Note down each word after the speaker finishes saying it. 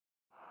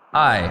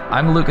Hi,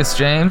 I'm Lucas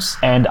James,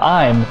 And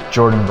I'm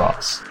Jordan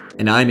Ross.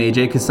 And I'm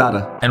AJ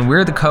Casada. and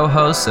we're the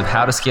co-hosts of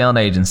How to Scale an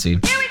Agency.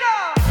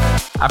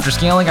 After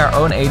scaling our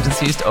own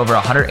agencies to over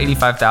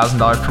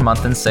 $185,000 per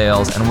month in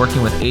sales and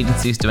working with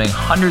agencies doing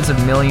hundreds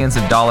of millions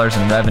of dollars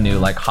in revenue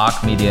like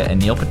Hawk Media and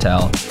Neil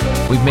Patel,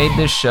 we've made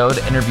this show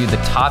to interview the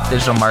top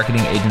digital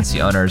marketing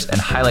agency owners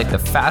and highlight the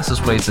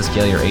fastest ways to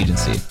scale your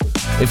agency.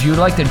 If you would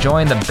like to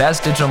join the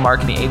best digital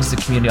marketing agency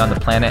community on the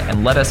planet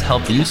and let us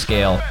help you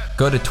scale,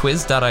 go to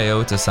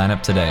twiz.io to sign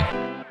up today.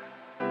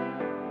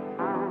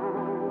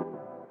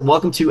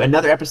 Welcome to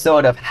another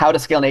episode of How to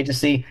Scale an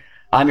Agency.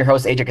 I'm your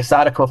host, AJ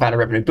Casada, co-founder of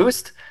Revenue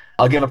Boost.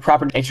 I'll give a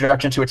proper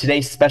introduction to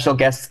today's special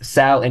guest,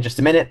 Sal, in just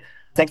a minute.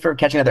 Thanks for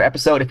catching another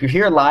episode. If you're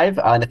here live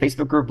in the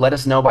Facebook group, let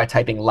us know by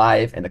typing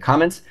live in the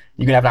comments.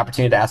 You can have an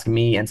opportunity to ask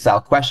me and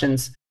Sal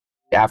questions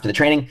after the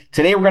training.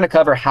 Today, we're going to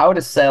cover how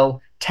to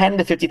sell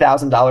 $10,000 to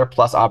 $50,000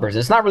 plus offers.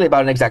 It's not really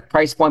about an exact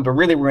price point, but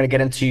really we're going to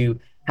get into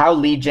how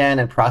lead gen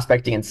and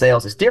prospecting and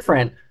sales is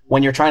different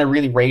when you're trying to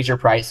really raise your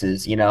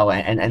prices,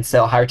 and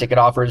sell higher ticket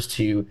offers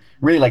to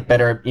really like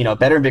better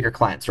and bigger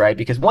clients, right?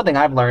 Because one thing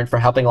I've learned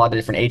from helping a lot of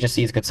different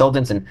agencies,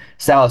 consultants, and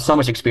Sal has so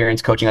much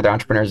experience coaching other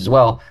entrepreneurs as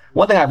well.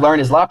 One thing I've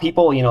learned is a lot of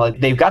people,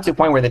 they've got to a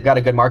point where they've got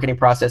a good marketing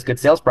process, good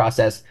sales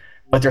process,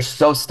 but they're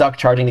so stuck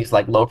charging these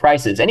like low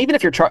prices. And even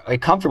if you're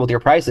comfortable with your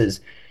prices,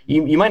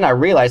 you might not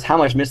realize how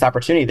much missed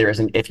opportunity there is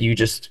if you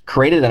just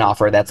created an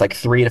offer that's like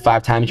 3 to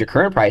 5 times your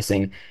current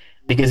pricing.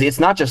 Because it's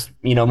not just,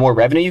 more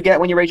revenue you get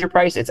when you raise your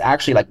price, it's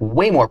actually like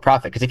way more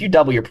profit. Because if you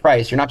double your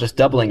price, you're not just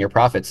doubling your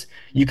profits,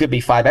 you could be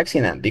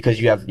 5xing them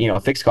because you have,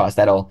 fixed costs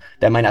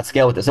that might not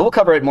scale with this. So we'll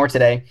cover it more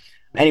today.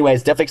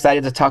 Anyways, definitely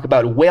excited to talk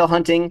about whale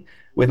hunting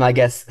with my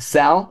guest,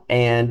 Sal.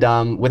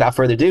 And without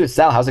further ado,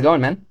 Sal, how's it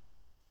going, man?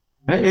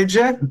 Hey,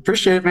 AJ,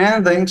 appreciate it,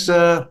 man. Thanks,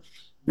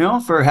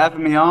 for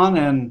having me on.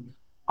 And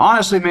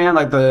honestly, man,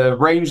 like the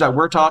range that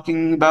we're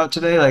talking about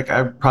today, like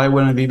I probably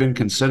wouldn't have even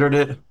considered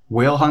it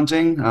whale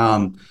hunting.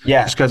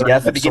 Yeah, Just because yeah,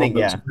 that's the I've sold beginning,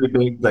 yeah. some pretty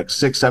big, like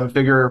 6, 7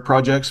 figure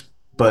projects.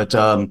 But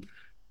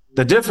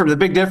the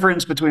big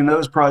difference between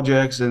those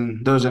projects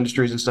and those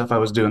industries and stuff I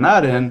was doing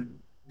that in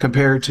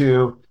compared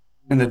to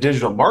in the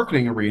digital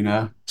marketing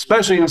arena,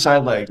 especially inside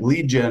like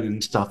lead gen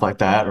and stuff like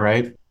that,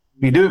 right?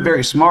 You do it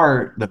very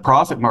smart, the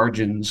profit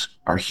margins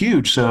are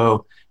huge.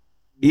 So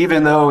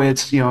even though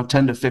it's, 10 to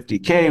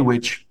 50K,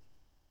 which,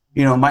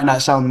 might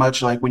not sound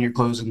much like when you're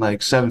closing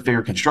like 7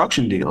 figure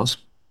construction deals.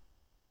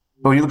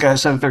 But when you look at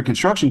 7 figure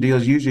construction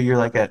deals, usually you're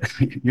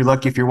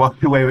lucky if you're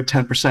walking away with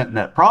 10%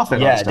 net profit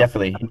on Yeah, stuff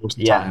definitely. most of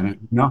the Yeah.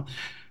 time.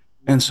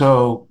 And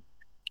so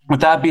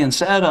with that being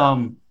said,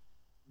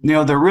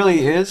 there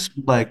really is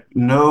like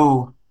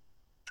no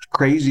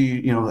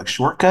crazy, like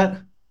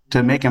shortcut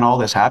to making all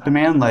this happen,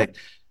 man. Like,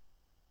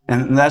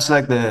 and that's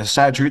like the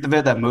sad truth of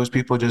it that most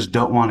people just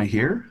don't want to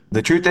hear.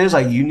 The truth is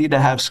like you need to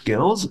have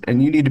skills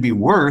and you need to be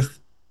worth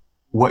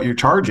what you're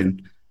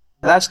charging.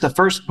 That's the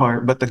first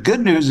part. But the good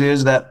news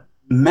is that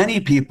many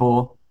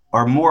people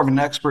are more of an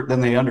expert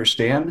than they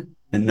understand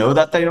and know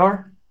that they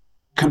are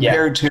Yeah.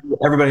 compared to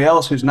everybody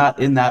else who's not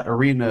in that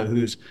arena,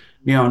 who's,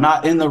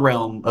 not in the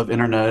realm of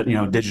internet,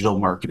 digital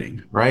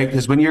marketing, right?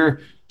 Because when you're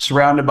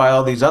surrounded by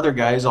all these other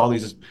guys, all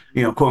these,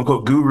 quote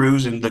unquote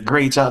gurus and the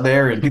greats out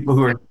there and people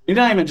who are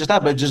not even just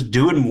that, but just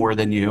doing more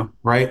than you,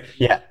 right?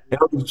 Yeah.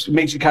 It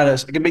makes you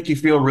it can make you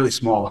feel really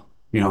small,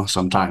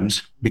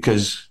 sometimes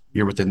because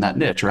you're within that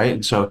niche, right?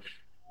 And so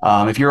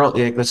if you're,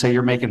 like, let's say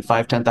you're making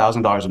 $5,000 to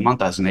 $10,000 a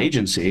month as an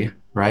agency,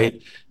 right?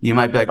 You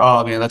might be like,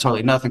 oh man, that's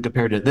hardly nothing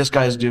compared to this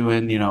guy's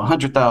doing,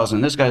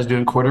 100,000. This guy's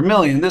doing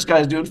 250,000. This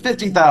guy's doing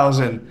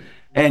 50,000.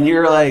 And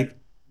you're like,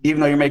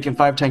 even though you're making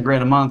 5, 10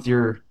 grand a month,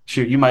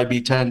 you might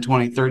be 10,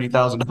 20,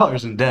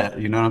 $30,000 in debt.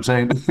 You know what I'm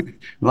saying?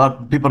 A lot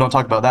of people don't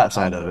talk about that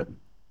side of it.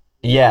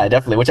 Yeah,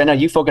 definitely. Which I know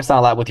you focus on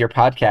a lot with your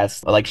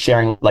podcast, like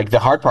sharing like the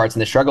hard parts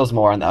and the struggles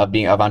more of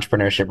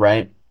entrepreneurship,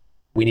 right?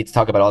 We need to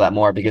talk about all that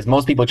more because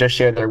most people just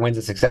share their wins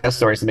and success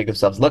stories to make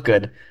themselves look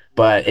good,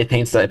 but it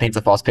paints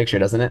a false picture,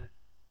 doesn't it?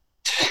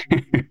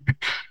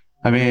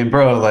 I mean,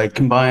 bro, like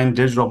combined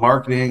digital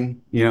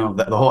marketing,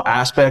 the whole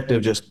aspect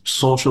of just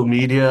social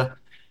media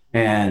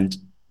and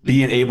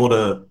being able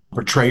to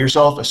portray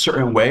yourself a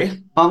certain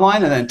way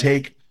online and then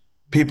take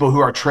people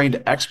who are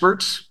trained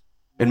experts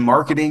in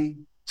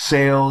marketing,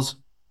 sales,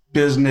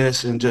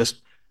 business, and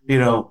just,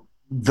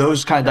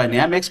 those kind of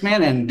dynamics,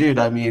 man. And dude,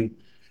 I mean,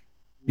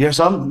 you have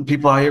some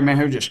people out here, man,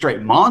 who are just straight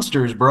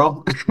monsters,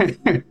 bro.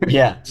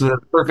 Yeah. It's a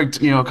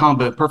perfect,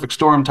 perfect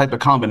storm type of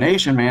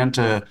combination, man,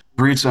 to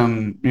breed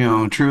some,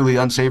 truly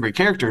unsavory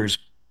characters.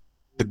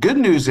 The good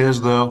news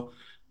is, though,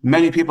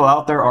 many people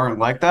out there aren't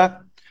like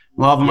that.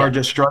 A lot of them are Yeah.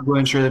 just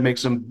struggling. Sure, they make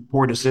some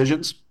poor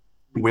decisions.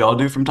 We all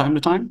do from time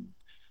to time.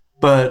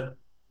 But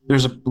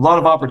there's a lot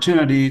of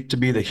opportunity to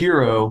be the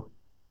hero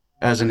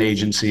as an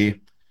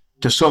agency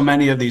to so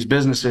many of these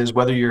businesses,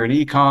 whether you're an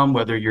e-com,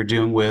 whether you're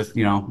dealing with,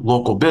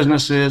 local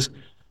businesses,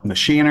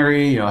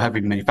 machinery, heavy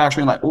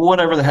manufacturing, like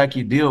whatever the heck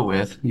you deal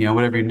with,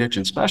 whatever your niche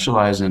and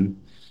specialize in,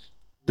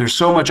 there's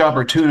so much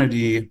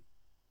opportunity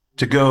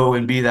to go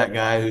and be that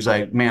guy who's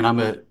like, man,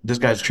 this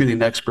guy's truly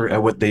an expert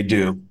at what they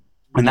do.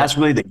 And Yeah. that's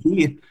really the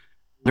key.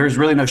 There's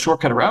really no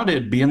shortcut around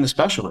it being the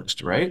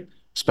specialist, right? Mhm.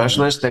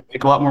 Specialists, they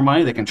make a lot more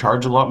money, they can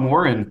charge a lot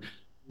more. And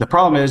the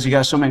problem is you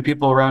got so many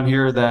people around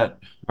here that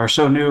are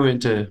so new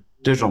into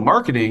digital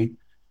marketing,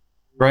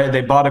 right?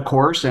 They bought a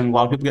course and a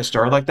lot of people get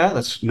started like that.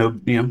 That's no,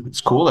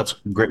 it's cool. That's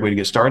a great way to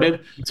get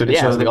started. So And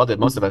yeah, so so we they all did,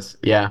 most of us.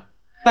 Yeah.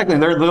 exactly.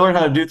 They learn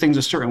how to do things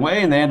a certain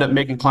way and they end up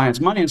making clients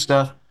money and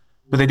stuff,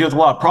 but they deal with a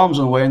lot of problems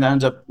in the way and that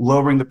ends up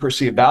lowering the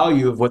perceived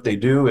value of what they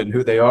do and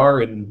who they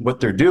are and what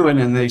they're doing.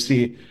 And they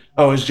see,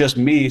 oh, it's just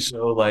me.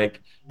 So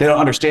like they don't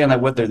understand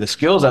that what they're the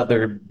skills that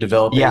they're Yeah.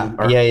 developing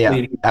are Yeah. Yeah.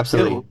 leading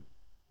Absolutely. skills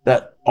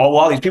that a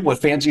lot of these people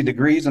with fancy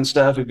degrees and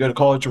stuff who go to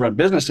college to run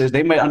businesses,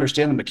 they might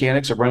understand the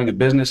mechanics of running a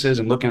businesses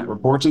and looking at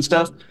reports and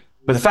stuff.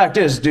 But the fact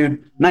is,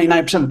 dude,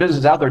 99% of the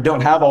businesses out there don't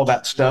have all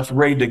that stuff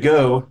ready to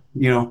go,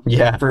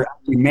 Yeah. for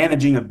actually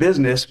managing a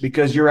business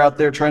because you're out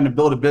there trying to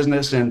build a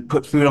business and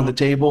put food on the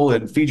table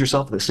and feed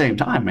yourself at the same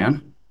time,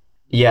 man.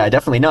 Yeah,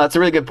 definitely. No, that's a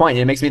really good point.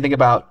 It makes me think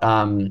about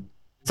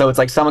so it's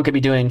like someone could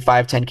be doing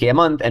 5, 10K a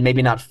month and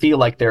maybe not feel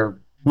like they're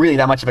really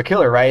that much of a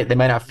killer, right? They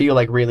might not feel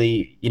like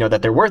really,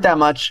 that they're worth that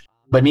much.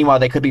 But meanwhile,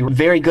 they could be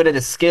very good at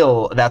a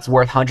skill that's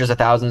worth hundreds of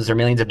thousands or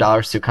millions of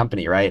dollars to a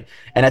company, right?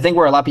 And I think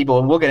where a lot of people,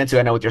 and we'll get into it,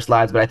 I know with your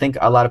slides, but I think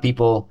a lot of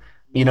people,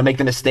 make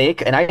the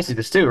mistake, and I used to do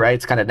this too, right?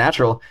 It's kind of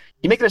natural.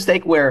 You make the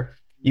mistake where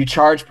you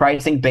charge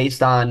pricing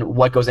based on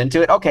what goes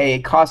into it. Okay,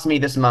 it costs me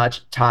this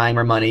much time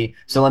or money,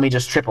 so let me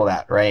just triple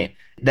that, right?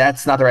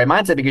 That's not the right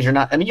mindset because you're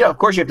not, I mean, of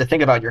course you have to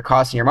think about your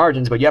costs and your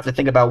margins, but you have to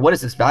think about what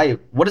is this value?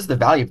 What is the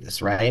value of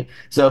this, right?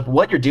 So if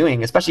what you're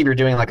doing, especially if you're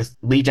doing like a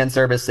lead gen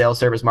service, sales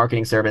service,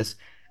 marketing service,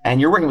 and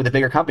you're working with a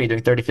bigger company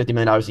doing 30, $50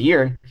 million a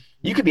year,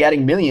 you could be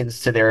adding millions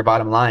to their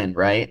bottom line,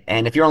 right?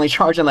 And if you're only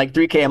charging like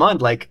 3K a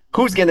month, like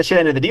who's getting the shit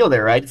end of the deal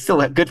there, right? It's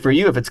still good for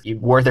you if it's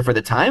worth it for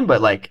the time,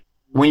 but like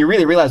when you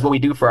really realize what we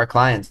do for our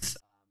clients,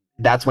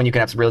 that's when you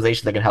can have some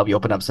realization that can help you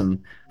open up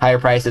some higher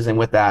prices and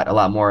with that a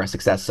lot more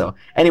success. So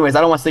anyways,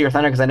 I don't want to steal your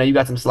thunder because I know you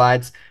got some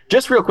slides.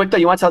 Just real quick though,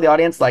 you want to tell the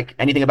audience like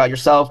anything about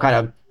yourself, kind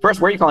of first,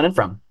 where are you calling in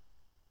from?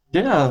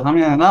 Yeah, I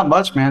mean, not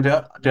much, man. Dude,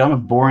 I'm a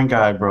boring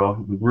guy, bro.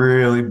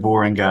 Really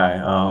boring guy.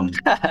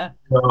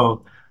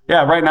 So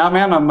yeah, right now,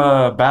 man, I'm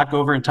back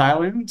over in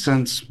Thailand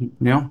since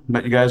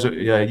met you guys,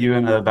 you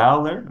and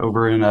Val there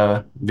over in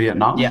Yeah.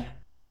 Vietnam,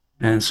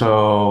 and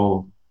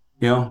so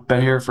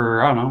been here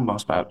for I don't know,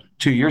 almost about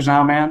 2 years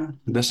now, man.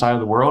 This side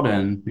of the world,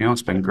 and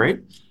it's been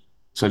great.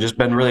 So just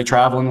been really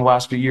traveling the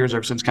last few years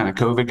ever since kind of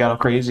COVID got all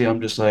crazy. I'm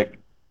just like,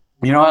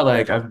 you know what?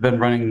 Like I've been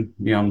running,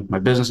 my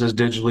businesses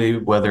digitally,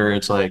 whether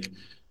it's like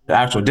the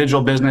actual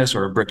digital business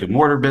or a brick and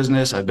mortar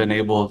business. I've been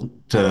able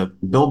to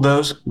build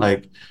those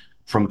like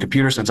from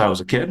computer since I was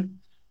a kid.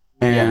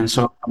 Yeah. And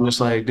so I'm just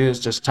like, dude, it's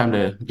just time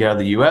to get out of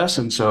the US.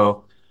 And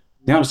so,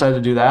 I decided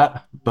to do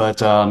that.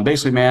 But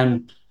basically,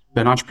 man,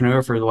 been an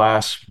entrepreneur for the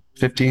last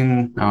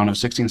 15, I don't know,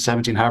 16,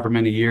 17, however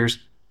many years.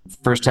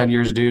 First 10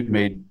 years, dude,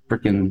 made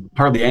freaking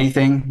hardly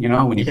anything,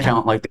 when you Yeah.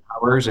 count like the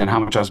hours and how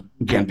much I was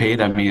getting paid.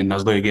 I mean, I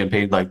was literally getting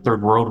paid like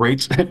third world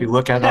rates if you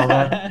look at all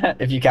that.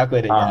 If you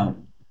calculate it, yeah.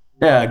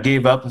 Yeah, I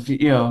gave up,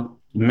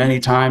 many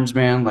times,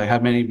 man. Like,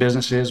 had many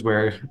businesses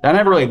where I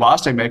never really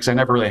lost any because I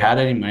never really had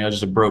any money. I was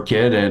just a broke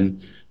kid,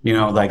 and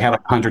like had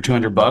like 100,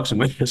 $200, and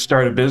we just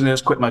start a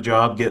business, quit my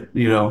job, get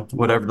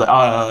whatever. Like,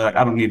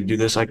 I don't need to do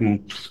this. I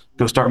can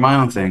go start my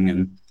own thing.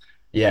 And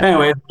Yeah.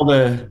 anyway, all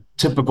the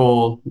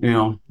typical,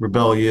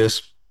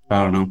 rebellious.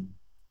 I don't know,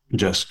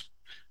 just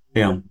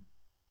you know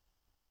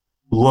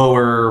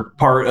lower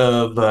part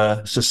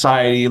of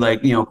society,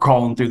 like,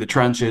 crawling through the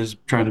trenches,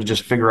 trying to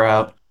just figure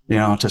out,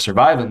 to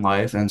survive in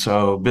life. And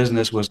so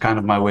business was kind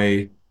of my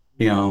way,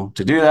 to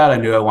do that. I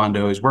knew I wanted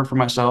to always work for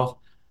myself.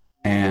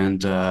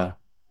 And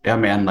yeah,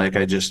 man, like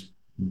I just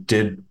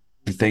did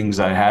the things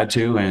I had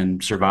to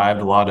and survived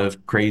a lot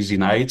of crazy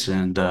nights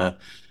and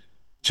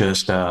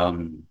just, a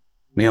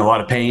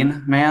lot of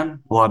pain, man,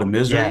 a lot of Yeah.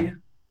 misery.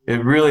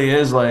 It really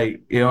is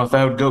like, if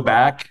I would go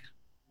back,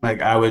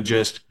 like I would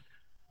just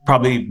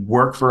probably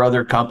work for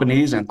other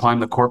companies and climb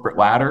the corporate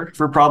ladder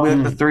for probably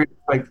like Mm.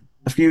 like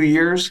a few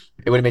years.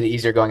 It would have made it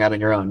easier going out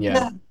on your own. Yeah.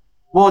 Yeah.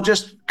 Well,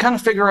 just kind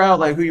of figure out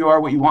like who you are,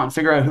 what you want, and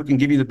figure out who can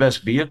give you the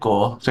best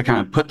vehicle to kind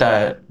of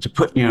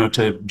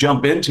to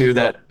jump into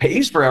that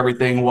pays for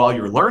everything while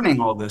you're learning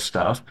all this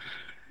stuff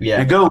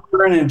Yeah. and go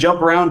learn and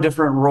jump around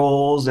different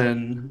roles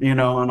and,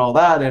 and all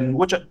that. And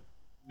which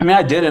I mean,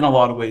 I did in a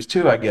lot of ways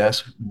too, I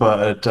guess,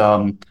 but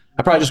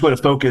I probably just would have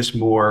focused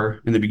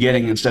more in the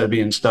beginning instead of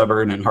being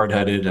stubborn and hard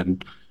headed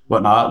and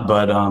whatnot.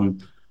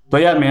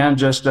 But yeah, man,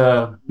 just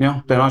been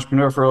an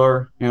entrepreneur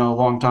for a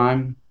long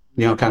time.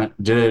 Kind of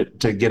did it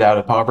to get out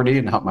of poverty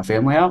and help my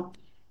family out.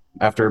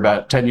 After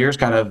about 10 years,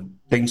 kind of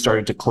things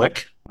started to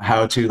click.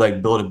 How to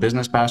like build a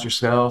business past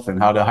yourself and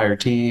how to hire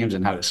teams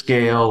and how to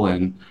scale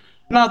and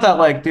not that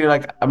like, dude,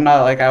 like I'm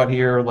not like out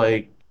here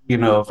like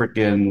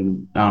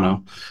freaking I don't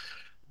know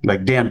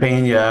like Dan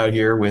Pena out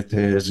here with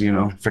his,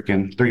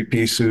 freaking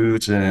three-piece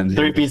suits and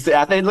Three piece.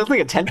 I think it looks like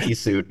a 10-piece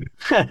suit.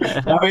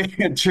 I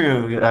mean,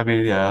 true. I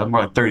mean, yeah,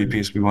 more like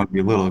 30-piece. We want to be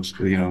a little,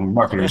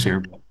 marketers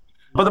here.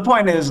 But the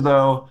point is,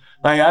 though,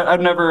 like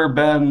I've never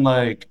been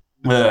like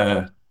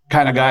the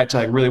kind of guy to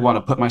like really want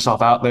to put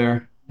myself out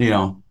there,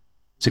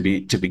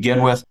 to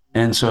begin with.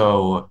 And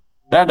so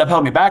that ended up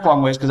helping me back a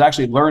long ways because I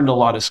actually learned a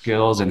lot of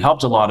skills and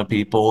helped a lot of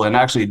people and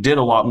actually did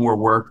a lot more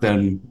work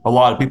than a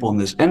lot of people in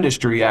this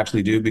industry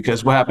actually do.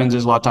 Because what happens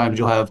is a lot of times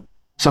you'll have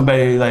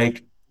somebody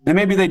like, and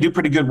maybe they do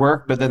pretty good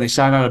work, but then they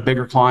sign on a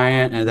bigger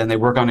client and then they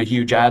work on a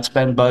huge ad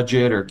spend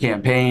budget or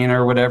campaign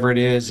or whatever it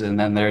is. And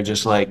then they're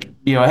just like,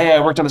 hey, I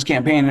worked on this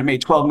campaign and it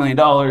made $12 million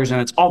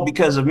and it's all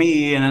because of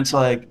me. And it's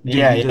like, dude,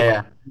 Yeah, you did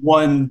yeah.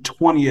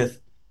 1/20th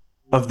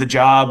of the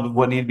job of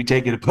what needed to be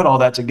taken to put all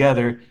that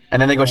together.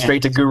 And then they go And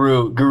straight to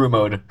guru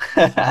mode.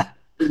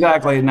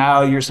 exactly.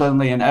 Now you're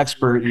suddenly an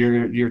expert.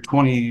 You're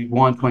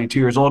 21, 22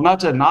 years old.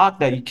 Not to knock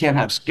that you can't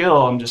have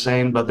skill. I'm just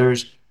saying, but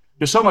there's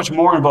so much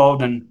more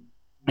involved. And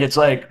it's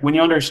like when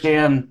you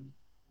understand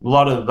a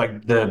lot of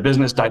like the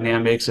business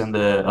dynamics and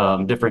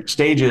the different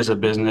stages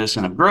of business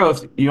and of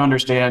growth, you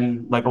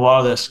understand like a lot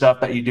of the stuff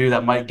that you do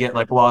that might get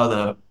a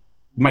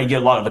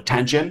lot of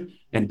attention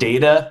and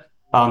data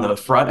on the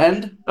front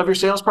end of your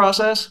sales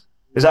process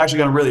is actually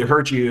going to really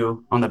hurt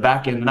you on the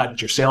back end, not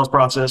just your sales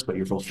process, but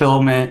your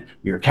fulfillment,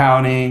 your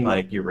accounting,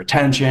 like your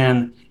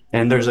retention.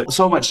 And there's like,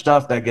 so much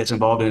stuff that gets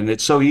involved in it.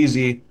 It's so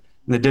easy in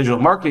the digital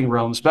marketing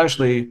realm,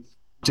 especially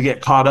to get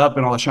caught up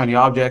in all the shiny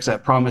objects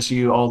that promise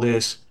you all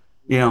this,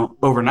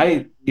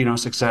 overnight,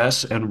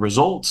 success and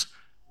results.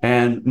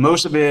 And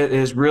most of it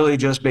is really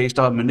just based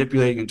on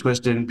manipulating and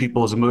twisting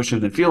people's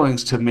emotions and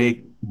feelings to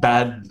make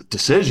bad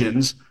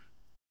decisions.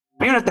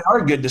 Even if they are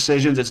good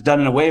decisions, it's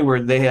done in a way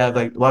where they have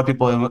like a lot of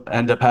people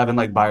end up having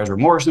like buyer's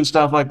remorse and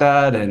stuff like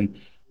that. And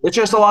it's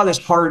just a lot of this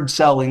hard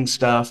selling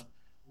stuff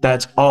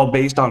that's all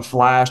based on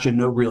flash and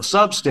no real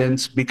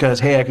substance because,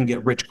 hey, I can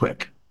get rich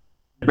quick.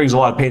 It brings a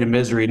lot of pain and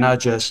misery, not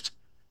just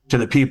to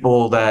the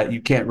people that you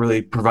can't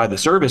really provide the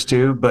service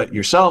to, but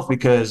yourself,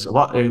 because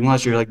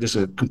unless you're like just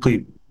a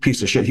complete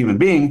piece of shit human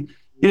being,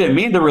 you didn't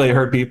mean to really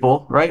hurt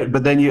people, right?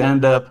 But then you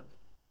end up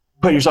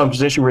putting yourself in a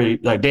position where you're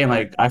like, damn,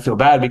 like I feel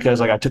bad because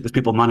like I took this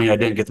people money and I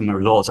didn't get them the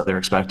results that they're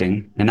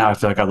expecting. And now I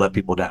feel like I let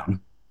people down.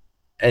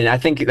 And I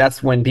think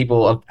that's when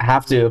people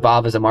have to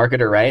evolve as a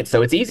marketer, right?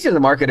 So it's easy as a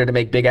marketer to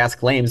make big ass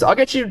claims.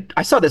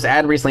 I saw this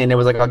ad recently and it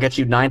was like, I'll get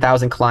you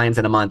 9,000 clients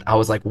in a month. I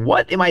was like,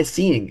 what am I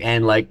seeing?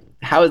 And like,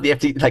 how is the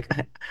FTC, like,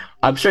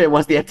 I'm sure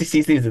once the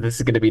FTC sees that this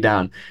is going to be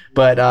down.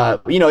 But, I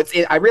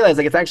realized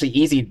like it's actually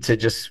easy to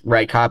just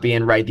write copy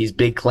and write these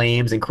big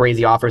claims and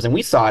crazy offers. And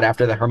we saw it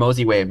after the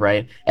Hermosi wave,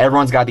 right?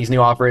 Everyone's got these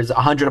new offers,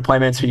 100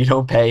 appointments when you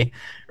don't pay,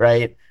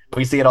 right?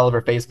 We see it all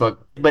over Facebook.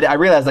 But I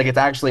realized like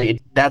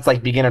that's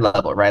like beginner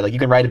level, right? Like you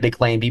can write a big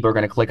claim, people are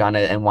going to click on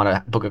it and want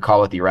to book a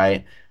call with you,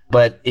 right?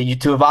 But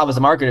to evolve as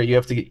a marketer, you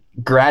have to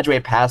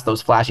graduate past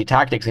those flashy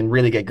tactics and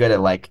really get good at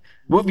like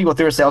move people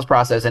through a sales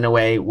process in a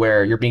way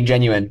where you're being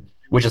genuine,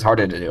 which is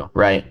harder to do,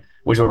 right?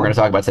 Which is what we're going to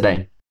talk about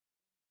today.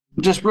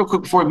 Just real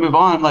quick before we move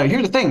on, like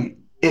here's the thing.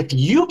 If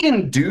you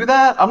can do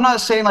that, I'm not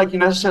saying like you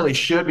necessarily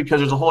should because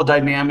there's a whole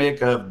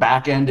dynamic of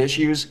back end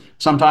issues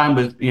sometimes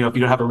with, if you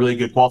don't have a really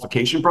good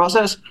qualification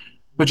process.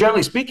 But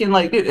generally speaking,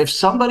 like dude,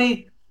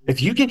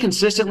 if you can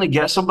consistently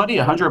get somebody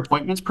 100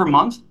 appointments per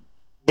month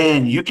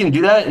and you can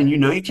do that and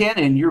you can,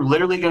 and you're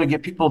literally going to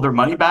get people their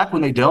money back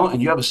when they don't,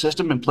 and you have a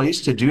system in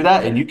place to do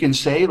that, and you can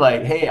say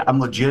like, hey, I'm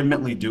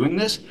legitimately doing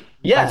this.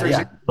 Yeah, Like, for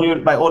yeah.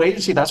 example, my old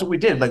agency, that's what we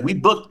did. Like we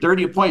booked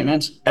 30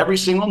 appointments every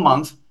single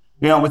month,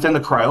 within the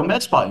cryo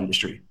med spa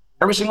industry,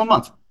 every single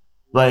month,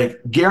 like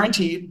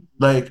guaranteed,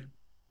 like,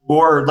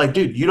 or like,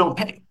 dude, you don't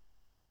pay.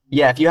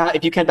 Yeah,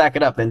 if you can back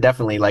it up, then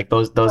definitely like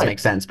those Right. make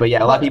sense. But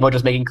yeah, a lot of But people are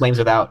just making claims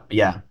without,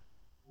 yeah.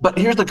 But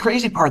here's the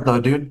crazy part, though,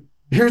 dude.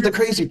 Here's the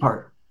crazy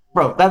part,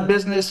 bro. That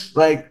business,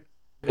 like,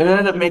 it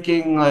ended up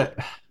making, like,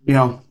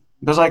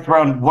 there's like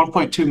around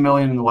 1.2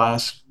 million in the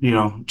last,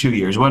 2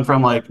 years. It went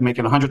from like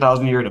making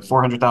 100,000 a year to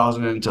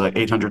 400,000 to like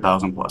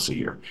 800,000 plus a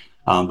year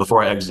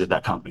before I exited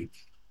that company.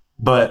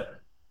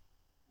 But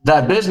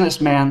that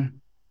business, man,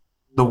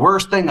 the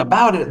worst thing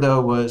about it, though,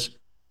 was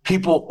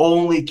people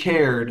only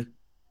cared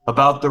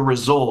about the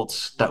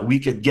results that we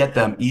could get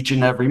them each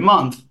and every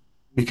month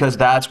because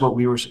that's what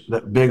we were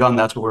big on.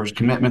 That's what was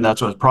commitment.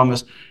 That's what was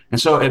promised. And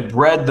so it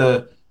bred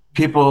the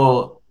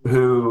people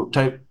who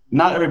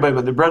not everybody,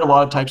 but they bred a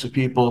lot of types of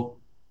people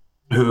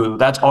who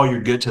that's all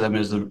you're good to them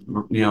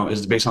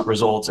is based on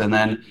results. And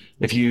then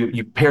if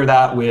you pair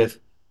that with,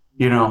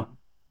 you know,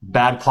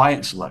 bad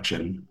client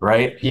selection,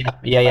 right? Yeah,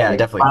 Like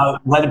definitely.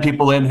 letting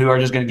people in who are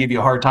just going to give you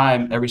a hard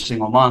time every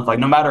single month. Like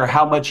no matter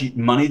how much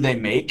money they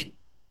make,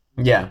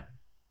 Yeah.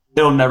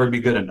 it'll never be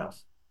good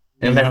enough.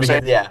 You And know what then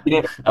I'm saying? yeah.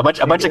 Yeah. A bunch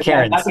of That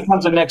Karens.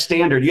 becomes the next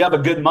standard. You have a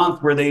good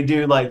month where they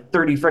do like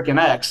 30 freaking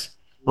X,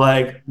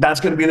 like that's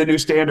going to be the new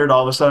standard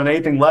all of a sudden.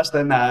 Anything less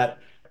than that,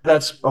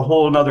 that's a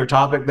whole another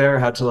topic there.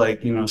 How to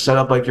like, set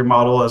up like your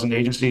model as an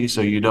agency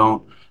so you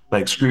don't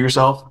like screw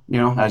yourself,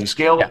 as you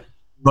scale. Yeah.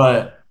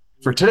 But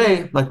for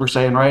today, like we're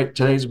saying, right?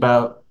 Today's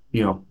about,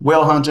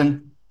 whale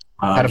hunting,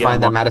 How to getting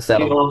find them, large how to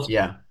settle. deals.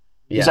 Yeah.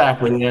 Yeah.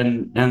 Exactly.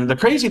 And the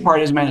crazy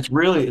part is, man, it's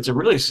a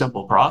really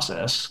simple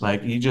process.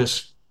 Like you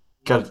just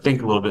got to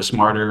think a little bit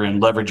smarter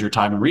and leverage your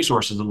time and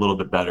resources a little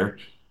bit better.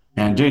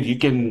 And dude, you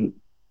can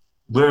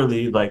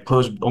literally like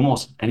close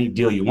almost any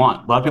deal you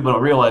want. A lot of people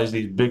don't realize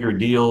these bigger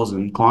deals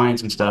and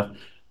clients and stuff,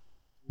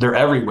 they're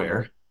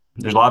everywhere.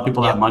 There's a lot of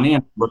people that have Yep. money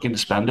and looking to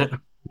spend it.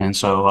 And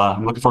so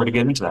I'm looking forward to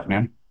getting into that,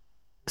 man.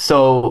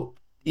 So,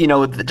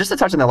 just to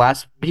touch on the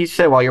last piece you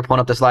said while you're pulling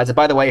up the slides. And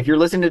by the way, if you're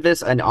listening to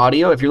this in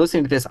audio, if you're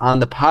listening to this on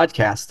the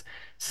podcast,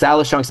 Sal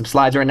is showing some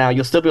slides right now.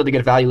 You'll still be able to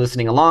get value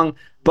listening along.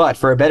 But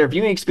for a better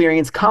viewing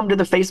experience, come to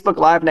the Facebook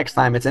Live next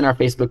time. It's in our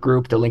Facebook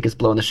group. The link is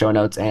below in the show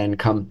notes, and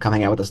come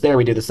hang out with us there.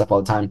 We do this stuff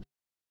all the time.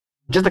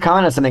 Just to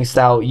comment on something,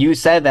 Sal, you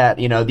said that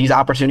these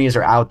opportunities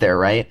are out there,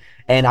 right?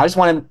 And I just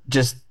want to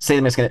just say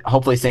that it's going to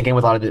hopefully sink in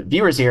with a lot of the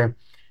viewers here.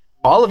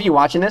 All of you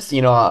watching this,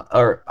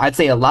 or I'd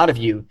say a lot of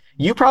you,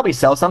 you probably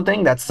sell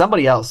something that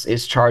somebody else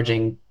is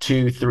charging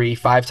 2, 3,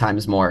 5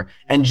 times more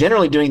and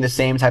generally doing the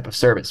same type of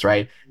service,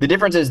 right? The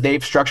difference is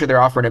they've structured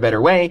their offer in a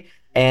better way,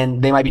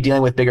 and they might be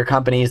dealing with bigger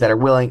companies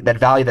that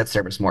value that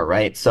service more,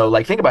 right? So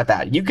like, think about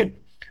that. You could,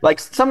 like,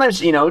 sometimes,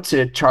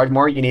 to charge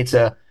more, you need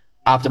to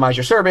optimize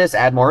your service,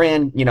 add more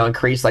in,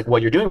 increase like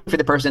what you're doing for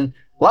the person.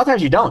 A lot of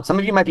times you don't. Some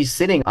of you might be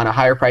sitting on a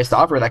higher priced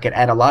offer that could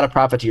add a lot of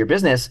profit to your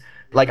business.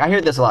 Like, I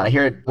hear this a lot. I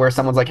hear it where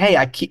someone's like, "Hey,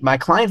 my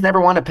clients never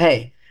want to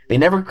pay. They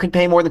never could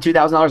pay more than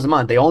 $2,000 a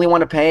month. They only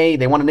want to pay.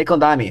 They want a nickel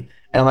and dime me."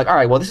 And I'm like, "All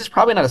right, well, this is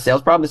probably not a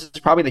sales problem. This is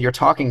probably that you're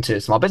talking to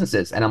small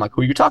businesses." And I'm like,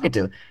 "Who are you talking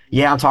to?"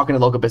 "Yeah, I'm talking to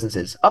local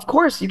businesses." Of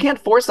course, you can't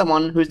force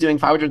someone who's doing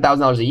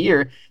 $500,000 a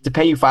year to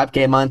pay you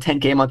 5K a month,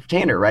 10K a month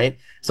retainer, right?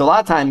 So a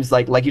lot of times,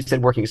 like you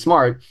said, working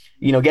smart,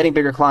 getting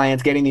bigger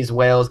clients, getting these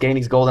whales, getting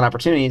these golden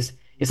opportunities.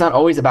 It's not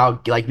always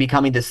about like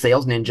becoming this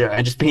sales ninja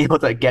and just being able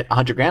to get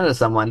 100 grand out of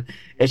someone.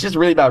 It's just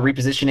really about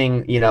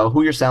repositioning,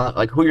 who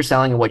you're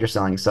selling and what you're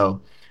selling.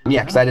 So yeah,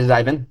 Yeah, excited to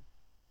dive in.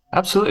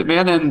 absolutely,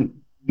 man. And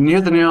you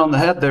hit the nail on the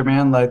head there,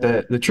 man. Like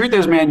the truth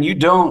is, man, you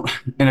don't,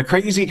 in a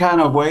crazy kind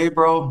of way,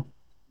 bro,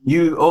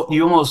 you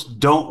almost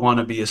don't want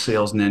to be a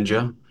sales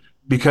ninja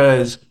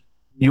because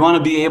you want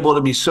to be able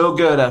to be so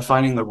good at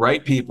finding the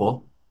right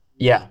people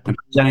Yeah. and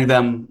presenting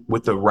them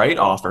with the right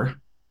offer,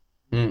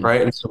 Mm.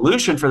 right? And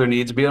solution for their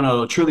needs, being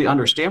able to truly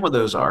understand what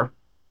those are,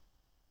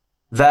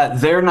 that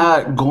they're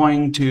not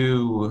going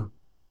to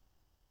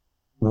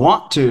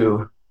want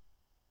to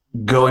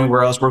go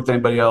anywhere else, work with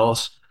anybody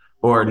else,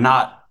 or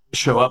not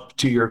show up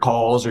to your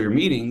calls or your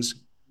meetings.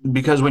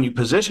 Because when you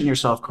position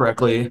yourself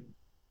correctly,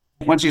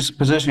 once you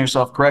position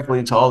yourself correctly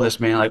into all this,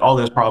 man, like all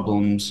those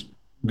problems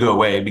go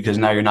away because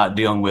now you're not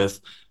dealing with,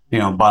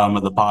 bottom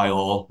of the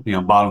pile,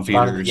 bottom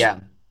feeders, Yeah.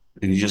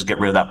 and you just get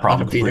rid of that Bottom problem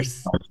completely,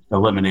 feeders.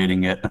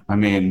 eliminating it. I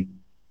mean,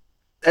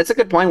 That's a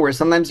good point where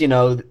sometimes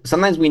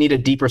we need a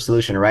deeper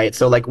solution, right?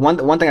 So like one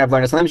thing I've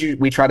learned is sometimes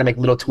we try to make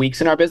little tweaks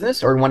in our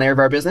business or in one area of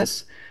our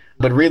business,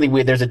 but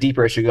really there's a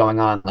deeper issue going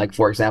on. Like,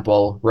 for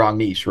example, wrong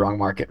niche, wrong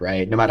market,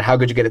 right? No matter how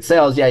good you get at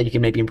sales, yeah, you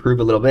can maybe improve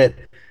a little bit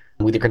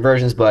with your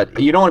conversions, but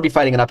you don't want to be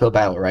fighting an uphill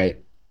battle, right?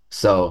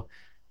 So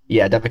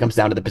yeah, it definitely comes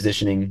down to the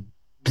positioning,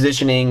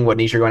 what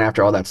niche you're going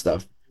after, all that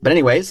stuff. But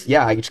anyways,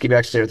 yeah, I can just give you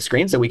access to the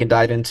screen so we can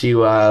dive into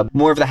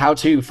more of the how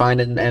to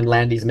find and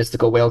land these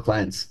mystical whale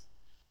clients.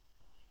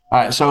 all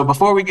right. So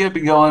before we get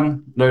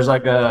going, there's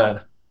like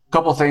a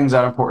couple things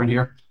that are important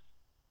here.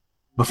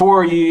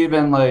 Before you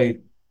even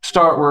like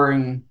start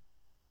worrying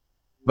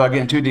about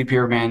getting too deep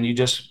here, man, you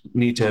just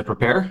need to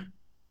prepare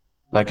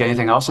like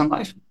anything else in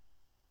life.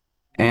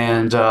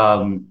 And,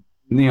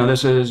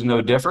 this is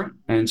no different.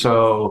 And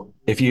so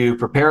if you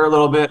prepare a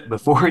little bit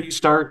before you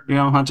start,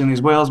 hunting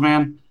these whales,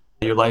 man,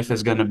 your life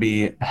is going to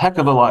be a heck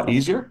of a lot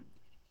easier.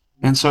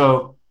 And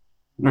so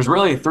there's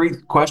really three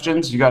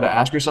questions you got to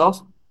ask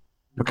yourself.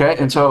 Okay.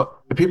 And so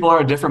people are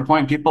at a different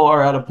point. People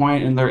are at a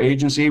point in their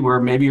agency where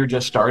maybe you're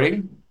just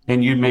starting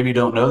and you maybe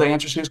don't know the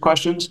answers to these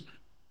questions.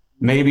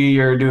 Maybe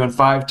you're doing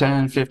 5,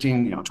 10,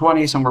 15,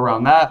 20, somewhere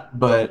around that,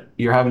 but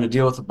you're having to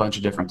deal with a bunch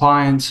of different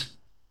clients.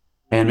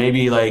 And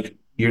maybe like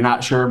you're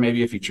not sure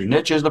maybe if it's your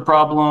niche is the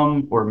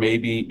problem, or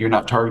maybe you're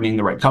not targeting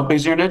the right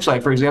companies in your niche.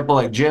 Like for example,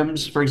 like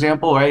gyms, for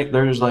example, right?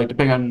 There's like,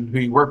 depending on who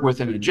you work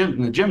with in the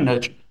gym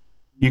niche,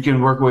 you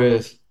can work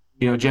with,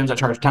 gyms that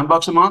charge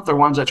 $10 a month or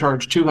ones that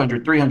charge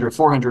 200, 300,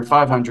 400,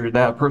 500, that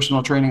have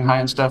personal training,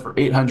 high-end stuff for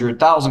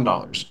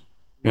 $800,000,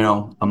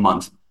 a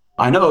month.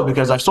 I know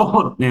because I've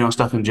sold,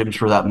 stuff in gyms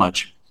for that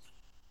much.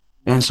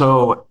 And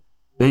so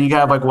then you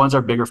have like ones that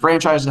are bigger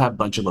franchises that have a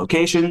bunch of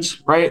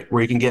locations, right?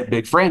 Where you can get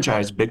big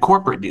franchise, big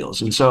corporate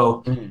deals. And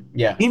so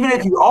Yeah. even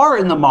if you are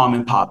in the mom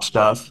and pop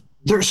stuff,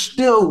 there's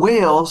still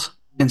whales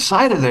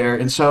inside of there.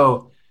 And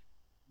so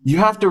you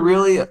have to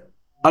really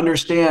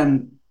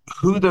understand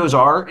who those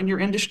are in your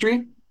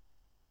industry.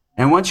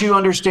 And once you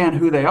understand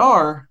who they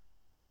are,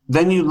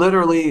 then you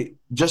literally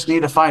just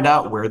need to find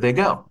out where they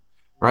go,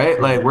 right?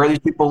 Like where these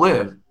people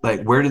live,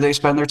 like where do they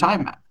spend their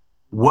time at?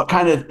 What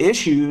kind of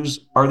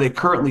issues are they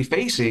currently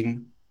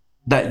facing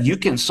that you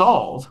can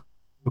solve?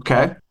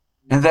 Okay.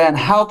 And then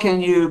how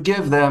can you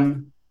give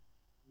them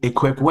a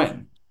quick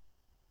win?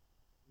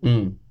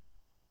 Mm.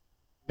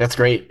 That's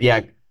great.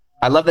 Yeah.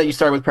 I love that you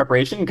started with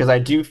preparation because I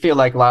do feel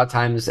like a lot of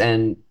times,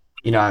 and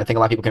I think a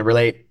lot of people can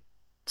relate,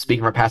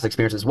 speaking from past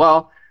experience as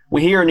well.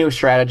 We hear a new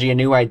strategy, a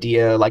new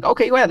idea, like,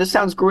 okay, yeah, this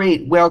sounds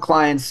great. Whale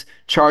clients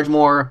charge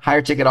more,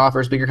 higher ticket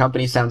offers, bigger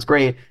companies sounds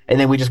great. And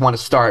then we just want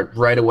to start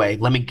right away.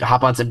 Let me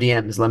hop on some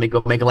DMs. Let me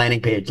go make a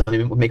landing page. Let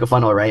me make a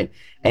funnel, right?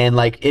 And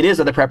like it is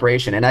the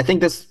preparation. And I think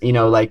this,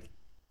 like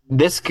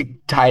this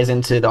ties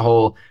into the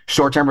whole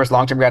short-term versus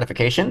long-term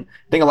gratification.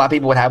 I think a lot of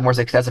people would have more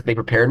success if they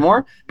prepared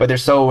more, but they're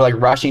so like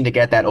rushing to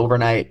get that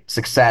overnight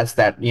success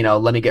that,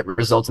 let me get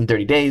results in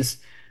 30 days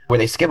where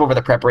they skip over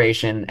the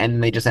preparation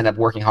and they just end up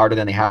working harder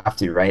than they have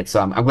to, right? So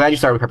I'm glad you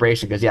started with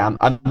preparation because yeah,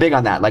 I'm big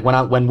on that. Like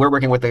when we're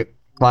working with the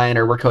client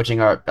or we're coaching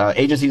our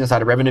agencies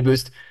inside of Revenue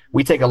Boost,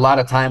 we take a lot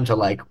of time to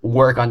like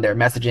work on their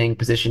messaging,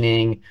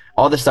 positioning,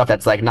 all the stuff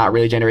that's like not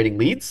really generating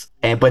leads,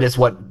 but it's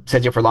what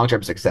sets you up for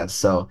long-term success.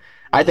 So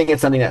I think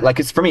it's something that like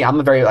it's for me, I'm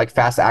a very like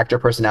fast actor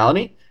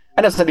personality.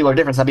 I know some people are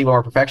different, some people are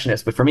more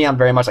perfectionists, but for me, I'm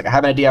very much like I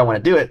have an idea, I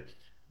want to do it.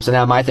 So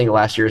now my thing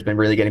last year has been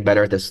really getting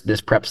better at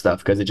this prep stuff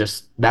because it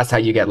just that's how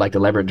you get like the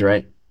leverage,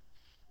 right?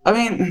 I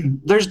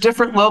mean, there's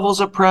different levels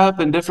of prep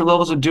and different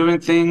levels of doing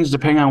things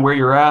depending on where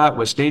you're at,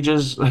 what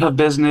stages of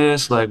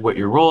business, like what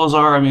your roles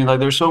are. I mean, like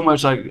there's so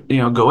much like,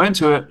 go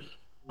into it.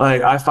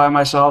 Like I find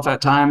myself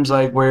at times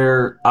like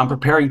where I'm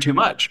preparing too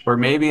much, or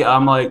maybe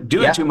I'm like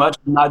doing Yeah. too much,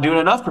 not doing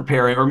enough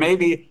preparing, or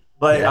maybe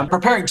like I'm Yeah.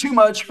 preparing too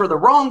much for the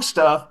wrong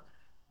stuff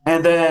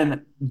and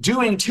then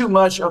doing too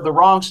much of the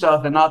wrong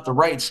stuff and not the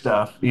right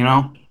stuff.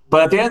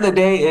 But at the end of the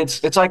day,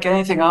 it's like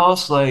anything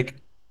else, like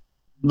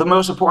the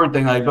most important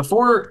thing, like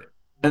before,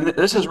 and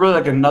this is really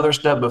like another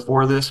step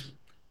before this,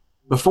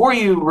 before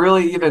you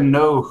really even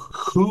know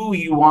who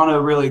you want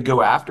to really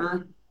go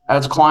after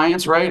as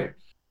clients, right?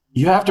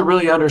 You have to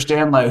really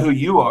understand like who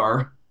you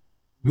are,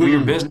 who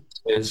your Mm.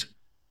 business is,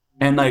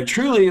 and like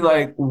truly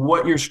like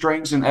what your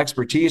strengths and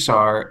expertise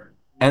are,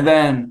 and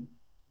then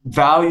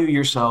value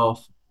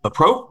yourself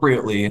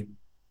appropriately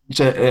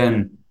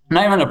and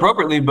not even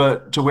appropriately,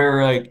 but to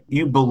where like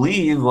you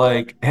believe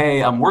like,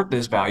 hey, I'm worth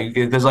this value.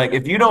 Because like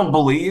if you don't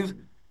believe,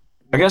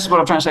 I guess what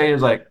I'm trying to say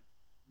is like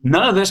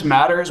none of this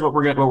matters what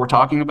we're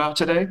talking about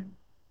today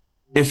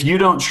if you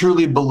don't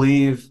truly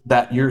believe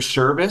that your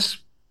service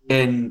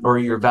and or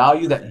your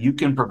value that you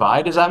can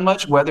provide is that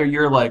much, whether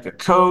you're like a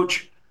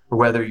coach or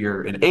whether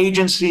you're an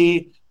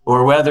agency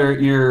or whether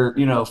you're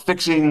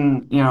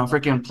fixing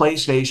freaking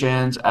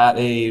PlayStations at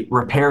a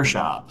repair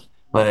shop,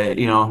 like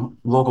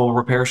local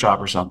repair shop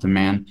or something,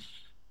 man.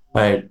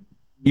 Like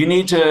you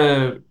need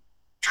to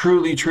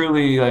truly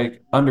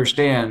like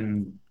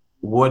understand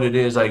what it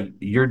is like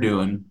you're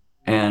doing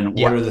and what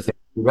Yeah. are the things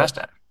you're best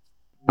at.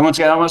 And once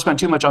again, I don't want to spend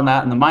too much on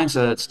that and the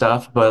mindset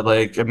stuff, but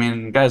like, I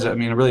mean, guys, I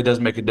mean, it really does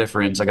make a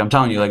difference. Like I'm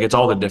telling you, like it's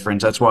all the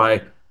difference. That's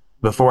why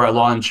before I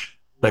launch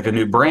like a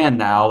new brand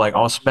now, like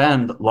I'll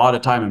spend a lot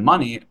of time and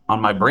money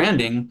on my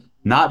branding,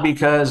 not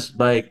because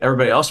like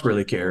everybody else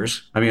really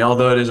cares. I mean,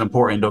 although it is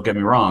important, don't get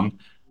me wrong.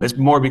 It's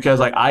more because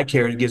like I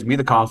care and it gives me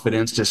the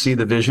confidence to see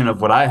the vision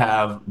of what I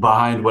have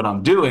behind what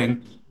I'm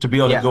doing to be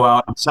able to Yeah. go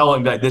out and sell it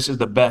and be like, this is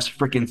the best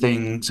freaking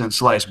thing since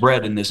sliced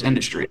bread in this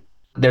industry.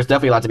 There's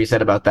definitely a lot to be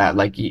said about that.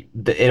 Like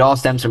it all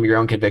stems from your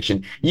own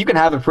conviction. You can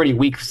have a pretty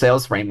weak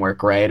sales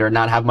framework, right? Or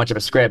not have much of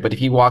a script, but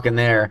if you walk in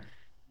there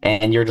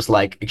and you're just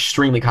like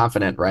extremely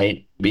confident,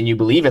 right? And you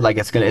believe it, like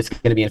it's gonna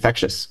be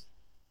infectious.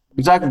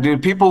 Exactly,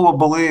 dude. People will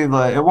believe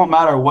like it won't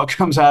matter what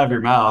comes out of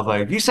your mouth.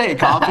 Like if you say it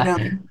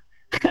confidently,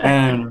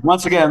 and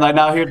once again, like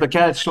now here's the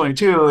catch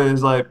 22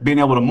 is like being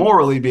able to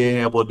morally being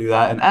able to do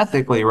that and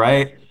ethically,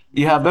 right?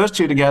 You have those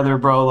two together,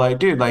 bro. Like,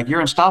 dude, like you're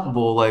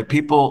unstoppable. Like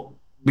people,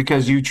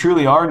 because you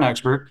truly are an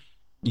expert,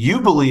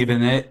 you believe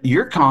in it,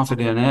 you're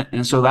confident in it,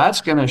 and so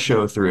that's gonna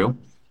show through,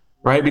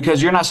 right?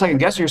 Because you're not second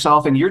guessing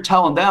yourself and you're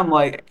telling them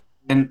like,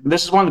 and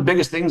this is one of the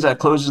biggest things that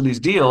closes these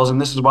deals, and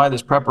this is why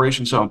this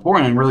preparation is so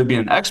important and really being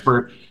an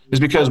expert is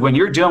because when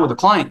you're dealing with a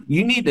client,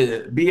 you need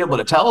to be able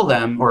to tell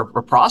them or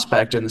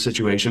prospect in the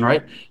situation,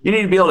 right? You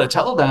need to be able to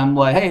tell them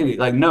like, hey,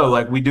 like no,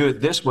 like we do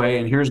it this way,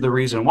 and here's the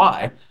reason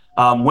why.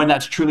 When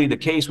that's truly the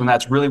case, when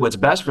that's really what's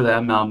best for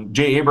them.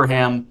 Jay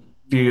Abraham,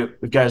 if you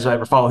guys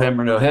ever follow him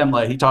or know him,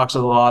 like he talks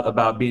a lot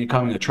about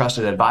becoming a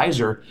trusted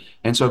advisor.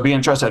 And so being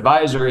a trusted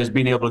advisor is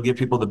being able to give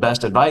people the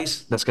best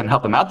advice that's going to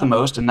help them out the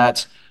most. And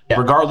that's Yeah.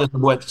 regardless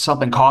of what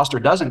something costs or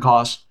doesn't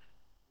cost,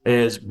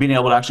 is being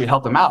able to actually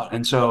help them out.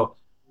 And so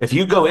if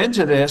you go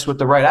into this with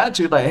the right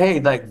attitude, like, hey,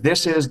 like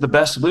this is the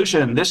best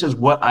solution, this is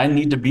what I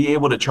need to be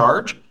able to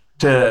charge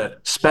to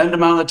spend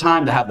amount of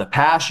time, to have the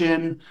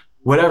passion,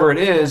 whatever it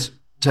is,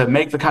 to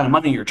make the kind of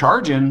money you're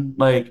charging,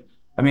 like,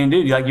 I mean,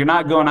 dude, like you're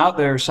not going out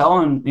there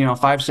selling,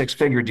 5, 6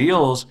 figure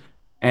deals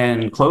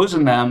and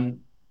closing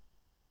them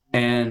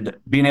and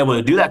being able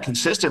to do that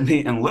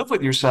consistently and live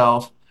with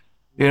yourself,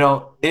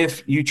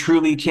 if you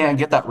truly can't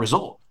get that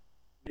result.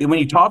 When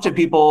you talk to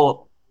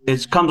people,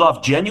 it comes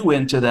off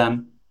genuine to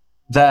them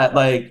that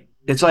like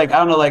it's like, I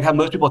don't know, like how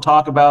most people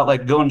talk about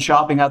like going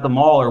shopping at the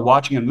mall or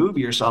watching a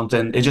movie or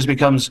something. It just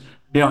becomes,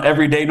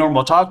 everyday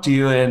normal talk to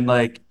you. And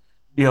like,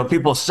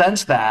 people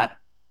sense that.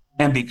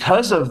 And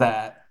because of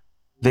that,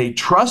 they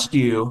trust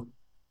you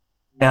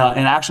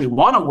and actually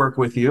want to work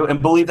with you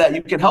and believe that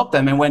you can help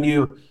them. And when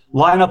you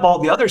line up all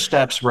the other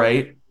steps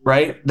right,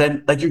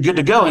 then like you're good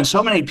to go. And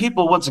so many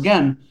people, once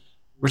again,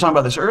 we were talking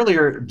about this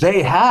earlier,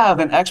 they have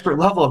an expert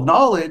level of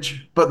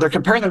knowledge, but they're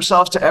comparing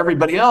themselves to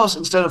everybody else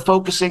instead of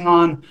focusing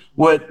on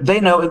what they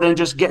know and then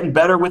just getting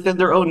better within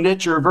their own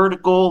niche or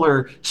vertical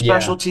or Yeah.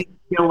 specialty,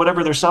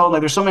 whatever they're selling.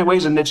 Like there's so many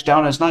ways to niche down.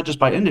 And it's not just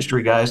by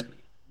industry, guys,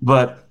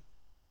 but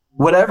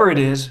whatever it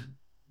is,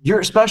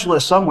 you're a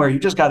specialist somewhere. You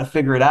just got to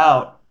figure it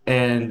out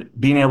and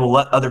being able to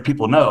let other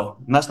people know.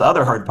 And that's the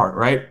other hard part,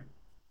 right?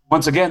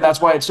 Once again,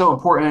 that's why it's so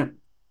important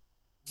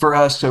for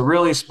us to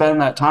really spend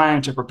that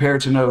time to prepare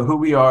to know who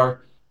we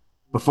are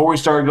before we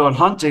start going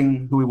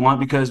hunting who we want,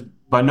 because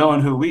by knowing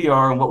who we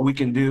are and what we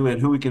can do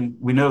and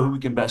we know who we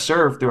can best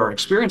serve through our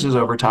experiences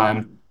over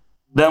time,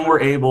 then we're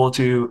able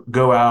to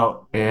go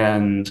out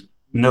and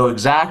know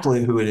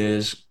exactly who it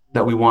is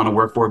that we want to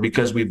work for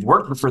because we've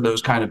worked for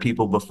those kind of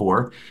people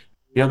before.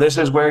 This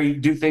is where you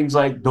do things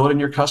like building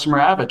your customer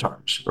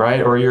avatars,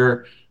 right? Or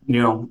your,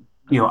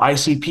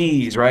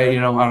 ICPs, right?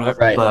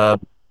 Right.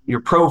 Your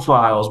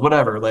profiles,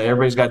 whatever. Like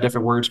everybody's got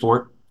different words for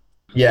it,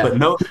 Yeah. but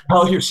know who the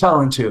hell you're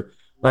selling to. You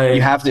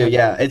Like, have to,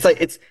 yeah. It's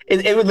like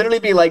it would literally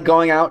be like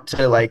going out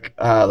to like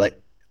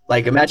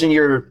imagine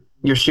you're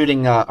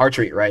shooting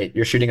archery, right?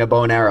 You're shooting a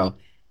bow and arrow,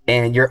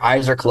 and your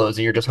eyes are closed,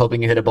 and you're just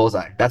hoping you hit a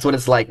bullseye. That's what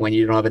it's like when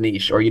you don't have a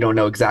niche or you don't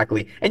know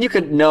exactly. And you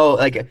could know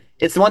like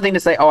it's one thing to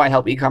say, oh, I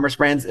help e-commerce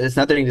brands. It's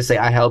another thing to say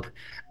I help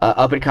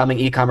up and coming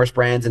e-commerce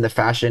brands in the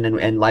fashion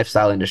and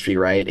lifestyle industry,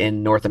 right,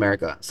 in North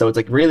America. So it's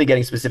like really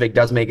getting specific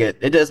does make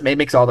it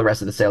makes all the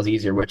rest of the sales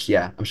easier, which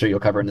yeah, I'm sure you'll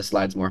cover in the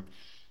slides more.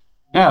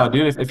 yeah,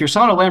 dude, if you're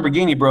selling a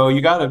Lamborghini, bro,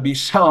 you got to be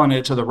selling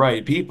it to the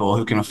right people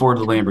who can afford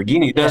the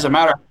Lamborghini. It Yeah. doesn't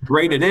matter how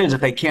great it is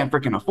if they can't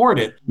freaking afford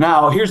it.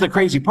 Now, here's the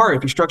crazy part.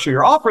 If you structure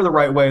your offer the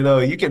right way, though,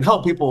 you can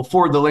help people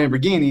afford the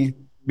Lamborghini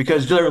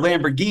because their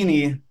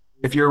Lamborghini,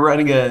 if you're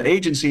running an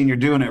agency and you're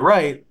doing it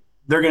right,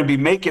 they're going to be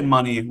making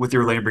money with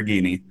your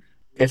Lamborghini.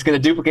 It's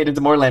going to duplicate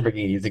into more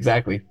Lamborghinis.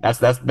 Exactly. That's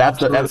the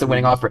winning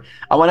Absolutely. offer.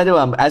 I want to do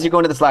as you go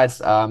into the slides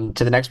to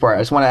the next part.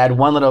 I just want to add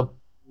one little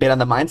bit on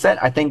the mindset.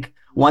 I think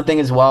one thing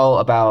as well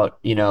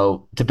about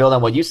to build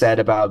on what you said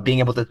about being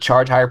able to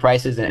charge higher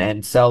prices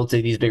and sell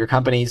to these bigger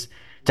companies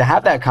to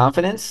have that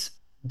confidence,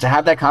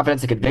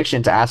 and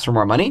conviction to ask for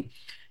more money.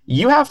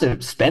 You have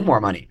to spend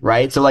more money,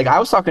 right? So like I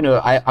was talking to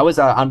I was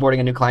onboarding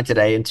a new client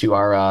today into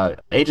our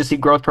agency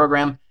growth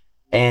program.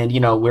 And we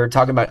were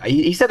talking about.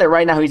 He said that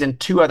right now he's in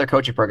two other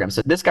coaching programs.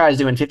 So this guy is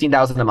doing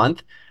 15,000 a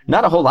month,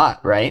 not a whole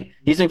lot, right?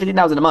 He's doing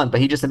 15,000 a month, but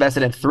he just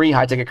invested in three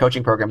high ticket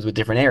coaching programs with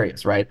different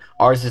areas, right?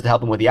 Ours is to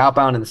help him with the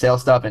outbound and the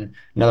sales stuff, and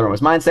another one was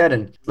mindset.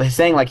 And he's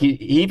saying like he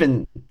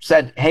even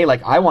said, hey,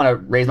 like I want to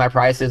raise my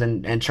prices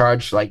and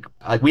charge like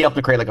we helped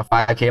him create like a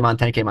 5K a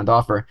month, 10K a month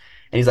offer.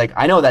 And he's like,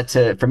 I know that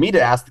for me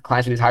to ask the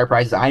clients for these higher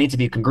prices, I need to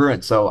be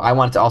congruent. So I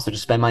wanted to also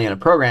just spend money on a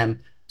program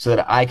so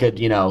that I could,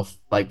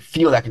 like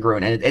feel that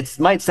congruent. And it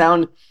might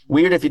sound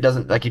weird if it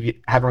doesn't, like if you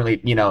haven't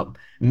really,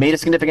 made a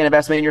significant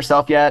investment in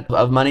yourself yet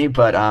of money,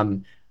 but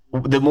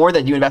the more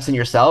that you invest in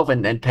yourself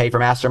and pay for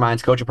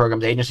masterminds, coaching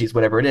programs, agencies,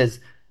 whatever it is,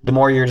 the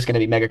more you're just going to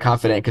be mega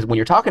confident. Because when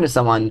you're talking to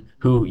someone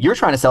who you're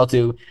trying to sell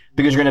to,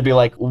 because you're going to be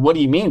like, what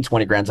do you mean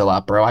 20 grand's a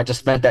lot, bro? I just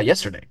spent that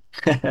yesterday.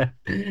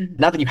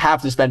 Not that you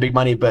have to spend big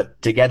money,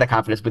 but to get that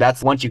confidence. But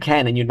that's once you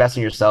can and you invest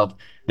in yourself,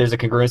 there's a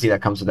congruency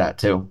that comes with that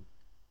too.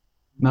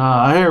 No,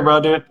 I hear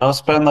about it. I'll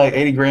spend like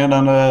 80 grand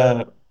on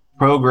a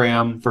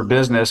program for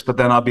business, but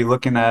then I'll be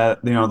looking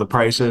at, the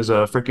prices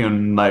of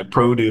freaking like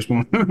produce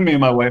when me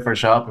and my wife are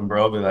shopping,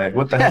 bro. I'll be like,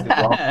 what the heck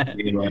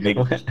is wrong with me?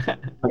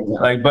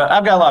 But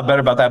I've got a lot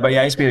better about that. But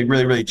yeah, I used to be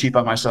really, really cheap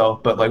on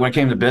myself. But like when it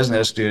came to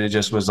business, dude, it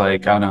just was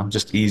like, I don't know,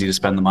 just easy to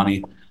spend the money.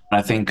 And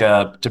I think,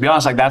 to be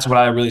honest, like that's what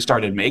I really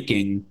started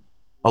making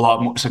a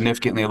lot more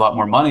significantly, a lot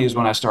more money is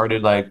when I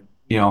started like,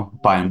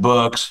 buying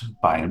books,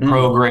 buying Mm,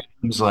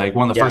 programs. Like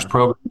one of the first yeah.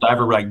 programs I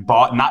ever like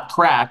bought, not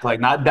crack, like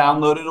not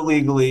downloaded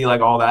illegally, like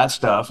all that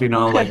stuff,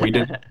 like where you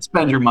didn't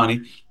spend your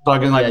money.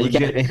 Talking like Yeah, you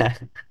can't. legit. Yeah.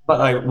 But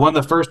like one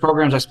of the first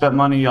programs I spent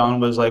money on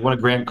was like one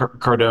of Grant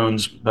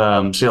Cardone's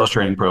sales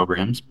training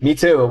programs. Me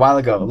too. A while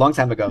ago, a long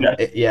time ago. Yeah.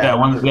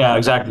 Yeah. Yeah,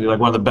 exactly.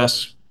 Like one of the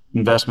best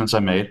investments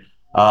I made.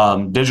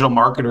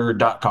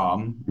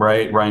 Digitalmarketer.com,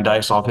 right? Ryan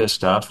Dice, all of his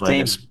stuff. Like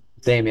Same. it's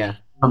Same. Yeah.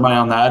 put money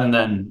on that and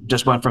then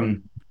just went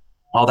from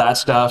all that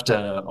stuff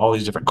to all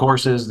these different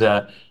courses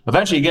that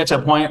eventually you get to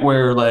a point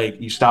where like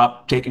you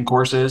stop taking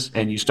courses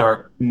and you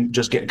start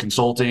just getting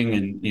consulting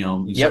and you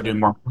start Yep. doing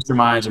more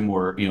masterminds and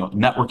more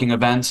networking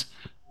events.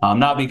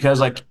 Not because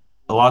like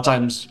a lot of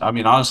times, I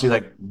mean honestly,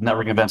 like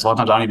networking events, a lot of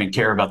times I don't even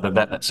care about the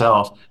event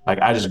itself. Like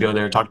I just go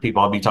there, talk to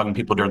people. I'll be talking to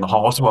people during the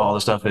halls while all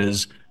the stuff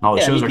is and all the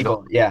Yeah. shows Meet are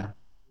going. people.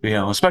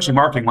 Yeah. Especially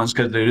marketing ones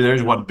because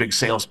there's one big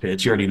sales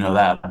pitch. You already know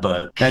that.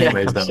 But Yeah.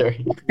 anyways, I'm though. sure.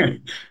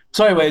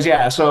 So anyways,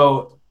 yeah.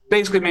 So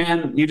basically,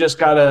 man, you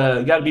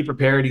gotta be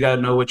prepared. You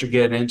gotta know what you're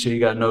getting into.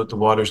 You gotta know what the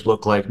waters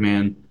look like,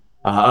 man.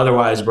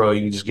 Otherwise, bro,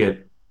 you can just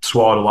get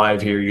swallowed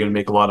alive here. You're gonna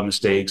make a lot of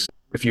mistakes.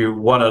 If you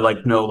want to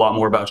like know a lot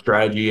more about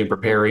strategy and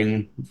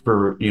preparing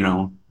for,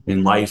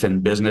 in life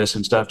and business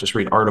and stuff, just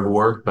read Art of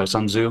War by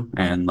Sun Tzu,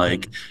 and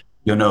like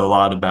you'll know a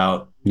lot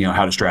about,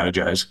 how to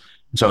strategize.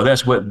 So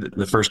that's what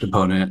the first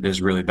component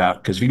is really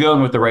about. Because if you go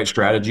in with the right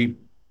strategy,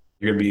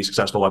 you're gonna be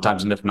successful a lot of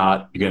times, and if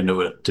not, you're gonna know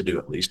what to do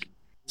at least.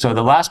 So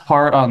the last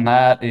part on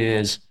that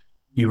is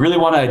you really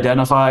want to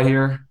identify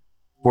here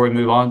before we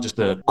move on, just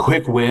the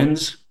quick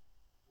wins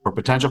or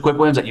potential quick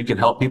wins that you can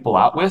help people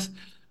out with.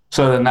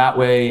 So then that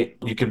way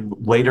you can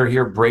later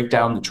here break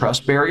down the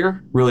trust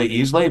barrier really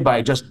easily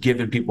by just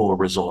giving people a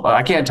result.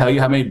 I can't tell you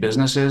how many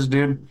businesses,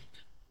 dude,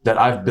 that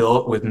I've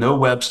built with no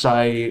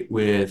website,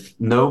 with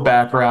no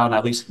background,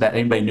 at least that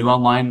anybody knew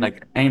online.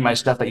 Like any of my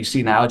stuff that you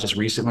see now, just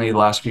recently, the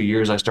last few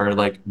years, I started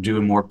like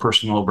doing more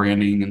personal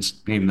branding, and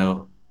even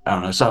though I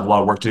don't know, I still have a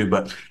lot of work to do.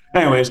 But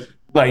anyways,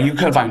 like you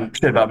could find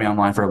shit about me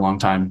online for a long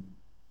time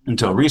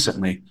until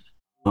recently.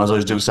 I was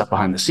always doing stuff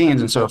behind the scenes.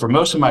 And so for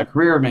most of my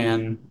career,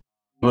 man,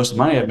 most of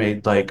the money I've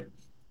made, like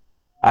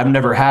I've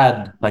never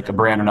had like a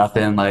brand or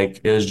nothing.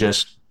 Like it was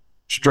just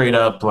straight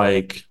up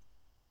like,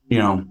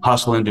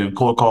 hustling, doing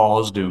cold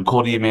calls, doing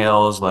cold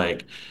emails,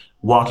 like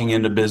walking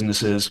into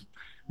businesses.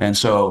 And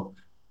so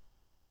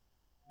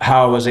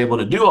how I was able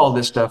to do all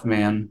this stuff,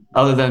 man,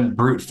 other than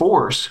brute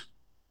force,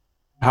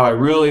 how I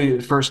really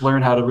first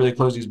learned how to really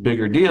close these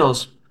bigger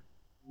deals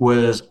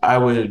was I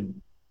would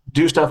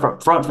do stuff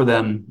up front for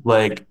them,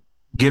 like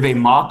give a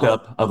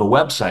mock-up of a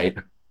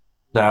website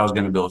that I was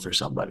going to build for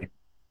somebody.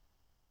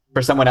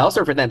 For someone else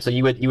or for them? So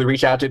you would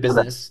reach out to a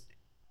business.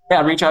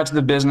 Yeah, reach out to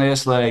the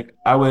business. Like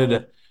I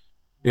would,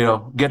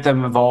 get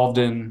them involved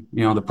in,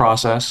 the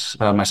process,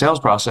 my sales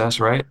process,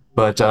 right?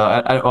 But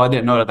I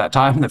didn't know it at that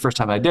time, the first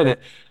time I did it.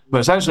 But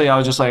essentially, I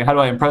was just like, how do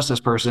I impress this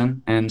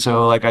person? And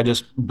so, like, I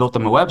just built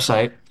them a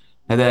website,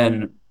 and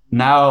then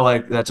now,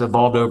 like, that's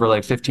evolved over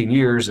like 15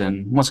 years.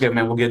 And once again,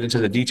 man, we'll get into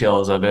the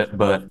details of it.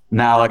 But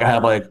now, like, I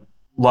have like a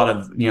lot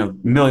of,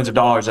 millions of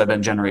dollars that have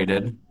been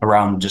generated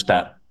around just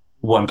that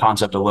one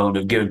concept alone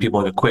of giving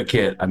people like a quick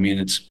hit. I mean,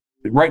 it's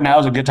right now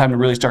is a good time to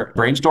really start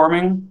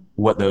brainstorming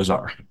what those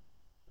are.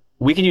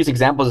 We can use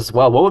examples as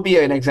well. What would be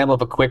an example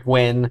of a quick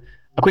win?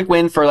 A quick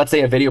win for, let's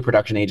say, a video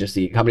production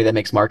agency, a company that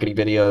makes marketing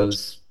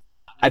videos.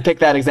 I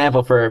picked that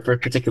example for a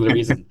particular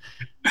reason.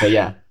 So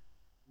yeah,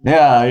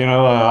 Yeah, I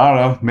don't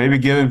know, maybe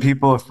giving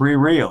people a free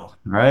reel,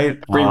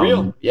 right? free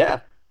reel.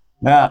 Yeah,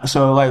 Yeah,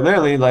 so like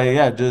literally, like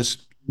yeah,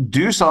 just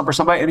do something for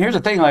somebody. And here's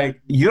the thing,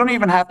 like you don't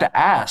even have to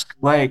ask.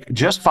 Like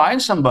just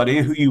find somebody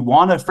who you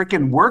want to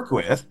freaking work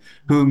with,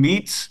 who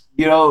meets,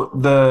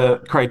 the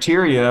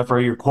criteria for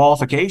your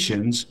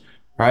qualifications,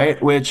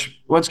 right?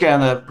 Which once again,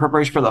 the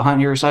preparation for the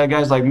hunt your side,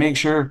 guys, like make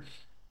sure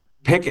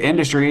pick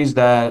industries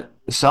that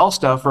sell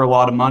stuff for a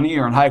lot of money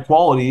or in high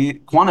quality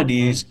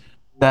quantities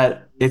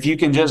that if you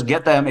can just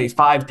get them a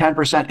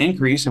 5-10%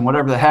 increase in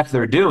whatever the heck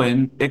they're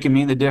doing, it can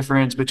mean the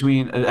difference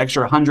between an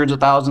extra hundreds of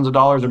thousands of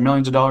dollars or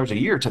millions of dollars a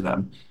year to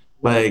them.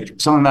 Like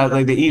something that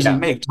like they easily yeah.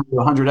 make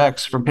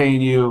 100x from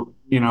paying you,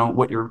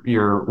 what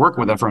you're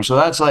working with them from. So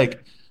that's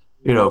like,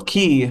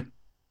 key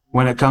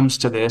when it comes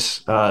to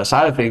this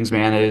side of things,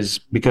 man, is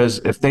because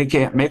if they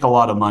can't make a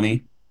lot of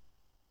money,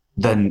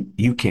 then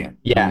you can't.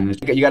 Yeah,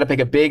 you got to pick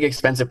a big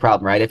expensive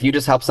problem, right? If you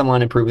just help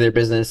someone improve their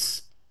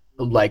business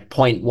like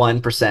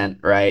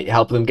 0.1%, right?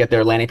 Help them get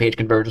their landing page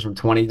conversions from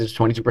 20 to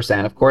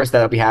 22%. Of course,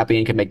 that'll be happy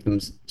and can make them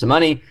some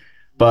money.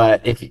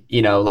 But if,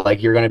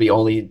 like you're going to be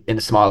only in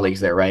the small leagues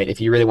there, right?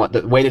 If you really want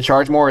the way to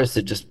charge more is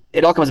to just,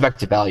 it all comes back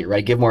to value,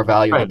 right? Give more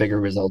value and Right. bigger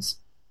results.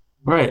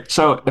 Right.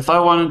 So if I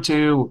wanted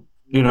to,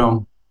 I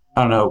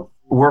don't know,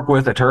 work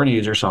with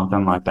attorneys or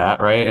something like that,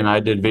 right? And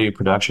I did video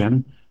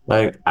production,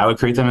 like I would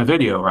create them a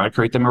video or I'd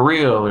create them a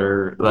reel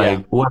or Yeah.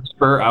 like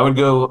whatever. I would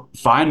go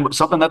find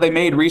something that they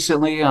made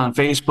recently on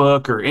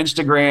Facebook or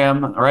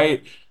Instagram,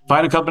 right?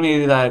 Find a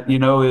company that,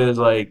 is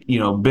like,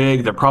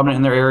 big, they're prominent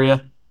in their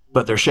area,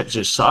 but their shit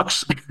just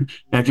sucks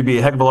and it could be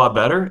a heck of a lot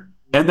better.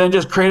 And then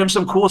just create them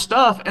some cool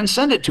stuff and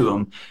send it to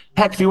them.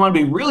 Heck, if you want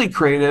to be really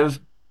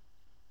creative,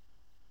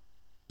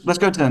 let's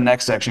go to the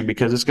next section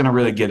because it's going to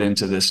really get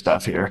into this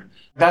stuff here.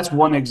 That's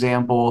one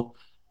example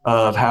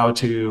of how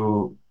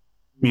to,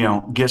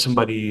 get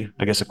somebody,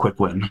 I guess, a quick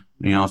win,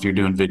 if you're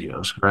doing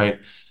videos, right?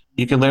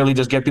 You can literally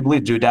just get people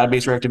leads, do a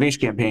database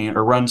reactivation campaign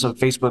or run some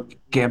Facebook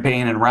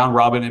campaign and round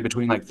robin in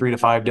between like 3 to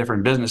 5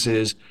 different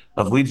businesses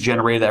of leads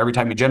generated. That every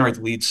time you generate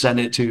the leads, send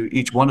it to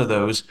each one of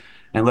those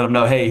and let them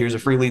know, hey, here's a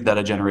free lead that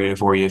I generated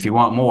for you. If you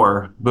want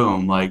more,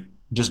 boom, like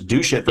just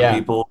do shit for Yeah.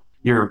 people.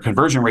 Your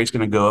conversion rate's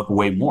going to go up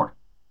way more.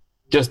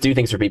 Just do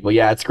things for people.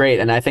 Yeah, it's great.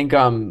 And I think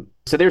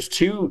so there's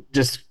two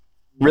just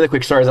really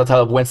quick stories I'll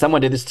tell of when someone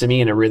did this to me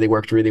and it really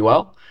worked really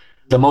well.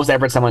 The most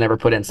effort someone ever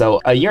put in.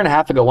 So a year and a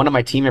half ago, one of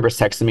my team members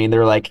texted me and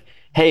they're like,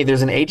 hey,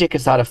 there's an AJ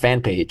Casada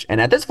fan page. And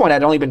at this point,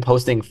 I'd only been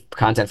posting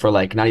content for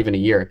like not even a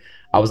year.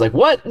 I was like,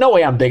 what? No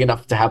way I'm big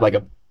enough to have like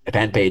a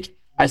fan page.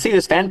 I see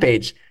this fan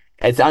page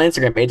It's on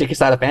Instagram, AJ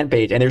Quesada fan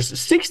page, and there's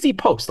 60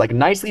 posts, like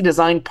nicely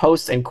designed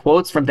posts and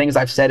quotes from things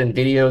I've said in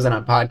videos and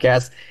on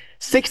podcasts.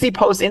 60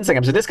 posts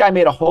Instagram. So this guy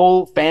made a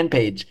whole fan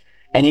page,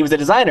 and he was a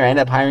designer. I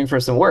ended up hiring for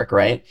some work,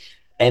 right?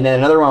 And then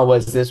another one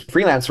was this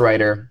freelance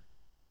writer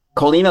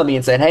cold emailed me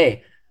and said,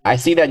 "Hey, I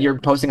see that you're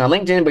posting on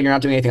LinkedIn, but you're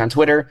not doing anything on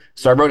Twitter.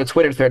 So I wrote a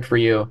Twitter thread for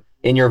you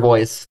in your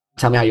voice.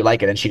 Tell me how you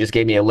like it." And she just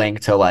gave me a link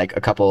to like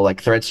a couple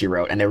like threads she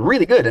wrote, and they're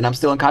really good. And I'm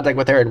still in contact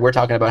with her, and we're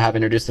talking about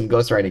having her do some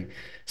ghostwriting.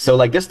 So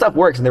like this stuff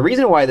works. And the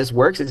reason why this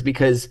works is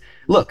because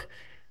look,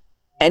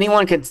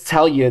 anyone can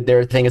tell you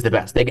their thing is the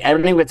best.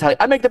 Everyone can tell you,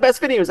 I make the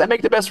best videos, I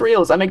make the best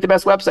reels, I make the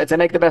best websites, I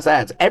make the best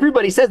ads.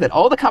 Everybody says that.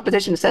 All the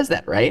competition says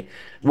that, right?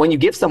 When you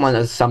give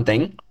someone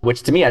something,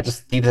 which to me, I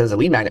just see this as a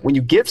lead magnet. When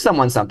you give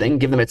someone something,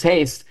 give them a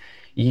taste,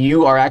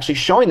 you are actually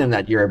showing them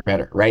that you're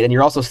better, right? And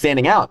you're also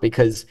standing out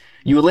because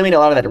you eliminate a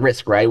lot of that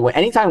risk, right?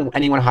 Anytime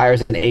anyone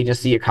hires an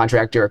agency, a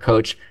contractor, a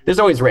coach, there's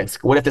always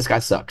risk. What if this guy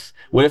sucks?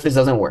 What if this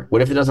doesn't work?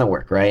 What if it doesn't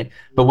work, right?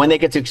 But when they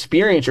get to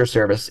experience your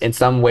service in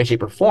some way,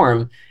 shape, or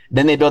form,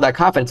 then they build that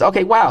confidence.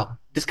 Okay, wow,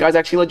 this guy's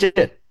actually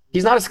legit.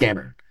 He's not a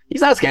scammer.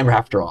 He's not a scammer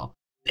after all.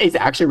 He's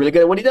actually really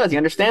good at what he does. He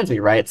understands me,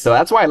 right? So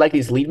that's why I like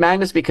these lead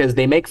magnets, because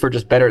they make for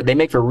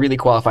really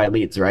qualified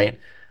leads, right?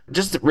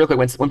 Just real quick,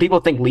 when people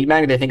think lead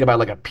magnet, they think about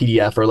like a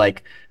PDF or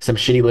like some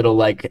shitty little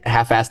like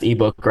half-assed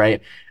ebook,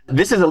 right?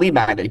 This is a lead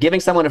magnet,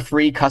 giving someone a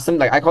free custom,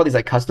 like I call these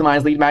like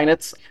customized lead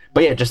magnets.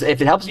 But yeah, just if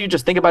it helps you,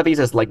 just think about these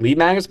as like lead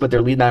magnets, but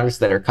they're lead magnets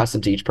that are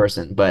custom to each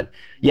person. But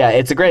yeah,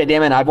 it's a great idea,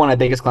 man. I've one of my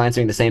biggest clients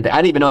doing the same thing. I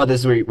didn't even know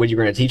this is what you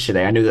were going to teach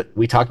today. I knew that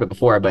we talked about it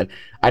before, but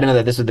I didn't know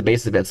that this was the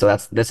basis of it. So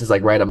this is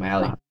like right up my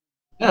alley.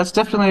 Yeah, it's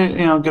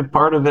definitely, a good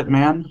part of it,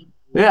 man.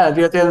 Yeah, at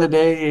the end of the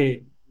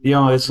day,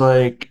 it's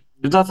like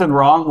there's nothing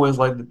wrong with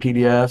like the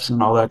PDFs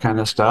and all that kind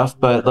of stuff,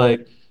 but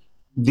like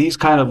these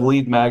kind of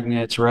lead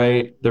magnets,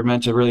 right? They're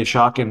meant to really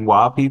shock and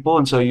wow people.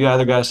 And so you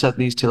either got to set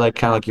these to like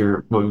kind of like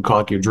your, what we call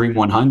like your dream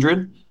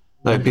 100,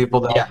 like people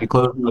that Yeah. be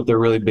closing with their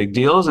really big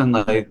deals, and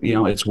like,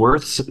 it's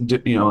worth,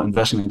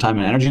 investing the time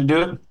and energy to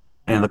do it.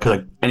 And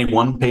like any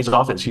one pays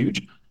off, it's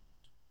huge.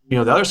 The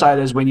other side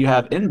is when you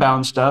have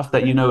inbound stuff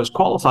that is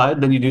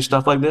qualified, then you do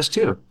stuff like this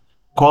too.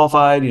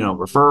 Qualified,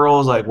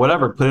 referrals, like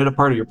whatever, put it a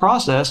part of your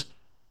process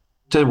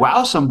to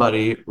wow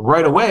somebody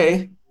right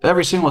away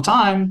every single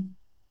time.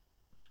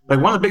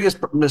 Like one of the biggest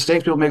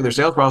mistakes people make in their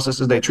sales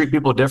process is they treat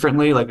people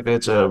differently. Like if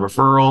it's a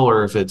referral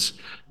or if it's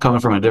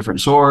coming from a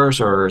different source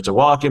or it's a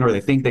walk-in, or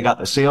they think they got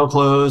the sale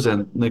closed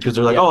and because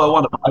they're like, Yeah. oh, I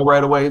want to buy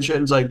right away and shit.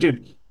 And it's like,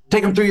 dude,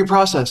 take them through your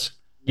process.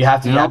 You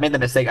have to. You Yeah, know? I made that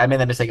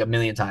mistake a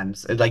million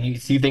times. It's like you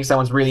think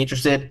someone's really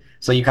interested,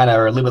 so you kind of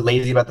are a little bit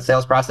lazy about the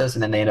sales process,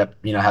 and then they end up,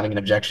 having an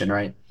objection,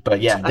 right?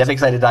 But yeah, definitely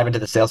excited to dive into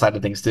the sales side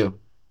of things too.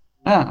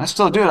 Yeah, I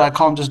still do it. I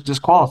call them just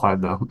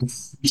disqualified though.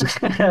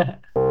 The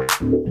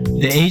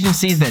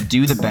agencies that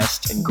do the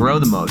best and grow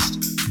the most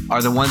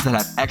are the ones that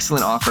have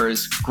excellent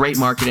offers, great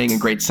marketing,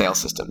 and great sales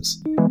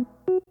systems.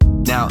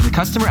 Now, the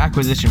customer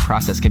acquisition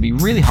process can be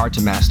really hard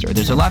to master.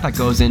 There's a lot that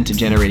goes into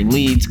generating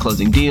leads,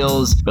 closing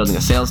deals, building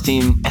a sales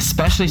team,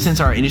 especially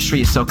since our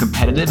industry is so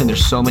competitive and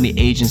there's so many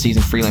agencies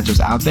and freelancers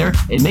out there.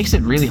 It makes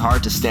it really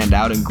hard to stand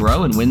out and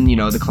grow and win,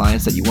 the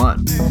clients that you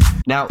want.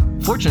 Now,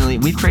 fortunately,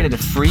 we've created a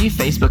free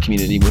Facebook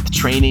community with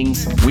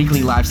trainings,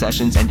 weekly live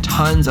sessions, and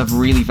tons of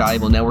really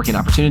valuable networking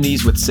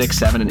opportunities with 6,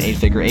 7, and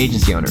 8-figure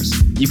agency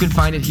owners. You can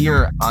find it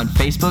here on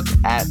Facebook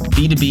at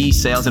B2B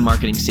Sales and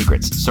Marketing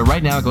Secrets. So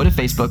right now, go to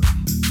Facebook,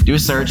 do a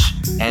search,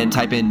 and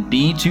type in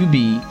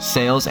B2B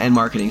Sales and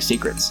Marketing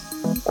Secrets.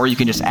 Or you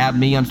can just add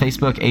me on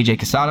Facebook, AJ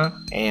Quesada,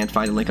 and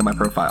find a link on my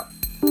profile.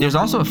 There's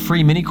also a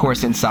free mini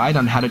course inside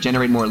on how to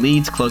generate more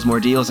leads, close more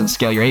deals, and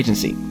scale your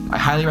agency. I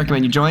highly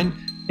recommend you join.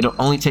 It'll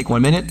only take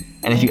 1 minute.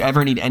 And if you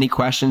ever need any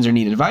questions or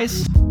need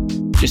advice,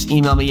 just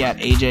email me at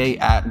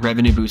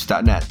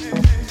aj@revenueboost.net.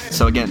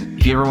 So again,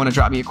 if you ever want to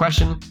drop me a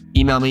question,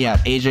 email me at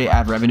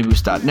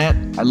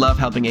aj@revenueboost.net. I love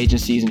helping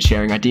agencies and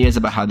sharing ideas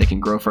about how they can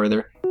grow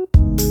further.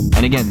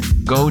 And again,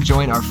 go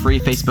join our free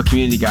Facebook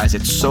community, guys.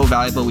 It's so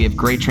valuable. We have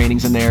great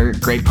trainings in there,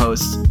 great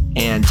posts,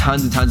 and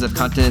tons of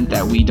content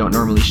that we don't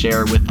normally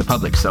share with the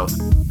public. So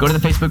go to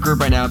the Facebook group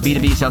right now,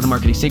 B2B Sales and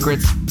Marketing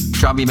Secrets.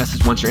 Drop me a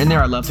message once you're in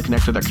there. I'd love to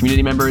connect with our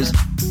community members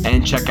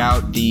and check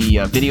out the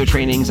video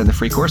trainings and the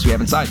free course we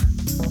have inside.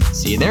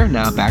 See you there.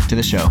 Now back to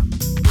the show.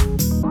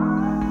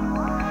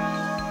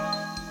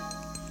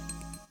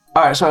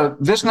 All right, so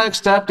this next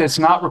step, it's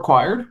not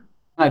required.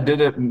 I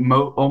did it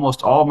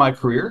almost all my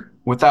career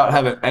without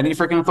having any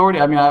freaking authority.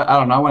 I mean, I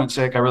don't know. I wouldn't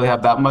say I really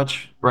have that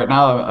much right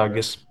now. I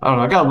guess, I don't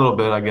know. I got a little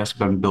bit, I guess,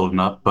 been building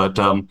up. But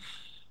the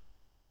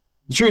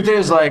truth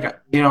is, like,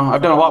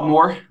 I've done a lot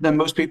more than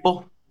most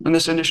people in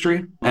this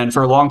industry. And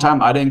for a long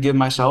time, I didn't give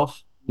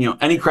myself,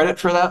 any credit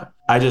for that.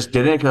 I just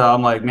did it because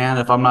I'm like, man,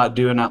 if I'm not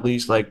doing at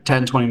least like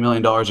 $10-20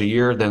 million a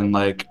year, then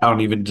like I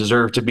don't even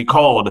deserve to be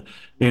called, a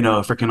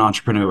freaking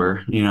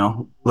entrepreneur,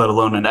 let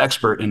alone an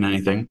expert in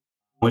anything.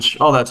 Which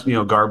all that's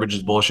garbage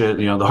is bullshit.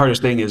 The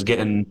hardest thing is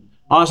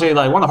honestly,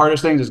 like one of the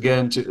hardest things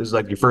is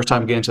like your first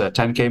time getting to that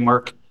 10K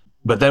mark.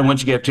 But then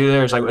once you get to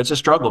there, it's like it's a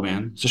struggle,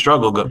 man. It's a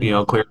struggle,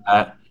 clear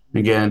that.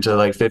 and get into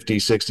like 50,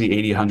 60,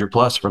 80, 100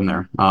 plus from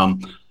there. Yeah.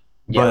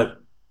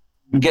 But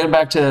getting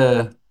back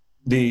to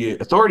the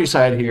authority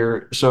side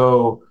here.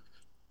 So,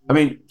 I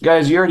mean,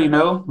 guys, you already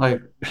know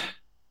like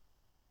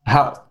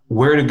how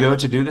where to go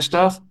to do this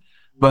stuff,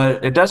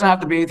 but it doesn't have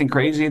to be anything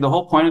crazy. The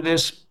whole point of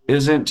this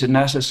isn't to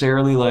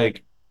necessarily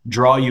like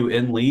draw you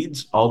in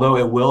leads, although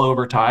it will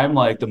over time.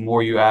 Like the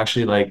more you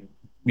actually like,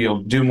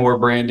 do more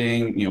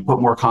branding, put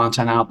more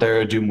content out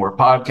there, do more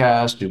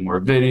podcasts, do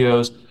more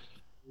videos.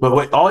 But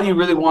what all you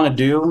really want to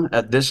do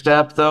at this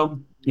step,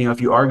 though,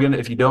 if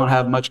you don't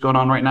have much going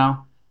on right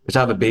now, is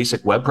have a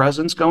basic web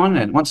presence going.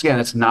 And once again,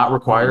 it's not Mhm.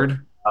 required.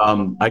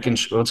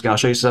 Once again, I'll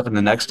show you stuff in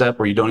the next step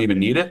where you don't even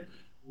need it.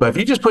 But if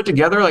you just put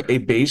together like a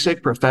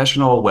basic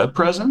professional web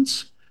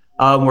presence,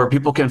 where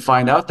people can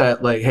find out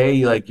that like,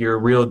 hey, like you're a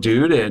real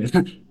dude,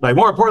 and like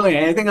more importantly,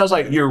 than anything else,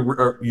 like you're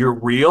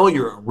real,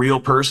 you're a real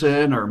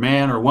person or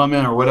man or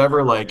woman or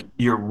whatever, like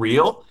you're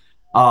real,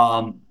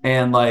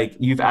 and like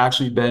you've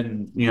actually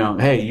been,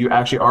 hey, you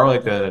actually are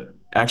like a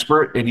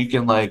expert, and you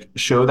can like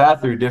show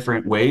that through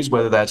different ways,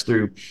 whether that's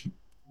through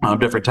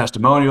different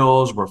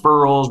testimonials,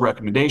 referrals, Case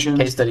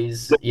recommendations.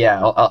 studies.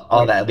 Yeah.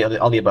 All that.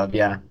 All the above.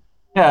 Yeah.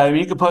 Yeah, I mean,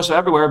 you can post it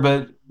everywhere,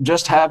 but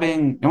just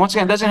having, and once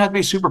again, it doesn't have to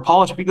be super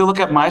polished. If you go look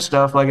at my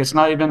stuff, like it's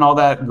not even all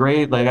that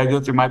great. Like I go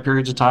through my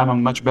periods of time,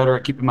 I'm much better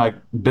at keeping my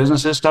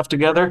businesses stuff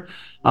together,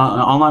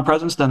 online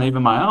presence than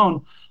even my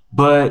own.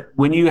 But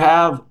when you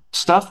have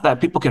stuff that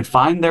people can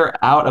find there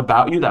out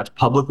about you that's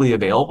publicly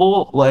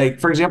available, like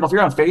for example, if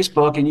you're on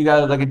Facebook and you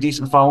got like a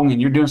decent following and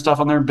you're doing stuff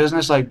on their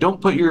business, like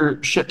don't put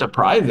your shit to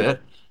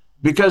private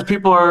because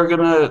people are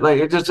gonna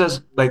like it just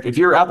says like if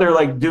you're out there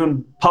like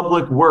doing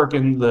public work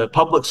in the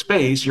public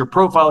space, your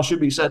profile should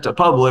be set to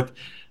public,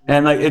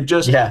 and like it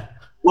just Yeah.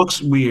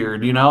 looks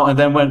weird, and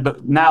then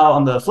but now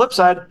on the flip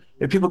side,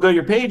 if people go to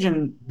your page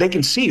and they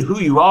can see who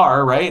you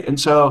are, right? And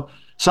so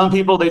some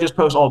people they just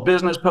post all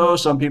business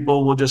posts, some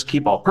people will just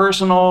keep all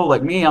personal.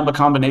 Like me, I'm a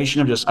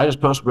combination of I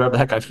just post whatever the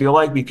heck I feel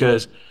like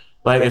because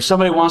like if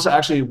somebody wants to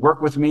actually work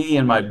with me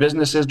and my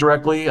businesses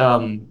directly,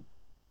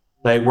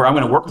 like where I'm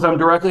going to work with them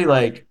directly,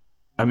 like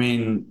I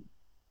mean,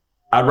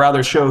 I'd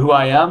rather show who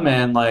I am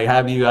and like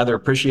have you either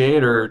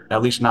appreciate or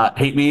at least not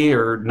hate me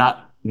or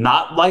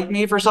not like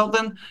me for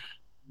something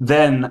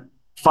than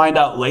find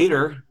out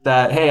later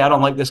that hey, I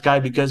don't like this guy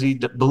because he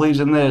believes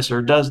in this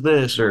or does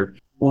this or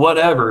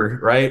whatever,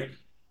 right?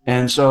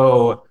 And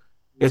so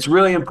it's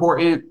really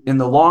important in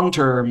the long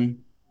term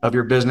of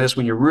your business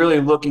when you're really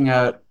looking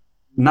at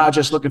not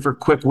just looking for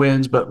quick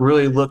wins, but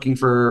really looking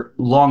for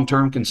long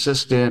term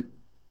consistent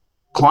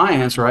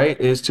clients, right,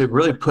 is to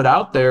really put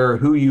out there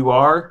who you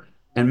are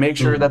and make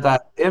sure that Mhm.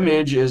 that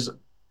image is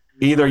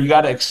either you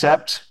got to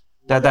accept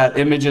that that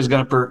image is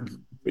going to,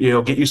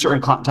 get you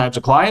certain types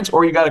of clients,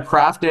 or you got to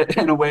craft it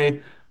in a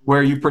way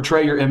where you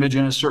portray your image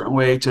in a certain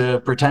way to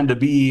pretend to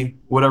be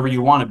whatever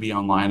you want to be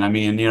online. I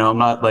mean, I'm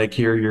not like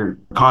here your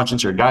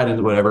conscience or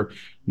guidance, whatever.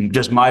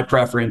 Just my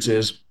preference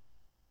is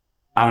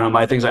I don't know,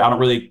 my things like I don't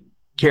really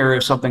care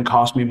if something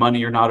costs me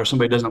money or not, or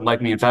somebody doesn't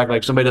like me. In fact, like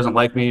if somebody doesn't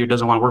like me or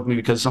doesn't want to work with me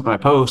because of something I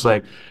post,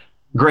 like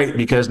great,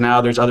 because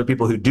now there's other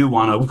people who do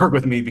want to work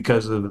with me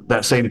because of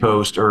that same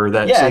post or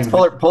that Yeah. It's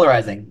same.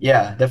 polarizing.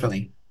 Yeah.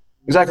 Definitely.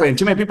 Exactly. And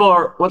too many people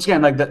are, once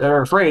again, like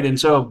they're afraid. And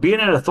so being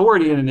an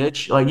authority in a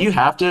niche, like you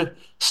have to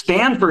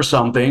stand for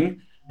something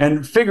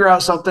and figure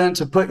out something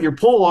to put your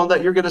pull on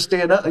that you're going to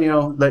stand up,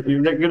 that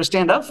you're going to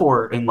stand up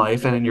for in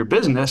life and in your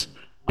business.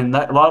 And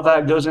that a lot of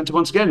that goes into,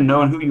 once again,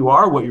 knowing who you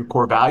are, what your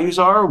core values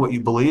are, what you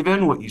believe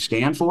in, what you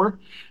stand for,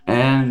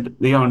 and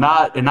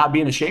not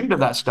being ashamed of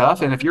that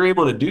stuff. And if you're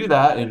able to do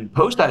that and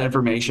post that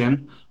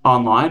information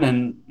online,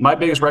 and my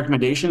biggest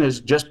recommendation is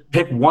just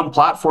pick one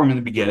platform in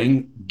the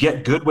beginning,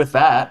 get good with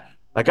that.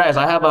 Like guys,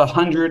 I have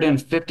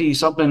 150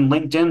 something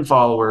LinkedIn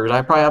followers.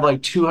 I probably have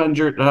like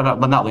 200, not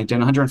LinkedIn,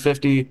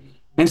 150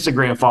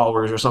 Instagram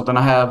followers or something.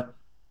 I have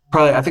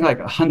probably I think like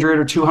 100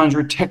 or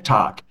 200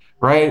 TikTok,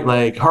 right?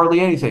 Like hardly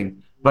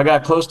anything. But I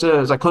got close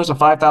to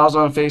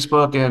 5,000 on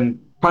Facebook and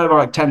probably about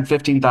like 10,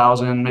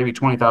 15,000, maybe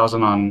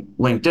 20,000 on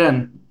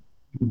LinkedIn.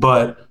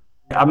 But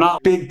I'm not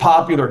a big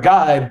popular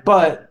guy,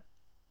 but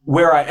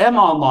where I am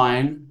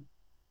online,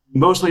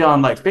 mostly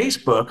on like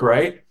Facebook,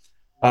 right?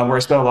 Where I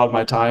spend a lot of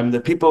my time, the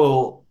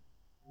people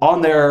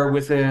on there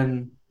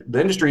within the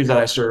industries that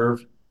I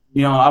serve,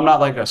 I'm not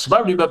like a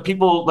celebrity, but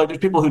people like there's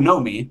people who know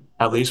me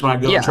at least when I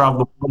go and Yeah. travel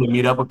the world and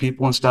meet up with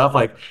people and stuff.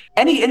 Like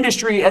any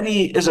industry,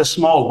 any is a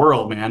small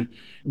world, man.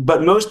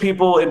 But most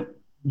people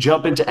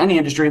jump into any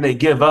industry and they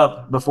give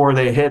up before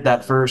they hit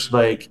that first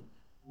like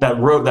that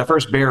road, that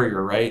first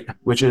barrier, right?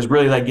 Which is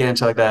really like getting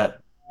to like that,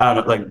 I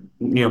don't know,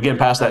 like getting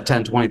past that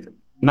 10, 20,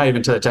 not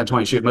even to the 10,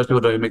 20 shoot. Most people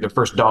don't even make their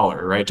first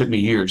dollar, right? It took me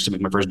years to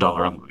make my first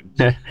dollar online.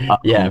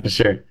 Yeah. Um, For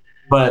sure.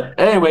 but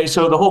anyway,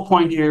 so the whole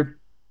point here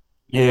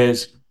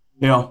is,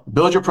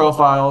 build your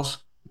profiles,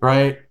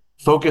 right?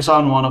 Focus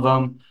on one of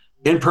them.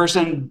 In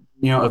person,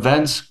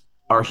 events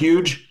are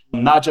huge,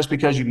 not just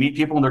because you meet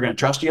people and they're going to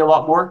trust you a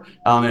lot more.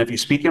 And if you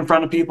speak in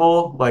front of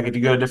people, like if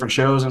you go to different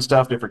shows and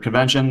stuff, different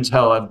conventions,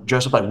 hell, I've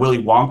dressed up like Willy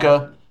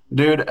Wonka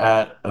dude,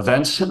 at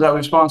events that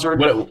we've sponsored.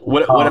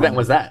 What event Um,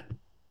 was that?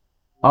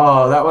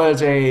 oh, that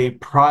was a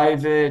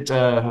private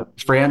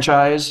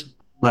franchise,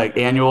 like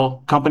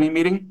annual company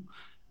meeting.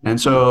 And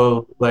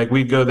so like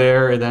we'd go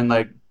there and then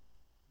like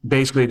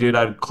basically, dude,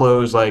 I'd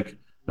close like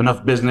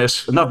enough business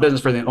for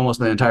almost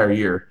the entire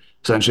year.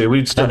 Essentially,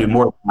 we'd still do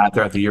more than that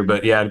throughout the year,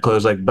 but yeah, I'd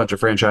close like a bunch of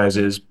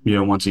franchises,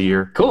 once a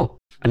year. Cool.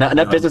 Enough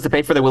Um, business to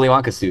pay for the Willy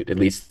Wonka suit, at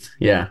least.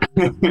 Yeah.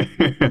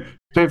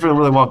 Pay for the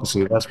Willy Wonka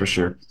suit, that's for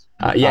sure.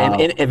 Yeah, Uh,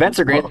 and events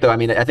are great well, though. I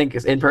mean, I think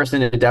in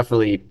person it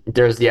definitely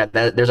there's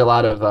a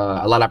lot of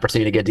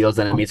opportunity to get deals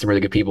done and meet some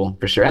really good people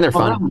for sure, and they're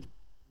fun.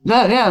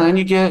 well, yeah, then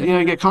you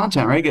get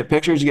content, right? You get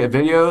pictures, you get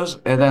videos,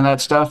 and then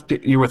that stuff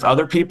you're with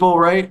other people,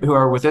 right, who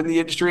are within the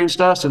industry and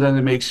stuff. So then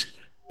it makes,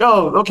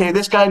 oh, okay,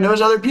 this guy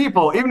knows other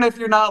people, even if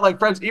you're not like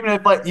friends, even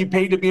if like you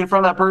paid to be in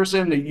front of that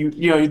person,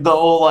 the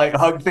whole like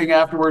hug thing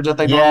afterwards that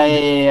they Yeah,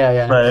 normally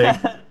yeah, do.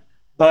 yeah,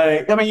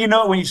 Like, I mean,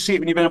 when you see it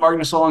when you've been in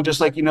marketing so long,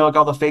 just like like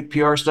all the fake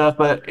PR stuff.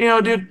 But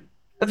dude,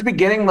 at the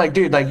beginning, like,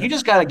 dude, like you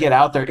just gotta get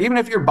out there. Even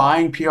if you're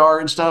buying PR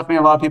and stuff, man,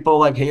 a lot of people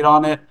like hate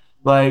on it.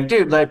 Like,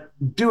 dude, like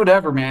do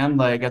whatever, man.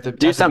 Like do at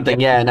the something,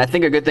 beginning. yeah. And I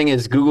think a good thing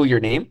is Google your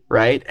name,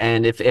 right?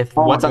 And if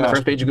Oh my what's on the gosh.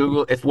 first page of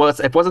Google, if what's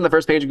on the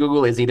first page of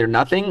Google is either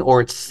nothing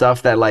or it's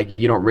stuff that like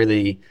you don't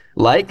really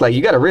like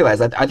you got to realize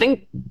that I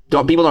think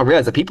people don't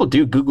realize that people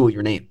do Google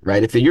your name,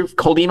 right? If you're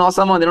cold email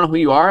someone, they don't know who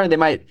you are,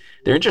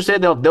 they're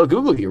interested, they'll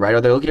Google you, right?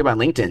 Or they'll look you up on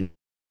LinkedIn.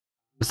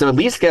 So at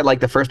least get like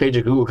the first page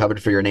of Google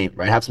covered for your name,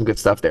 right? Have some good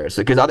stuff there.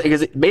 So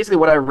because basically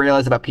what I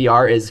realized about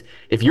PR is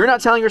if you're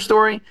not telling your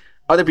story,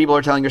 other people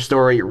are telling your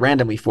story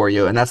randomly for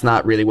you, and that's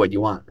not really what you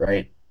want,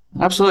 right?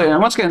 Absolutely.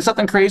 And once again,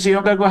 something crazy. You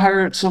don't gotta go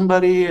hire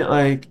somebody.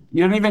 Like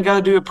you don't even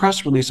gotta do a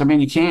press release. I mean,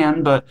 you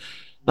can, but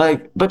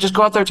just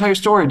go out there and tell your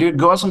story, dude.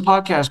 Go on some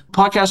podcasts.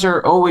 Podcasts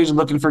are always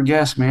looking for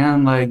guests,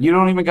 man. Like you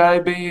don't even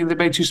gotta be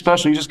anybody too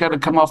special. You just gotta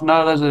come off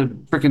not as a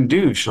freaking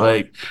douche.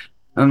 Like,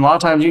 and a lot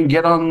of times you can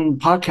get on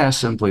podcasts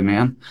simply,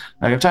 man.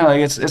 Like I'm telling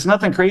you, like it's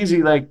nothing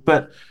crazy. Like,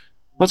 but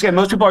once again,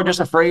 most people are just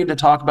afraid to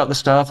talk about the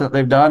stuff that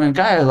they've done. And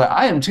guys, like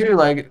I am too,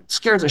 like it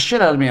scares the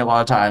shit out of me a lot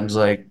of times,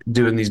 like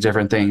doing these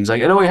different things.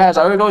 Like it always has.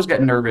 I would always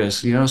get nervous,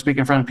 speaking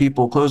in front of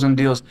people, closing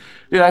deals.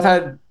 Dude, I've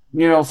had,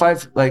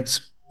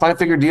 five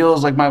figure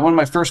deals. Like one of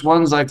my first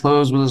ones I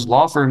closed was this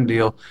law firm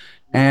deal.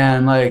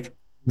 And like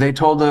they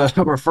told the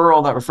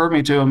referral that referred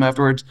me to him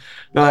afterwards,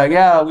 they're like,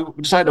 yeah, we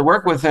decided to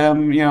work with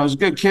him. He was a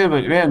good kid,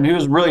 but man, he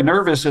was really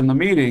nervous in the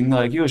meeting.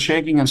 Like he was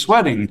shaking and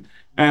sweating.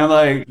 And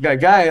like that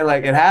guy,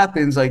 like it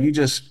happens, like you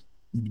just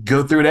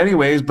go through it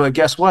anyways. But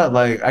guess what?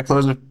 Like I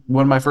closed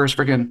one of my first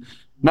freaking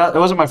not it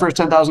wasn't my first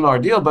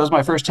 $10,000 deal, but it was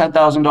my first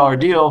 $10,000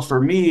 deal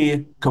for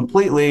me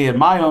completely in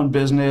my own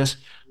business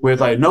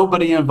with like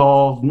nobody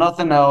involved,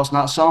 nothing else,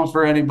 not selling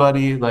for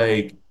anybody,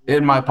 like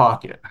in my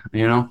pocket.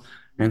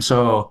 And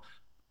so,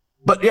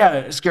 but yeah,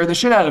 it scared the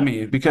shit out of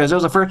me because it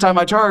was the first time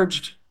I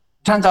charged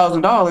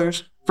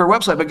 $10,000 for a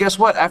website. But guess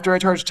what? After I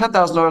charged $10,000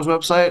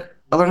 website,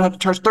 I learned how to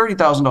charge $30,000,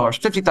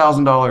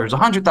 $50,000,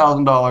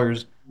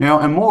 $100,000,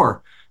 and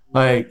more.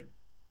 Like,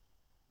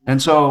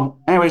 and so,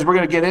 anyways, we're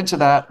gonna get into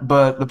that.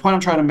 But the point I'm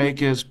trying to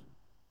make is,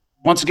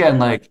 once again,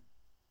 like,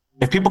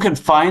 if people can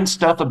find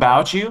stuff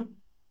about you,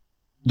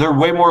 they're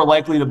way more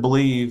likely to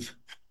believe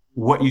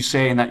what you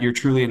say and that you're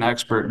truly an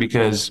expert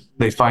because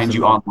they find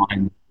you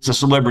online. It's a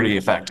celebrity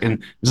effect, and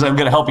this is going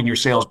to help in your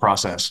sales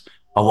process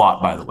a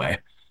lot, by the way.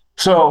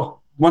 So,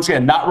 once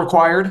again, not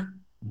required,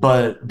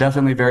 but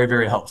definitely very,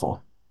 very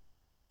helpful.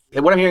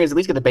 What I'm hearing is at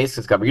least get the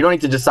basics covered. You don't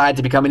need to decide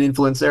to become an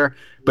influencer,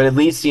 but at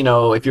least,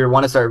 if you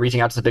want to start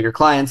reaching out to some bigger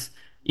clients,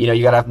 you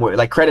got to have more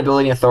like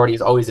credibility and authority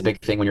is always a big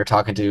thing when you're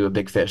talking to a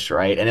big fish,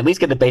 right? And at least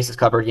get the basics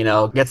covered,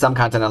 get some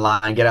content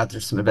online, get out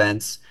there some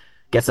events,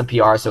 get some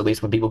PR. So at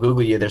least when people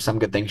Google you, there's some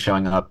good things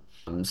showing up.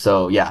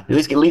 So yeah, at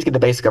least get the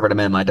basics covered a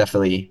minimum. I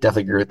definitely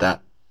agree with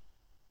that.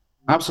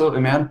 Absolutely,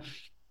 man.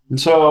 And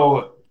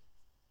so,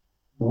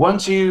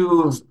 once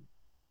you've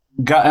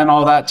gotten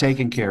all that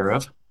taken care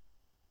of,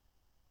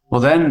 well,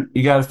 then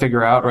you got to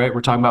figure out, right?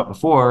 We're talking about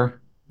before,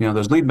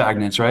 those lead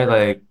magnets, right?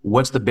 Like,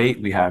 what's the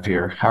bait we have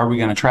here? How are we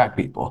going to track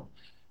people?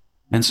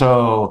 And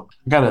so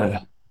I got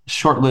a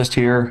short list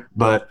here,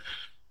 but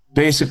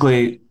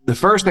basically the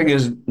first thing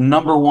is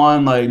number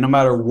one, like no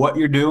matter what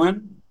you're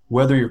doing,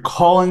 whether you're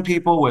calling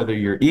people, whether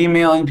you're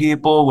emailing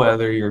people,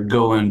 whether you're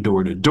going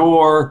door to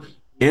door,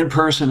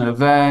 in-person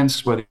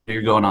events, whether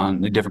you're going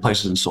on different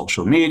places in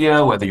social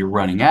media, whether you're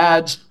running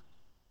ads,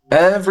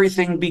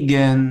 everything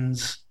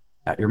begins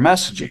at your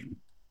messaging.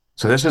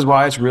 So this is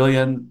why it's really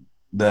in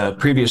the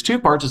previous two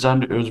parts.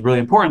 It was really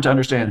important to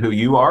understand who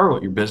you are,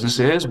 what your business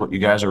is, what you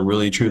guys are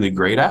really truly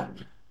great at,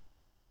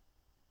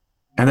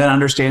 and then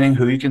understanding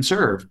who you can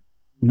serve.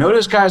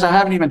 Notice, guys, I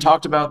haven't even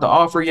talked about the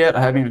offer yet.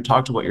 I haven't even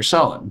talked to what you're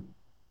selling.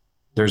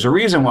 There's a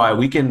reason why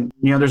we can,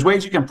 there's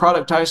ways you can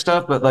productize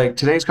stuff, but like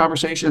today's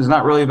conversation is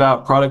not really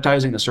about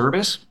productizing the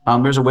service.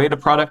 There's a way to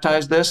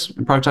productize this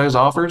and productize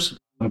offers.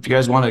 If you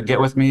guys want to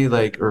get with me,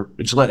 like, or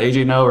just let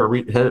AJ know or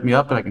hit me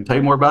up and I can tell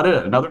you more about it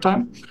at another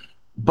time.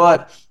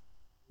 But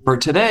for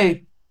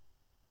today,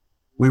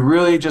 we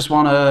really just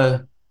want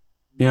to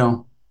you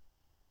know,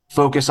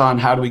 focus on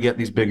how do we get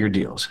these bigger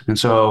deals. And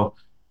so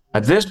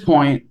at this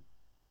point,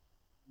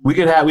 we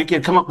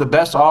could come up with the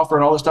best offer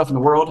and all this stuff in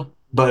the world,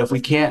 but if we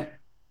can't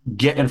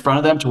get in front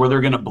of them to where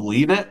they're going to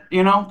believe it,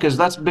 because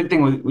that's a big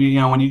thing.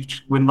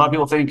 When a lot of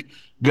people think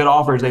good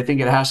offers, they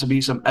think it has to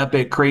be some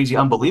epic, crazy,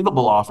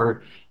 unbelievable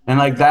offer, and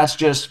like that's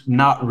just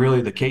not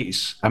really the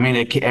case. I mean,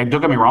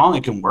 don't get me wrong,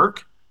 it can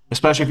work,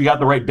 especially if you got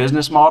the right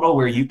business model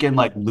where you can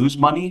like lose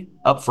money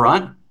up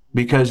front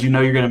because you're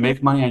going to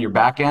make money on your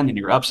back end and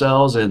your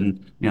upsells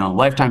and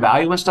lifetime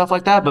value and stuff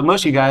like that. But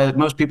most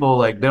people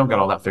like they don't got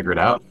all that figured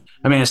out.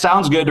 I mean, it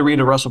sounds good to read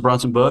a Russell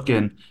Brunson book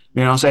and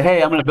say,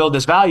 hey, I'm going to build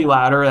this value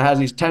ladder that has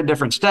these 10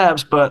 different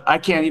steps, but I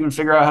can't even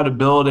figure out how to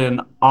build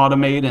and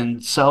automate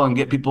and sell and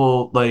get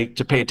people like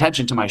to pay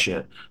attention to my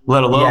shit,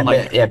 let Yeah, alone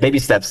like, yeah, baby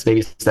steps,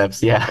 baby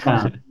steps. Yeah.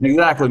 yeah,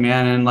 exactly,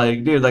 man. And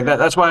like, dude, like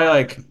that's why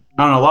like,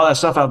 I don't know, a lot of that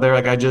stuff out there,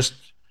 like I'm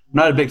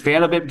not a big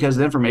fan of it because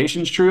the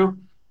information's true,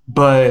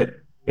 but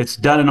it's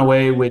done in a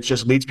way which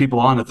just leads people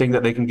on to think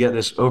that they can get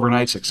this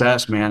overnight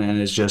success, man. And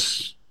it's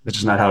just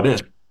not how it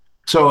is.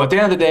 So at the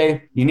end of the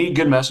day, you need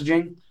good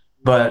messaging,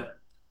 but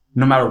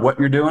no matter what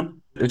you're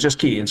doing, it's just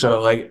key. And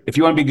so like if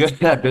you want to be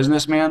good at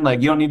business, man,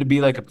 like you don't need to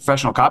be like a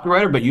professional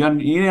copywriter, but you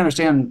need to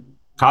understand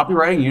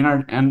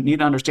copywriting, and need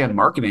to understand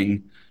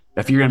marketing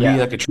if you're going to be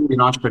Yeah. like a truly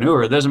an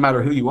entrepreneur. It doesn't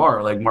matter who you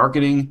are, like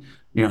marketing,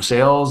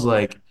 sales,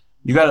 like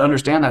you got to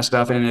understand that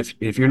stuff. And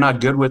if you're not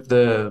good with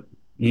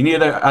you need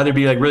to either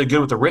be like really good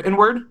with the written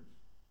word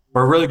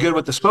or really good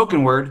with the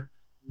spoken word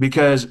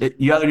because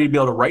you either need to be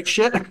able to write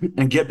shit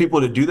and get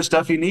people to do the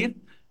stuff you need,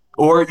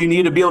 or you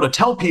need to be able to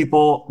tell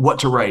people what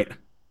to write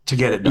to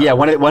get it Yeah,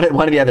 done. one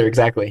or the other,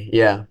 exactly.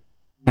 Yeah.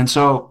 And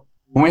so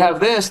when we have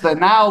this, that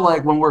now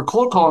like when we're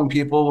cold calling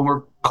people, when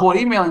we're cold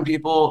emailing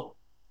people,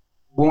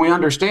 when we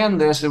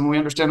understand this and we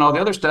understand all the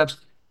other steps,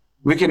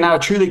 we can now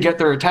truly get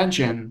their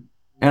attention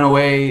in a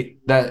way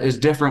that is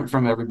different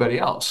from everybody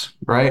else,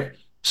 right?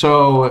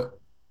 So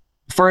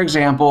for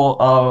example,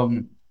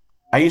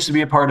 I used to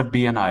be a part of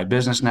BNI,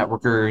 Business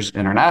Networkers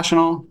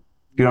International.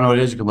 If you don't know what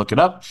it is, you can look it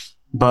up.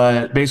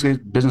 But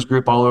basically, business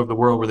group all over the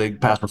world where they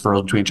pass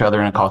referrals between each other,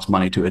 and it costs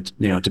money to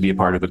be a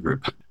part of a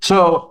group.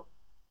 So,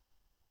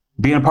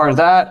 being a part of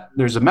that,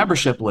 there's a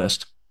membership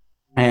list,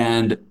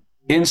 and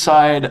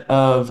inside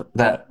of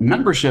that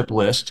membership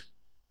list,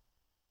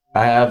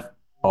 I have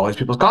all these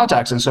people's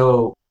contacts. And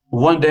so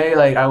one day,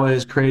 like I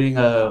was creating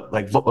a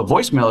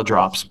voicemail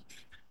drops,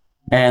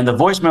 and the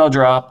voicemail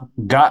drop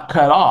got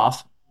cut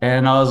off.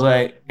 And I was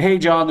like, hey,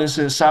 John, this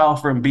is Sal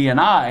from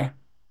BNI.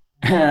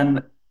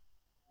 And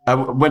I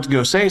went to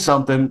go say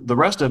something, the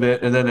rest of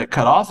it, and then it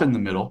cut off in the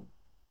middle.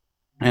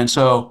 And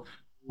so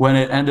when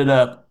it ended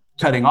up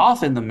cutting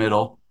off in the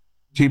middle,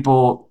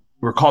 people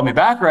were calling me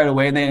back right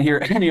away and they didn't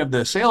hear any of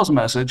the sales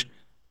message.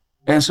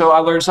 And so I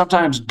learned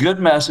sometimes good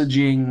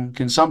messaging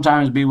can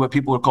sometimes be what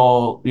people would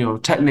call,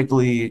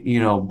 technically,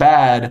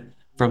 bad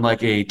from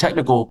like a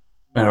technical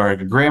or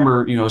like a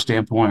grammar,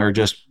 standpoint, or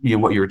just,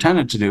 what you're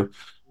intended to do.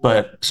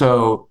 But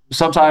so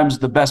sometimes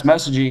the best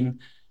messaging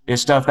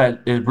is stuff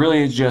that it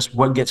really is just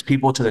what gets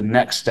people to the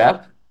next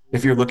step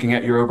if you're looking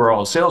at your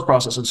overall sales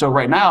process. And so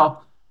right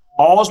now,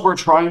 all we're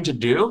trying to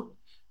do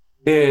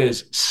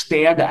is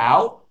stand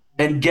out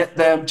and get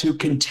them to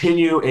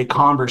continue a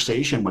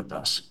conversation with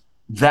us.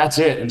 That's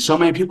it. And so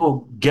many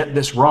people get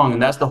this wrong.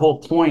 And that's the whole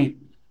point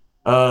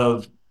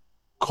of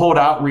cold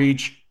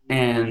outreach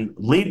and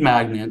lead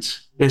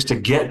magnets is to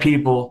get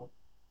people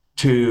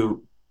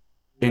to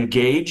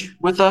engage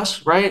with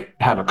us, right?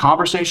 Have a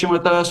conversation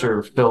with us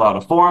or fill out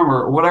a form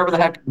or whatever the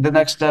heck the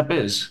next step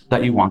is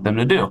that you want them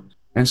to do.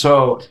 And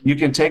so you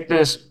can take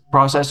this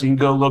process and you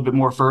can go a little bit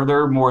more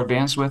further, more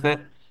advanced with it.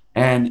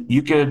 And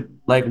you could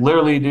like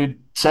literally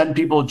send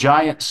people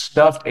giant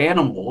stuffed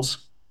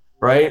animals,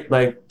 right?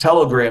 Like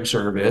Telegram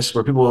service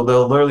where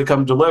they'll literally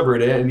come deliver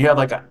it. And you have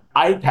like an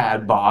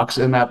iPad box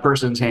in that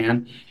person's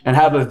hand and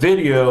have a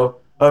video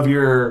of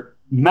your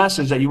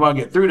message that you want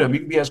to get through to them.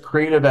 You can be as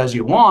creative as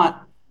you want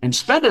and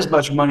spend as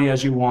much money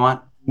as you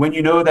want when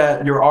you know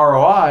that your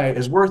ROI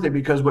is worth it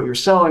because what you're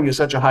selling is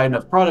such a high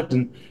enough product.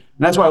 And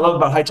that's what I love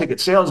about high ticket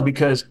sales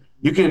because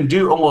you can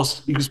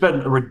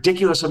spend a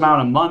ridiculous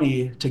amount of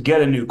money to get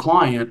a new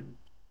client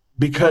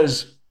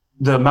because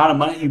the amount of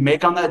money you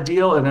make on that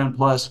deal. And then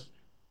plus,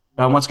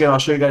 once again, I'll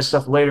show you guys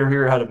stuff later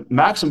here, how to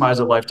maximize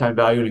the lifetime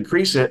value and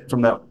increase it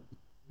from that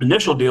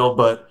initial deal.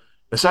 But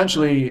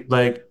essentially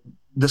like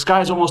the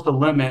sky's almost the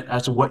limit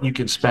as to what you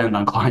can spend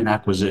on client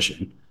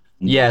acquisition.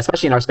 Yeah,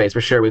 especially in our space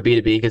for sure with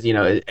B2B,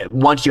 because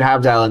once you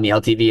have dial in the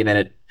LTV, and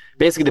then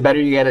basically the better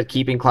you get at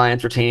keeping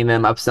clients, retaining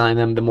them, upselling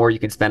them, the more you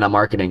can spend on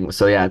marketing.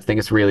 So yeah, I think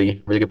it's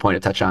really, really good point to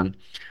touch on.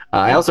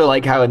 I also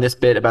like how in this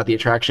bit about the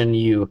attraction,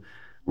 you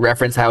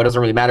reference how it doesn't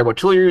really matter what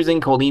tool you're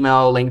using, cold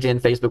email, LinkedIn,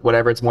 Facebook,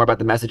 whatever. It's more about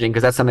the messaging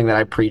because that's something that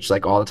I preach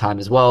like all the time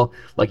as well.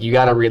 Like you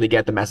got to really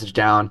get the message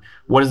down.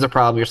 What is the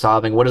problem you're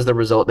solving? What is the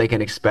result they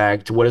can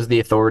expect? What is the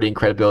authority and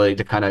credibility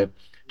to kind of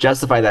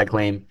justify that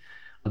claim?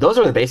 Those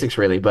are the basics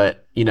really,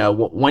 but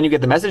when you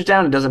get the message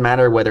down, it doesn't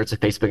matter whether it's a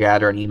Facebook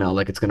ad or an email,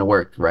 like it's going to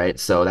work, right?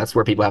 So that's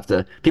where people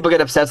get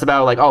obsessed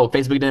about like, oh,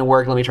 Facebook didn't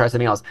work, let me try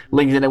something else.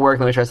 LinkedIn didn't work,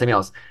 let me try something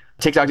else.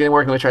 TikTok didn't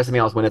work, let me try something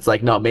else. When it's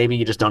like, no, maybe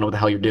you just don't know what the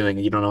hell you're doing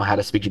and you don't know how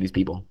to speak to these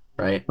people,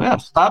 right? Yeah,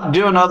 stop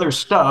doing other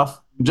stuff.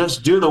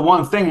 Just do the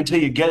one thing until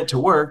you get it to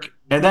work.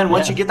 And then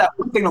once you Yeah. get that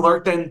one thing to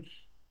work, then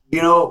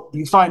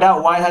you find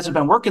out why it hasn't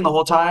been working the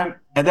whole time.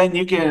 And then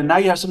now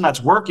you have something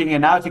that's working.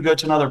 And now if you go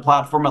to another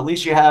platform, at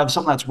least you have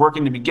something that's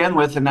working to begin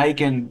with. And now you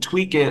can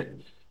tweak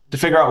it to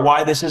figure out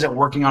why this isn't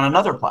working on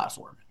another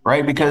platform.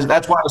 Right. Because Yeah.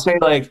 that's why I say,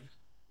 like,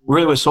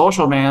 really with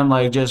social, man,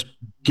 like just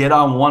get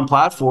on one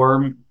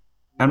platform.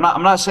 I'm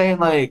not saying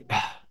like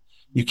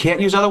you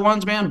can't use other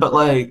ones, man, but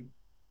like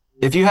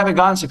if you haven't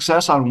gotten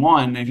success on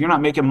one, if you're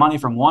not making money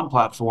from one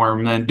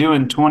platform, then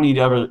doing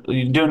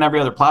every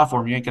other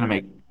platform, you ain't gonna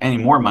make any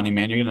more money,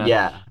 man. You're gonna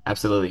Yeah,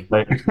 absolutely.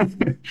 like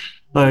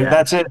like Yeah.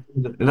 that's it.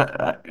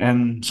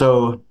 And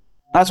so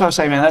that's what I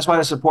say, man. That's why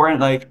it's important.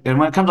 Like, and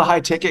when it comes to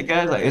high ticket,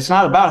 guys, like it's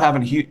not about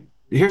having huge.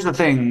 Here's the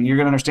thing: you're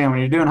gonna understand when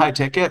you're doing high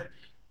ticket,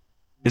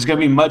 it's gonna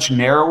be much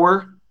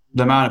narrower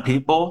the amount of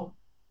people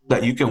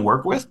that you can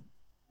work with,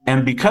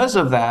 and because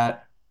of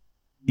that,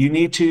 you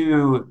need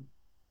to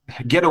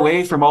get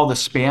away from all the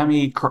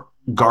spammy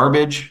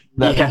garbage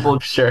that Yeah, people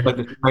for sure. like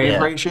the spray and Yeah.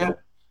 pray shit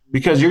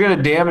because you're going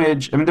to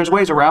damage. I mean, there's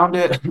ways around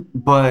it,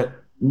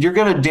 but you're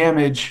going to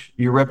damage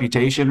your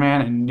reputation,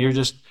 man. And you're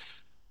just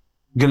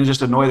going to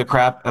just annoy the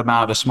crap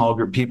amount of a small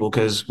group of people.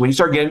 Because when you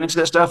start getting into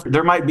this stuff,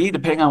 there might be,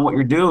 depending on what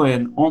you're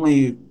doing,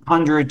 only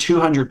 100,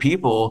 200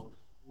 people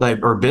like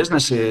or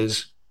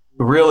businesses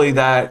really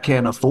that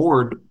can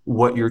afford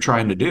what you're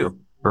trying to do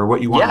or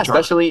what you want Yeah, to charge.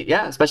 especially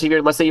if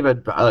you're, let's say you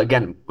have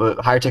again,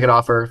 a higher ticket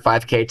offer,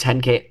 5K,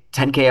 10K,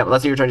 10K,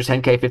 let's say you're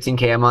charging 10K,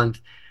 15K a month,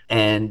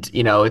 and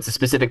it's a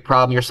specific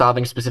problem you're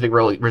solving, specific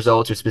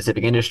results or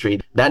specific industry.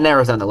 That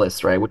narrows down the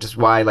list, right? Which is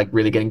why like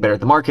really getting better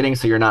at the marketing,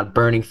 so you're not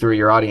burning through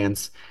your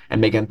audience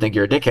and making them think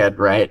you're a dickhead,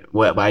 right?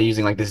 By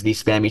using like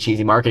these spammy,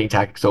 cheesy marketing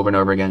tactics over and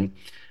over again.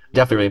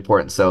 Definitely really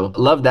important. So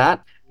love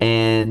that.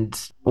 And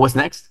what's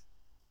next?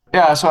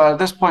 Yeah, so at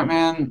this point,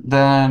 man,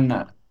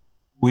 then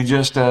we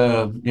just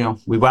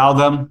we wow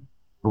them,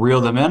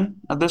 reel them in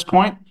at this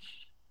point.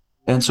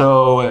 And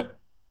so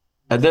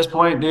at this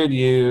point, dude,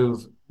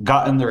 you've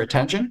gotten their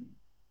attention.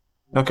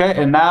 Okay.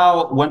 And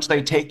now once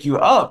they take you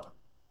up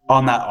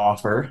on that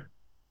offer,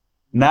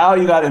 now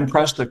you got to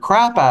impress the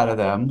crap out of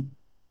them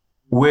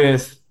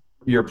with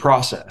your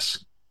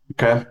process.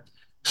 Okay.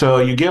 So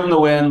you give them the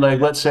win. Like,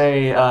 let's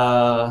say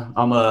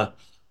I'm a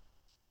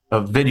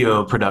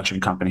video production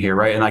company here,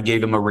 right? And I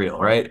gave them a reel,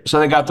 right? So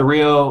they got the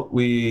reel.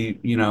 We,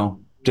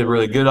 did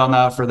really good on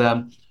that for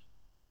them.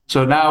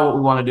 So now what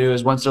we want to do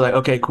is once they're like,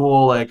 okay,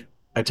 cool, like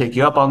I take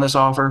you up on this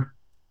offer,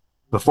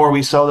 before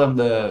we sell them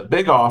the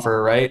big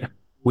offer, right?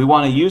 We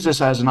want to use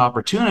this as an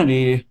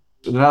opportunity.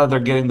 Now that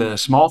they're getting the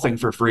small thing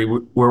for free,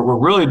 what we're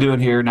really doing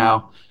here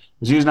now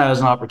is using that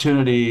as an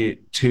opportunity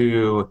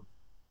to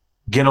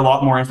get a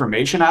lot more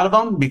information out of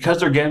them because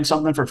they're getting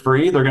something for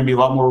free. They're going to be a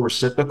lot more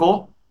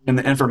reciprocal in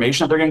the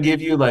information that they're going to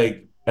give you,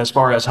 like as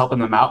far as helping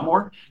them out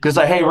more. Because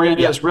like, hey, we're going to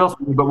do Yeah. this real,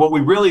 for you, but what we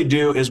really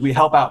do is we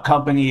help out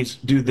companies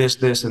do this,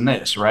 this, and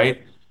this,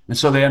 right? And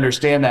so they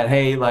understand that,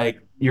 hey, like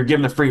you're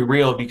giving the free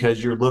reel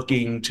because you're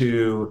looking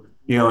to,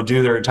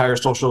 do their entire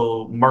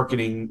social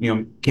marketing,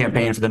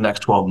 campaign for the next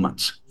 12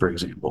 months, for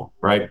example,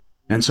 right?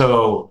 And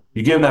so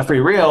you give them that free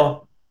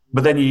reel,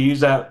 but then you use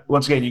that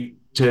once again,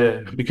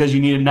 because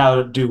you need to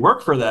now do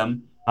work for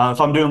them.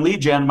 If I'm doing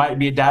lead gen, it might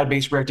be a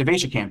database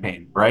reactivation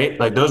campaign, right?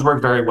 Like those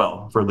work very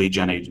well for lead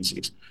gen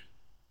agencies.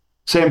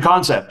 Same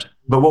concept.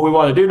 But what we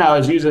want to do now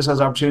is use this as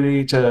an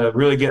opportunity to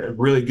really get a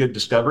really good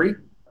discovery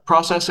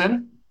process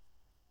in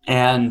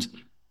and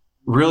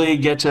really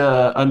get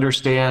to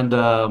understand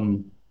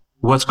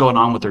what's going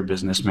on with their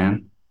business,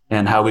 man,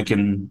 and how we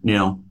can,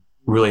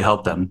 really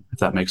help them, if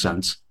that makes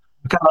sense.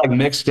 Kind of like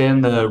mixed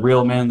in the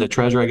real man, the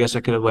treasure. I guess I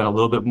could have went a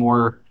little bit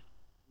more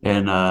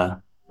in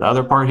the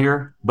other part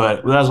here.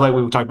 But that's like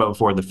we talked about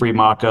before, the free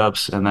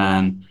mock-ups. And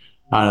then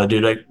I don't know,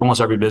 dude, like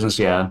almost every business,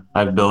 yeah,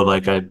 I build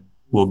like I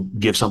will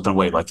give something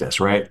away like this,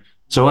 right?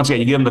 So once again,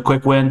 you give them the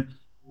quick win.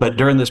 But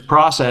during this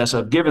process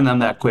of giving them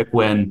that quick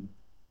win,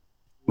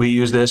 we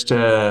use this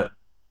to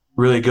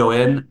really go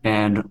in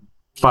and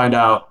find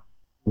out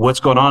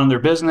what's going on in their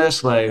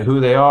business, like who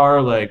they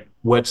are, like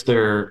what's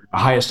their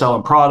highest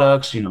selling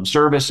products,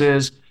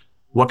 services,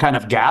 what kind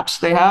of gaps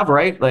they have,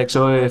 right? Like,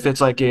 so if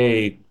it's like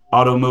a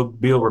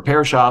automobile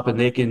repair shop and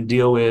they can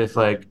deal with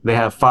like they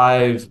have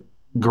 5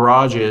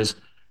 garages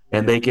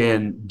and they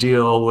can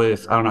deal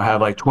with I don't know have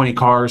like 20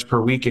 cars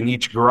per week in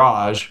each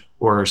garage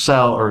or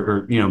sell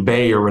or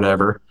bay or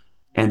whatever,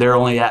 and they're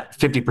only at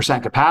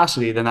 50%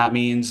 capacity, then that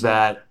means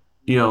that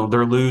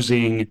they're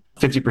losing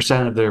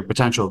 50% of their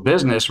potential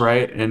business,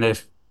 right? And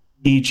if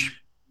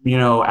each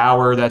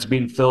hour that's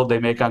being filled they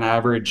make on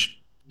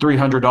average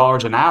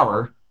 $300 an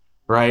hour,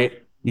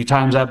 right? You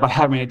times that by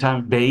how many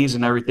times days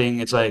and everything,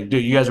 it's like,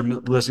 dude, you guys are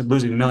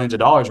losing millions of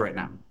dollars right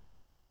now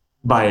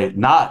by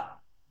not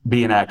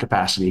being at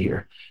capacity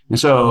here. And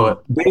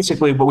so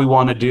basically what we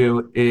want to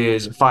do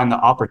is find the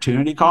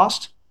opportunity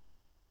cost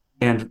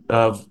and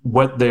of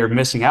what they're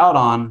missing out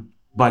on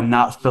by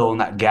not filling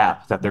that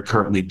gap that they're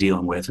currently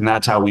dealing with. And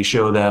that's how we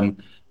show them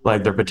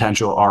like their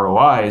potential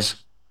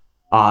ROIs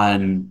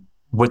on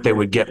what they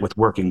would get with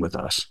working with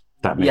us.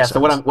 If that Yeah. makes So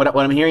what sense.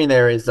 I'm hearing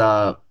there is,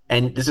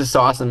 and this is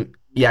so awesome.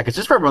 Yeah, because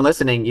just for everyone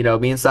listening,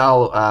 me and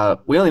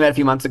Sal, we only met a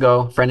few months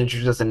ago. A friend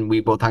introduced us, and we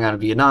both hung out in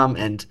Vietnam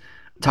and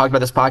talked about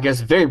this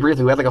podcast very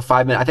briefly. We had like a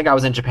 5 minute. I think I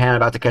was in Japan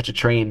about to catch a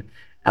train.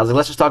 I was like,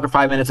 let's just talk for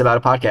 5 minutes about a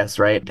podcast,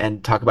 right?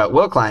 And talk about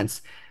will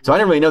clients. So I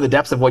didn't really know the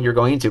depths of what you're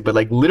going into, but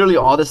like literally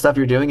all this stuff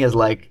you're doing is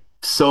like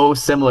so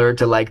similar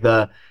to like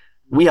the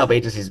we help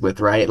agencies with,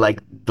 right?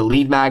 Like the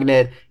lead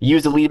magnet,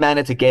 use the lead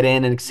magnet to get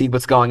in and see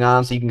what's going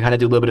on, so you can kind of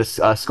do a little bit of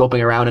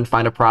scoping around and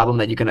find a problem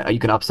that you can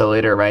upsell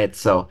later, right?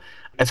 So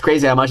it's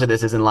crazy how much of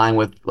this is in line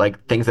with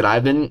like things that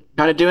I've been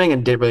kind of doing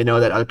and didn't really know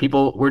that other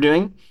people were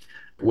doing.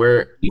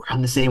 We're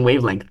on the same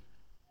wavelength,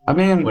 I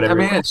whatever.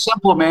 mean, it's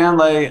simple, man.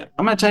 Like,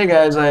 I'm gonna tell you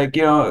guys, like,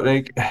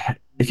 like,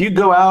 if you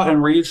go out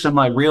and read some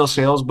like real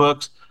sales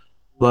books,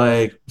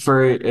 like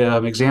for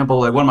example,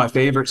 like one of my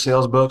favorite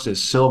sales books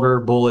is Silver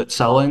Bullet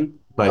Selling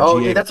by Oh,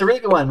 G. yeah, A. that's a really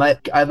good one.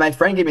 My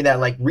friend gave me that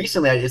like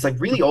recently. It's like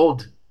really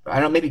old. I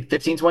don't know, maybe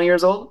 15, 20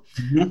 years old.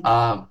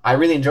 Mhm. I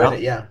really enjoyed Yep.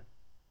 it. Yeah.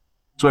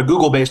 So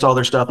Google based all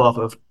their stuff off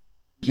of,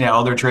 yeah,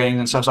 all their training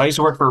and stuff. So I used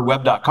to work for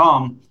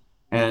web.com.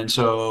 And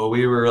so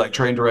we were like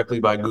trained directly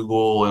by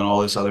Google and all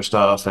this other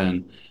stuff.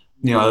 And,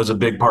 it was a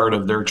big part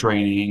of their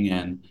training.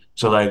 And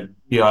so like,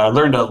 I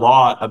learned a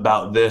lot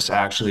about this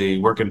actually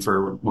working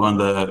for one of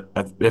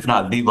the, if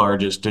not the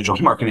largest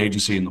digital marketing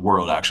agency in the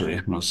world, actually.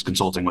 I was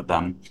consulting with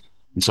them.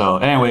 And so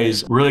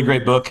anyways, really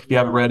great book. If you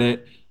haven't read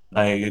it,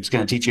 like it's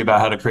going to teach you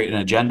about how to create an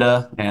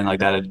agenda and like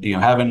that,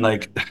 having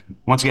like,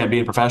 once again,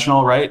 being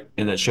professional, right?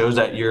 And that shows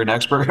that you're an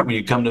expert when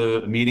you come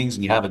to meetings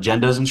and you have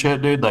agendas and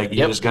shit, dude. Like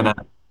you're just Yep.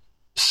 gonna,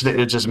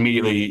 it's just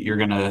immediately you're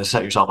gonna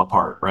set yourself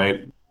apart,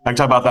 right? I can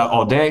talk about that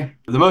all day.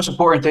 The most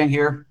important thing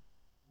here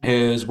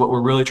is what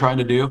we're really trying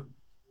to do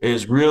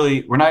is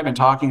really, we're not even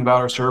talking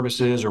about our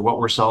services or what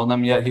we're selling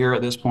them yet here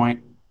at this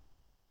point.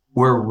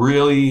 We're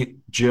really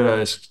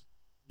just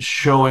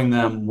showing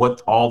them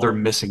what all they're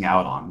missing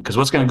out on. Because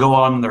what's going to go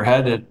on in their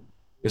head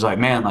is like,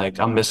 man, like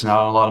I'm missing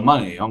out on a lot of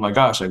money. Oh my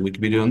gosh, like we could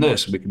be doing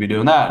this, we could be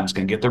doing that, and it's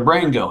going to get their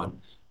brain going.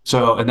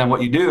 So, and then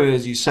what you do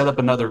is you set up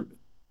another.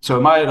 So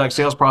in my like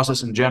sales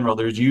process in general,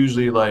 there's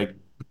usually like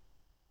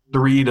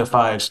 3 to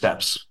 5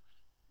 steps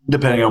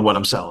depending on what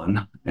I'm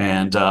selling.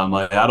 And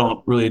like I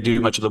don't really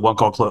do much of the one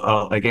call close,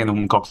 like the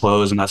one call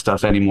close and that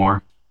stuff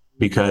anymore,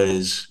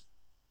 because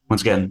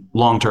once again,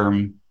 long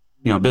term,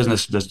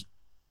 business just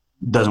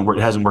doesn't work.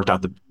 It hasn't worked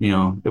out.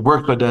 It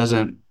works, but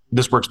doesn't.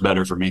 This works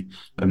better for me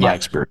in my Yeah.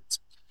 experience.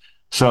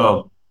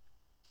 So,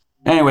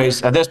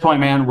 anyways, at this point,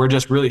 man, we're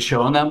just really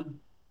showing them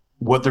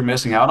what they're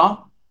missing out on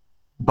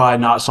by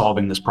not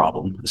solving this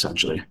problem,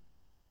 essentially.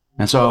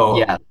 And so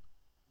Yeah.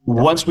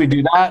 once Definitely.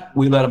 we do that,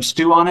 we let them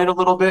stew on it a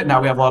little bit.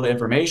 Now we have a lot of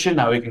information.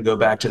 Now we can go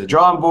back to the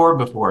drawing board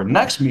before our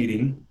next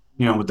meeting,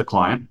 with the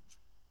client.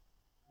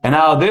 And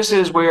now this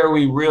is where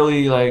we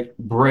really like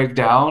break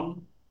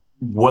down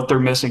what they're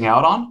missing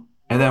out on.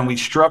 And then we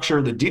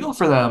structure the deal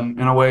for them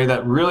in a way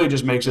that really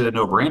just makes it a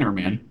no-brainer,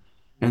 man.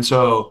 And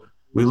so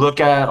we look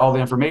at all the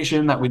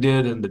information that we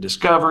did in the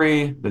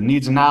discovery, the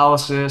needs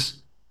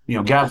analysis,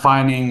 gap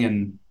finding,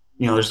 and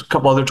there's a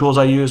couple other tools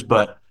I use,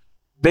 but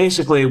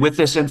basically with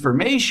this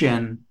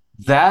information,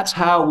 that's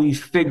how we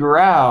figure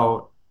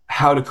out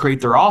how to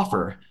create their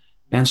offer.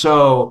 And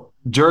so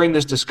during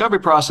this discovery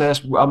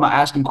process, I'm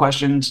asking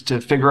questions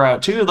to figure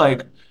out too,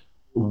 like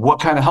what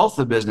kind of health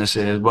the business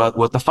is,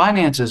 what the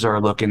finances are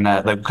looking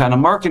at, like what kind of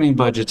marketing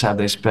budgets have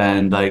they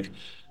spent, like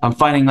I'm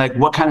finding like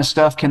what kind of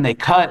stuff can they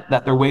cut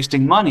that they're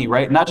wasting money,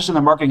 right? Not just in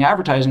the marketing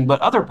advertising, but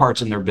other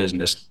parts in their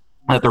business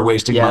that they're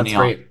wasting Yeah, that's money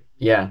on. great.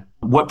 Yeah.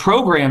 What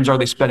programs are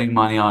they spending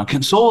money on?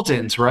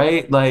 Consultants,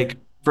 right? Like,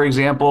 for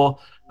example,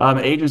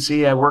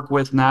 agency I work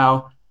with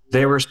now,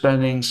 they were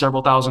spending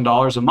several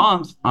 $1,000s a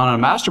month on a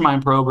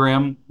mastermind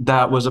program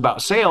that was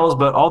about sales,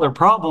 but all their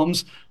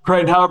problems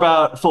right now are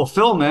about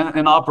fulfillment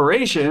and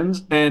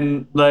operations.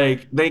 And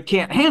like, they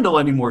can't handle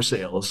any more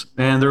sales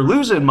and they're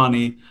losing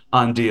money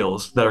on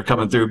deals that are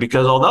coming through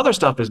because all the other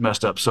stuff is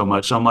messed up so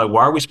much. So I'm like,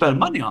 why are we spending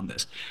money on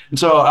this? And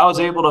so I was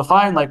able to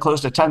find like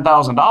close to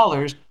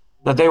 $10,000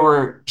 that they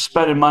were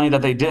spending money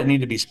that they didn't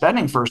need to be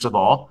spending, first of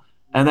all.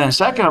 And then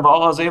second of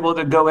all, I was able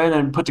to go in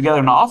and put together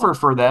an offer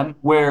for them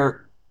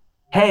where,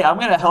 hey, I'm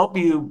going to help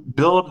you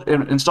build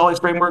and install these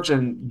frameworks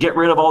and get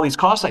rid of all these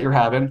costs that you're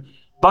having.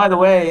 By the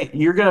way,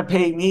 you're going to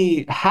pay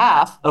me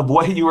half of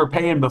what you were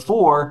paying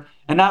before.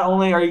 And not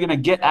only are you going to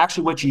get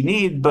actually what you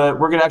need, but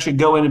we're going to actually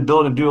go in and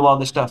build and do a lot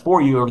of this stuff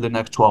for you over the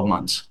next 12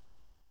 months.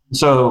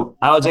 So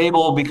I was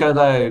able, because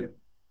I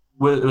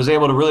was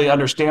able to really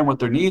understand what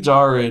their needs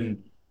are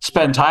and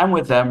spend time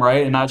with them,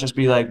 right? And not just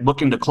be like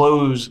looking to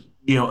close,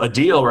 a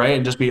deal, right?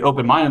 And just be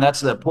open minded.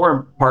 That's the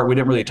important part we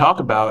didn't really talk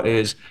about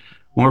is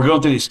when we're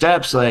going through these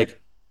steps,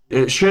 like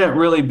it shouldn't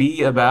really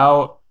be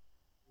about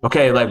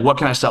okay, like what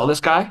can I sell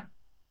this guy?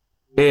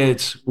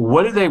 It's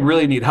what do they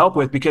really need help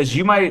with? Because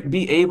you might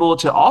be able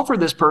to offer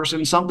this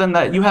person something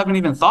that you haven't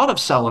even thought of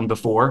selling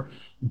before,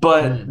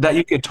 but Mm. that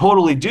you could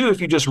totally do if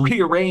you just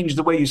rearrange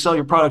the way you sell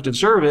your product and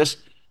service.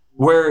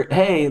 Where,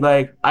 hey,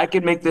 like I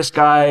could make this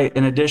guy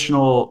an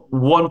additional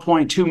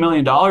 $1.2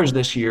 million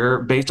this year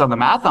based on the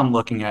math I'm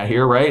looking at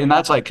here, right? And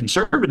that's like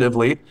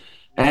conservatively.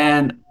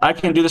 And I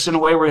can do this in a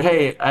way where,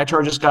 hey, I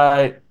charge this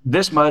guy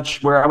this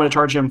much, where I'm going to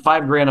charge him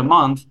 5 grand a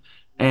month.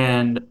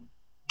 And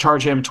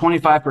charge him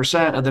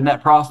 25% of the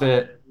net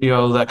profit,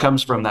 that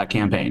comes from that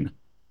campaign.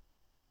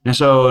 And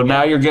so Yeah.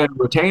 now you're getting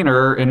a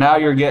retainer and now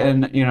you're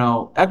getting,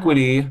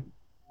 equity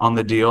on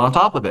the deal on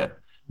top of it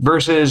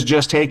versus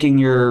just taking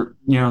your,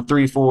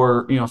 three,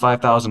 four,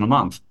 5,000 a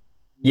month.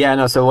 Yeah,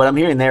 no. So what I'm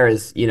hearing there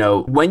is,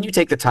 when you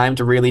take the time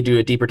to really do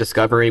a deeper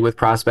discovery with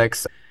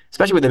prospects,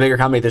 especially with a bigger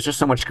company, there's just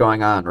so much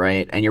going on,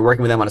 right? And you're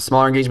working with them on a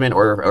smaller engagement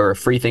or a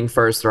free thing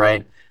first,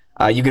 right?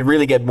 You could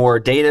really get more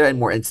data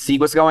and see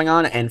what's going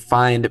on and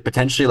find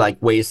potentially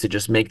like ways to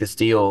just make this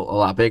deal a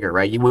lot bigger,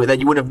 right? That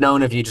you wouldn't have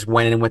known if you just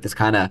went in with this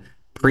kind of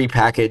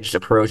pre-packaged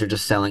approach of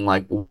just selling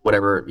like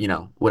whatever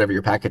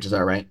your packages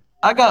are, right?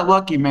 I got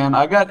lucky, man.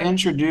 I got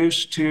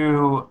introduced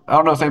to, I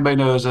don't know if anybody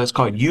knows, it's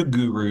called U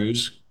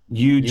Gurus,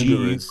 You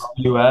gurus.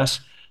 UGUS.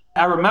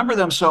 I remember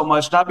them so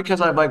much, not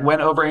because I've like went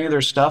over any of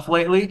their stuff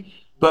lately,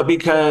 but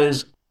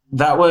because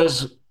that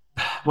was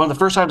one of the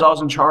first times I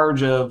was in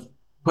charge of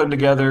putting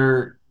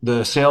together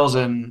the sales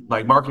and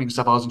like marketing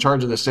stuff. I was in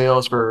charge of the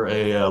sales for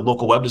a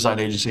local web design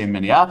agency in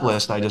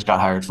Minneapolis that I just got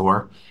hired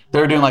for.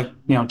 They were doing like,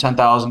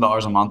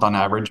 $10,000 a month on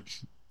average,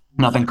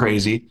 nothing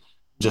crazy,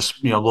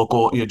 just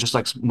local, just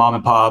like mom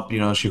and pop.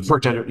 She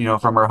worked at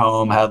from her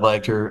home, had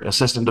like her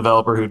assistant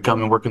developer who'd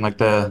come and work in like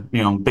the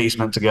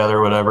basement together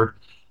or whatever.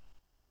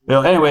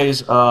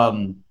 Anyways,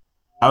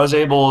 I was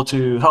able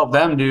to help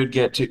them, dude,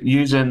 get to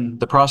using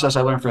the process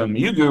I learned from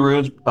you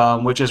gurus,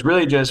 which is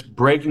really just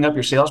breaking up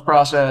your sales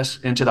process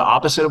into the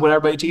opposite of what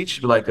everybody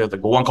teach, like the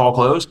one call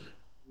close,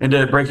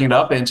 into breaking it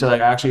up into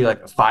like actually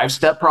like a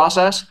 5-step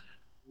process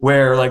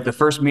where like the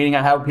first meeting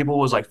I had with people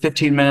was like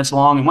 15 minutes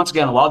long. And once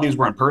again, a lot of these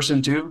were in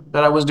person too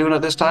that I was doing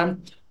at this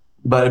time,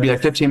 but it'd be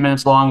like 15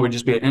 minutes long, would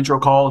just be an intro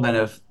call. And then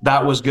if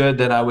that was good,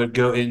 then I would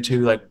go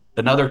into like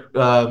another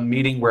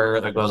meeting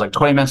where like, it was like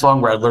 20 minutes long,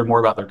 where I'd learn more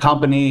about their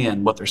company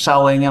and what they're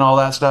selling and all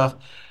that stuff.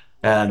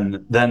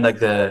 And then like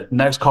the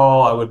next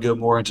call, I would go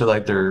more into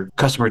like their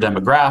customer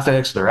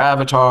demographics, their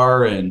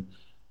avatar and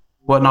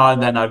whatnot.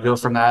 And then I'd go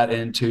from that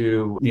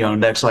into,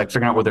 next, like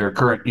figuring out what their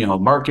current,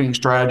 marketing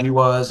strategy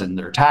was and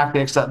their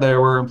tactics that they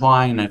were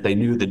implying and if they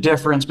knew the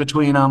difference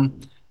between them.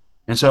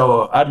 And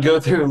so I'd go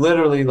through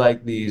literally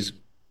like these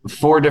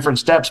 4 different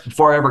steps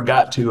before I ever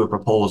got to a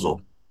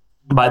proposal.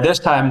 By this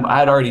time, I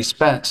had already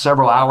spent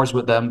several hours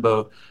with them,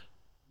 both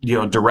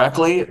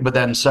directly, but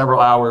then several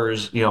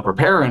hours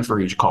preparing for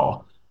each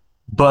call.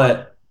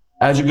 But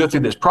as you go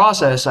through this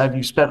process, as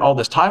you spent all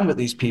this time with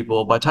these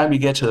people, by the time you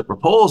get to the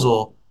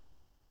proposal,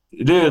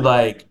 dude,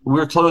 like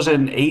we're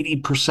closing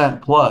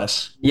 80%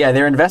 plus. Yeah,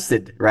 they're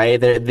invested, right?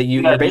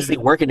 You're Yeah, basically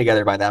dude. working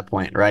together by that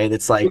point, right?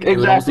 It's like it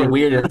would almost be Exactly.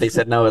 weird if they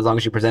said no as long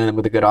as you presented them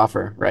with a good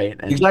offer, right?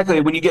 And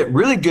Exactly. When you get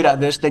really good at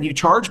this, then you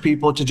charge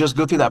people to just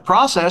go through that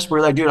process. Where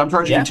like, dude, I'm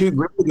charging you yeah, 2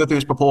 grand to go through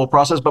this proposal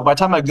process, but by the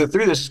time I go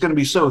through this, it's going to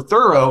be so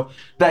thorough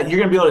that you're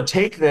going to be able to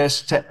take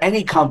this to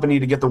any company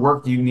to get the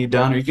work you need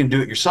done, or you can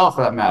do it yourself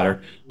for that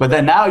matter. But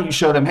then now you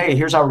show them, hey,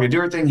 here's how we're going to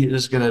do everything.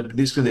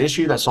 This is the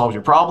issue that solves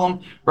your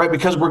problem, right?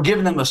 Because we're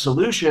giving them a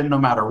solution no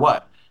matter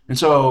what. And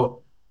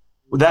so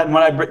that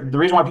the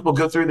reason why people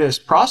go through this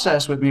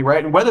process with me,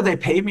 right? And whether they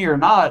pay me or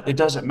not, it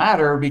doesn't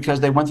matter because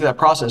they went through that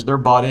process. They're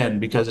bought in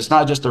because it's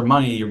not just their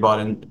money you're bought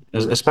in,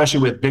 especially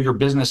with bigger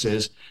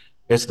businesses.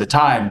 It's the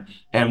time.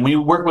 And when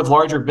you work with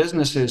larger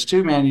businesses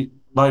too, man, a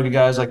lot of you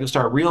guys like you'll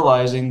start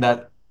realizing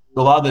that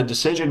a lot of the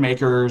decision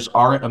makers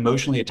aren't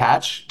emotionally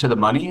attached to the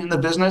money in the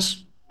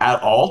business at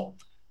all.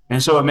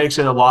 And so it makes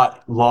it a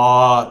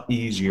lot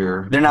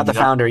easier. they're not the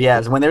founder.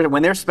 Yes,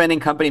 when they're spending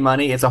company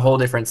money, it's a whole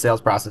different sales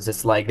process.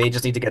 It's like they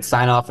just need to get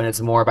sign off, and it's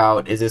more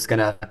about is this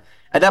gonna.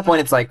 At that point,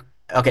 it's like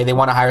okay, they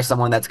want to hire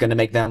someone that's gonna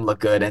make them look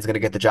good and it's gonna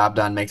get the job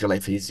done, make their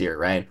life easier,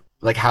 right?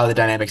 Like how the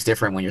dynamics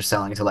different when you're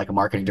selling to like a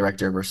marketing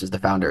director versus the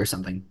founder or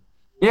something.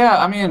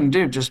 Yeah, I mean,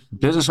 dude, just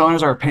business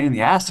owners are a pain in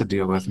the ass to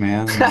deal with,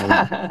 man.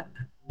 Like,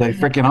 they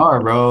freaking are,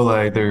 bro.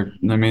 Like I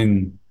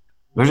mean,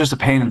 they're just a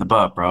pain in the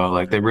butt, bro.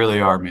 Like they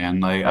really are, man.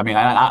 Like, I mean,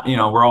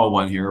 we're all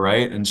one here,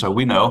 right? And so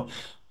we know,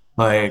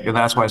 like, and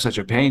that's why it's such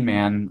a pain,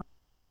 man,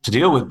 to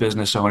deal with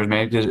business owners,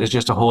 man. It's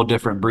just a whole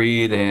different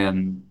breed.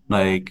 And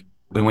like,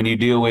 when you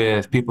deal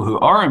with people who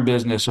aren't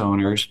business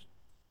owners,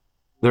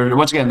 they're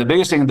once again the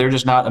biggest thing, they're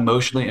just not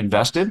emotionally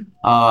invested.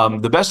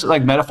 The best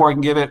like metaphor I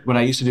can give it, when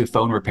I used to do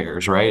phone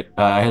repairs, right?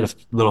 I had a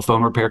little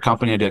phone repair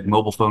company. I did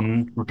mobile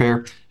phone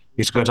repair.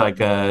 Used to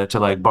go to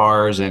like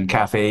bars and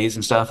cafes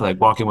and stuff,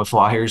 like walk in with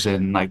flyers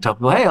and like tell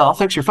people, hey, I'll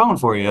fix your phone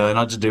for you, and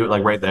I'll just do it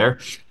like right there,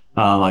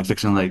 like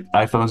fixing like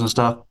iPhones and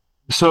stuff.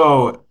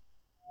 So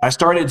I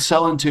started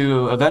selling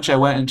to, eventually I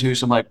went into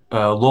some like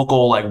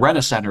local like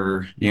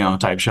rent-a-center,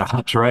 type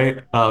shops,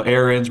 right?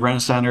 Errands,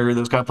 rent-a-center,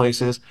 those kind of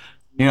places,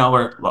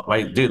 where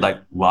like, dude, like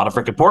a lot of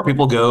freaking poor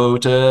people go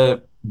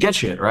to get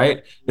shit,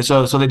 right? And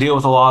so they deal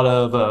with a lot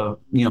of,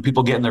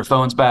 people getting their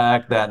phones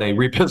back that they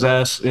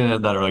repossess,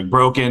 that are like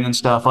broken and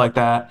stuff like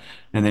that.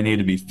 And they need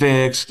to be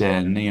fixed.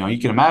 And, you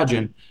can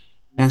imagine.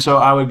 And so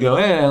I would go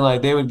in and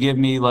like, they would give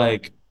me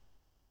like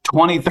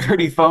 20,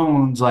 30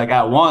 phones like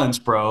at once,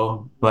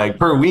 bro, like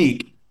per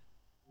week.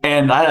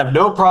 And I have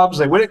no problems.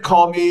 They wouldn't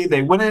call me.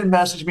 They wouldn't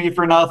message me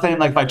for nothing.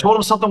 Like if I told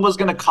them something was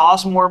going to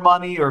cost more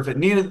money or if it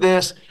needed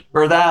this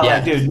or that,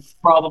 like, Yeah. dude, no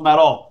problem at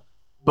all.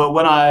 But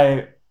when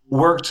I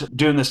worked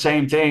doing the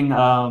same thing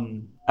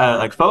at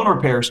like phone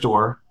repair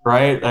store,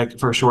 right, like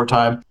for a short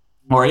time,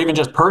 or even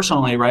just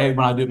personally, right,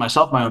 when I do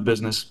myself my own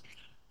business,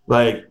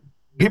 like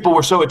people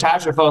were so attached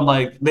to their phone,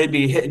 like they'd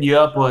be hitting you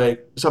up,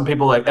 like some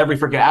people like every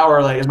freaking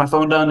hour, like, is my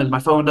phone done? Is my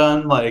phone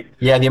done? Like,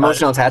 Yeah, the uh,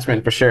 emotional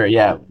attachment for sure.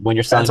 Yeah, when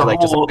you're selling that's to a like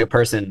just like a whole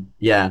person.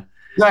 Yeah.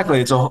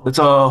 Exactly. It's a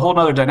whole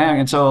nother dynamic.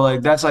 And so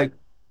like that's like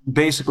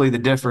basically the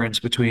difference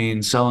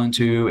between selling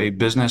to a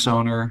business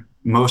owner.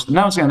 Now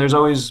I'm saying there's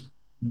always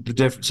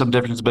some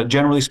differences, but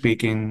generally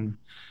speaking,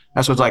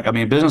 that's what's like. I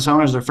mean, business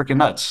owners, they're freaking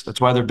nuts. That's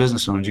why they're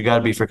business owners. You got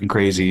to be freaking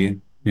crazy, to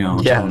Yeah, own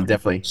a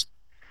definitely. business.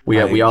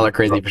 We Like, all are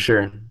crazy for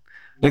sure.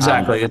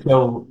 exactly. And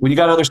so when you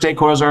got other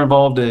stakeholders that are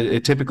involved,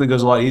 it typically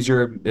goes a lot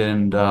easier.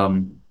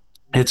 And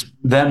it's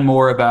then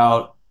more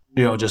about,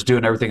 just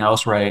doing everything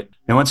else right.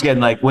 And once again,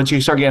 like once you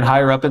start getting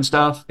higher up and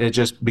stuff, it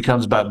just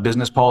becomes about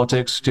business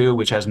politics too,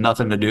 which has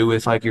nothing to do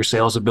with like your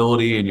sales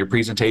ability and your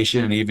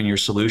presentation and even your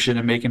solution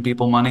and making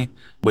people money,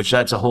 which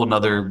that's a whole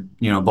nother,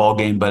 ball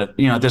game. But,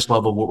 at this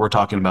level, what we're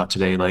talking about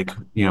today, like,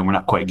 we're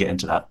not quite getting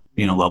to that,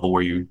 level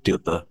where you deal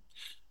with the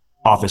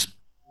office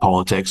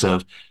politics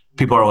of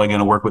people are only going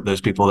to work with those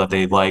people that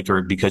they like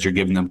or because you're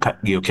giving them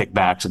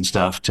kickbacks and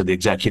stuff to the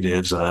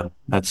executives.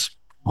 That's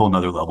a whole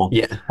nother level.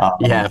 Yeah.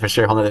 Yeah, for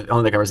sure. Whole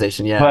nother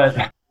conversation. Yeah. But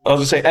I was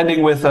gonna say,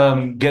 ending with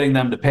getting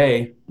them to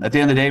pay. At the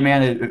end of the day,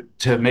 man,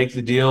 to make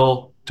the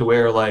deal to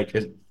where like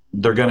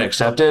they're going to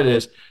accept it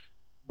is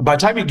by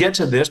the time you get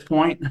to this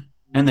point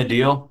in the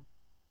deal,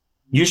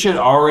 you should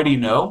already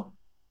know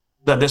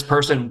that this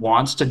person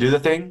wants to do the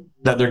thing,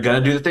 that they're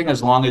going to do the thing,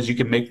 as long as you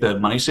can make the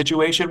money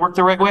situation work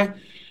the right way.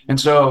 And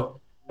so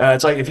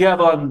it's like if you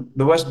have on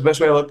the best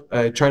way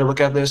I try to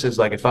look at this is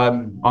like if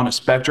I'm on a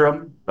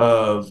spectrum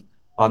of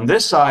on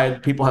this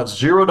side, people have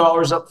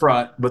 $0 up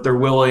front, but they're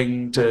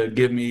willing to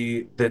give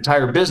me the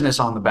entire business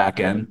on the back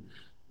end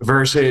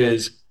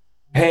versus,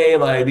 hey,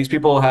 like these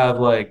people have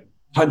like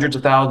hundreds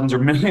of thousands or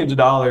millions of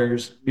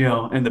dollars,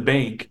 in the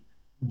bank.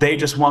 They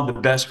just want the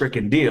best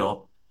freaking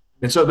deal.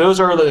 And so those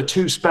are the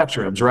two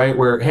spectrums, right?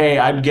 Where, hey,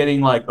 I'm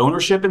getting like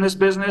ownership in this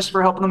business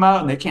for helping them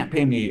out and they can't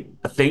pay me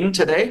a thing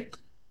today.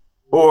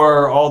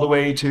 Or all the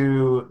way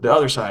to the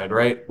other side,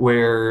 right?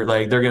 Where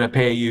like they're going to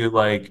pay you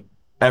like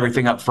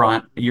everything up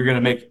front. You're going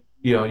to make,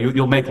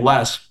 you'll make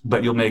less,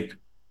 but you'll make,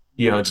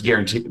 it's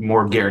guaranteed,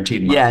 more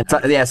guaranteed money.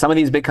 Yeah, some of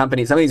these big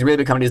companies, some of these really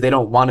big companies, they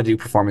don't want to do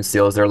performance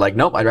deals. They're like,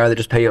 nope, I'd rather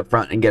just pay you up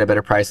front and get a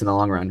better price in the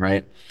long run,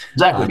 right?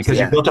 Exactly, So because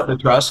you yeah, built up the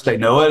trust, they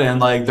know it, and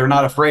like they're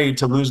not afraid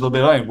to lose a little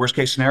bit. Like, worst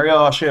case scenario,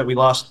 oh shit, we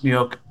lost,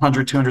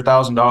 100,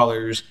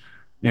 $200,000.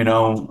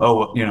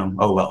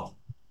 Oh well,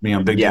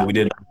 big deal. yeah, We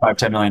did $5,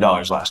 $10 million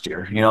last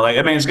year. Like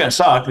I mean, it's gonna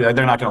suck. They're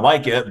not gonna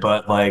like it,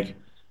 but like,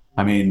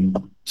 I mean,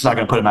 it's not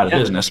gonna put them out of yeah,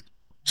 business.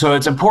 So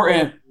it's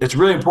important. It's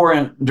really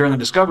important during the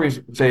discovery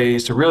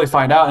phase to really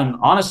find out. And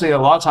honestly, a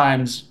lot of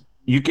times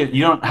you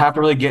don't have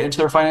to really get into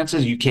their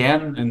finances. You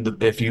can, and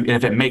if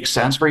it makes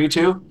sense for you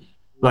to,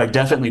 like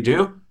definitely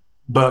do.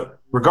 But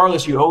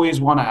regardless, you always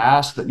want to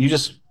ask that.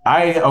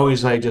 I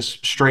always like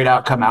just straight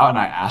out come out and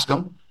I ask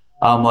them,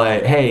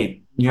 like,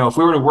 hey, if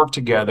we were to work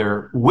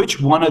together, which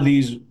one of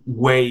these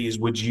ways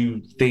would you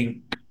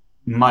think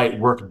might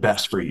work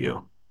best for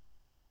you?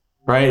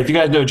 Right? If you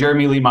guys know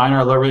Jeremy Lee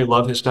Minor, I really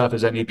love his stuff,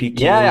 his yeah.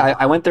 NEPQ.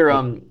 I went there.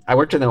 I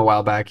worked with him a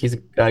while back. He's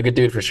a good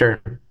dude for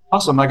sure.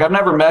 Awesome. Like I've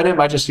never met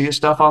him. I just see his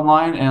stuff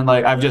online and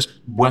like I've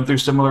just went through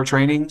similar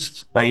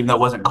trainings, like even though it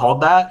wasn't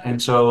called that. And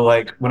so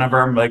like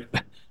whenever I'm like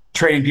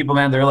training people,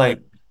 man, they're like,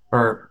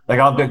 or like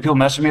I'll get people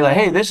message me like,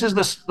 hey, this is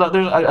this.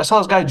 I saw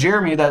this guy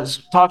Jeremy that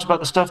talks about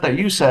the stuff that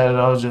you said. And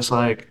I was just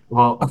like,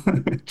 well,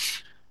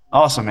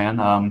 awesome,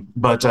 man.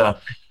 But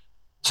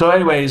so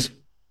anyways,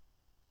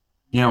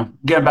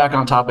 getting back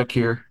on topic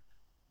here.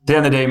 At the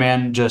end of the day,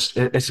 man, just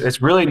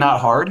it's really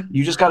not hard.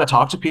 You just got to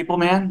talk to people,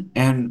 man,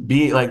 and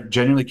be like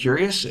genuinely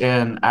curious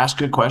and ask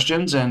good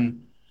questions.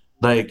 And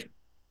like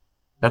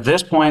at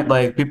this point,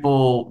 like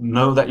people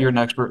know that you're an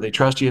expert, they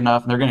trust you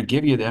enough, and they're going to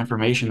give you the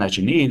information that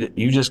you need.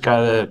 You just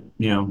gotta,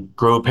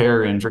 grow a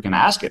pair and freaking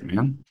ask it,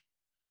 man,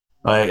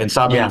 and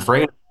stop being Yeah,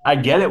 afraid. I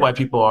get it why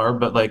people are,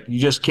 but like you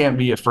just can't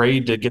be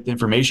afraid to get the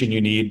information you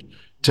need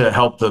to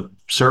help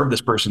serve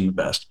this person the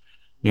best.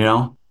 You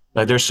know,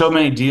 like there's so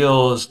many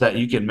deals that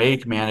you can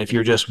make, man, if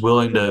you're just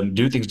willing to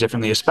do things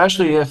differently,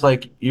 especially if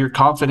like you're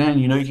confident,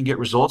 you can get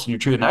results and you're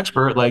truly an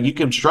expert, like you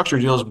can structure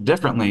deals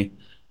differently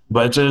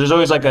But there's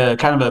always like a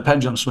kind of a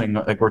pendulum swing,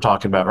 like we're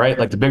talking about, right?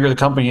 Like the bigger the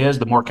company is,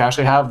 the more cash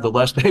they have, the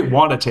less they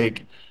want to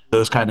take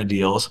those kind of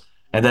deals.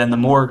 And then the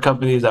more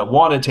companies that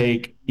want to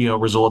take,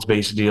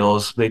 results-based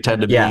deals, they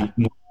tend to Yeah. be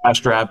more cash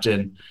strapped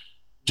and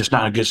just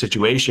not in a good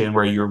situation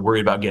where you're worried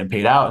about getting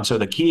paid out. And so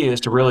the key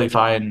is to really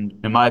find,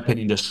 in my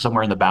opinion, just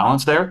somewhere in the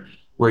balance there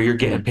where you're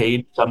getting Mhm.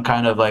 paid some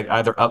kind of like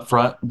either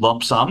upfront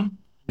lump sum,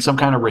 some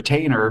kind of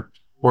retainer,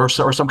 or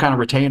some kind of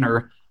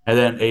retainer, and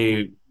then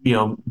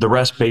the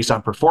rest based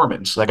on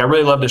performance. Like I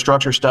really love to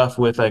structure stuff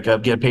with like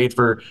getting paid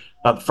for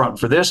upfront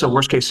for this. So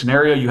worst case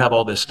scenario, you have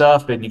all this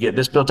stuff and you get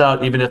this built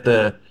out, even if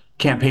the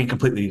campaign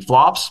completely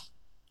flops,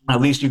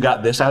 at least you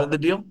got this out of the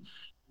deal,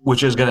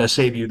 which is going to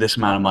save you this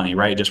amount of money,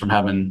 right? Just from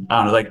having, I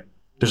don't know, like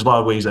there's a lot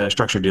of ways that I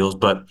structure deals,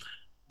 but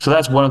so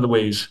that's one of the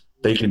ways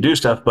that you can do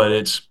stuff, but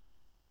it's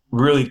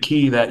really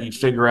key that you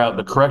figure out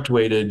the correct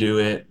way to do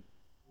it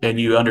and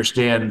you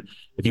understand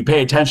if you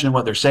pay attention to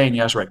what they're saying,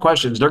 you ask the right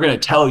questions, they're going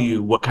to tell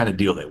you what kind of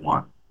deal they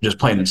want. Just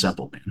plain and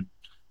simple, man.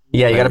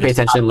 Yeah, you got Like to pay it's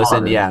not attention, listen.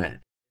 hard. Yeah.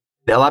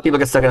 A lot of people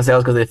get stuck in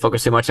sales because they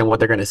focus too much on what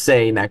they're going to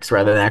say next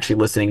rather than actually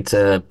listening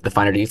to the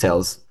finer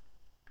details.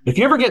 If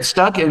you ever get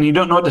stuck and you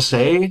don't know what to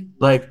say,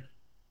 like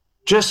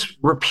just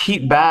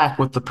repeat back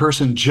what the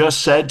person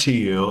just said to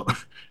you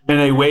in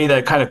a way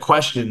that kind of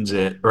questions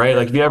it, right?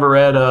 Like if you ever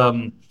read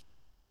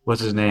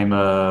what's his name?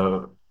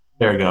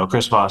 There we go,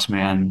 Chris Voss,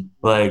 man.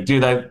 Like,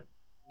 dude,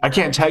 I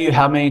can't tell you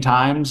how many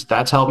times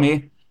that's helped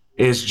me.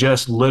 Is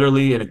just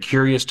literally in a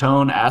curious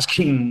tone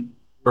asking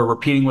or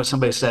repeating what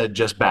somebody said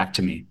just back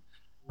to me,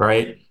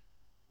 right?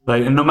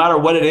 Like, and no matter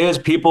what it is,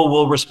 people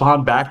will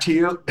respond back to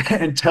you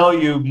and tell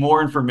you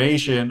more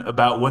information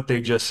about what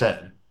they just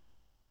said.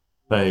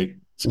 Like,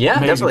 it's Yeah,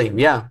 amazing.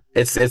 definitely. Yeah,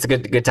 it's a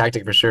good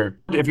tactic for sure.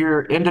 If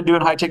you're into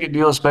doing high ticket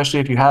deals, especially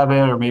if you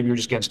haven't, or maybe you're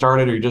just getting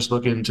started, or you're just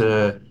looking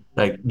to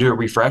like do a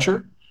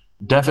refresher,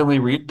 definitely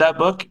read that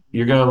book.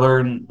 You're going to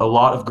learn a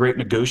lot of great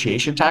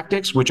negotiation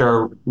tactics, which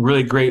are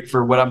really great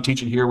for what I'm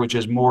teaching here, which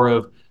is more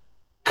of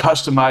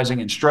customizing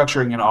and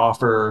structuring an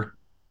offer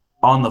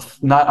on the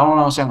not I don't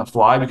want to say on the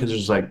fly because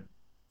there's like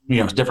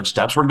different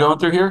steps we're going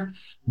through here,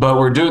 but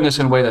we're doing this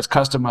in a way that's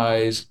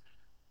customized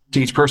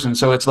to each person.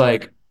 So it's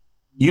like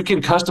you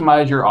can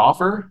customize your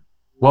offer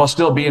while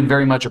still being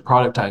very much a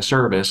productized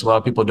service. A lot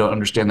of people don't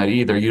understand that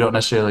either. You don't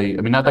necessarily,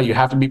 I mean, not that you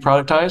have to be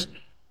productized,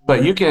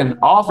 but you can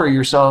offer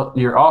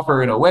your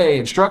offer in a way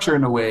and structure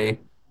in a way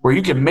where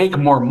you can make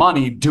more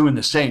money doing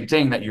the same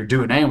thing that you're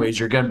doing anyways.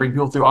 You're going to bring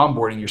people through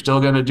onboarding. You're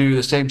still going to do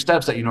the same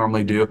steps that you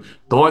normally do.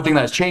 The only thing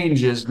that's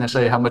changed is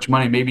necessarily how much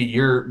money, maybe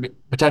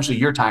potentially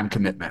your time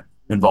commitment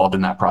involved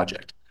in that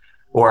project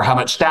or how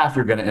much staff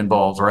you're going to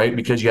involve, right?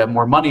 Because you have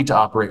more money to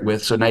operate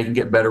with. So now you can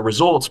get better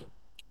results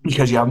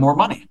because you have more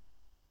money.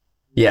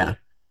 Yeah.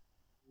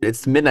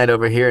 It's midnight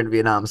over here in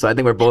Vietnam, so I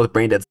think we're both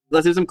brain dead.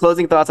 Let's do some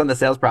closing thoughts on the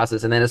sales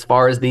process, and then as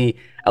far as the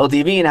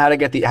LTV and how to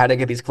get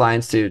these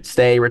clients to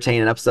stay, retain,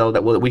 and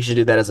upsell, we should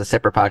do that as a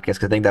separate podcast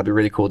because I think that'd be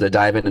really cool to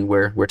dive in, and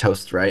we're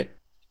toast, right?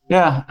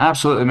 Yeah,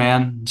 absolutely,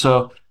 man.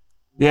 So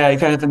yeah, you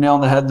kind of hit the nail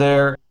on the head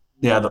there.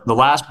 Yeah, the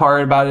last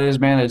part about it is,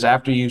 man, is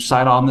after you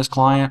sign on this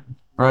client,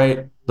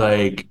 right?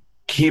 Like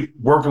keep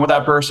working with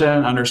that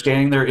person,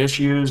 understanding their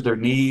issues, their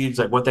needs,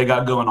 like what they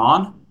got going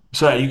on,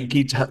 so that you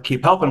can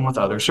keep helping them with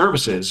other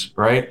services,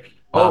 right?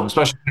 Oh,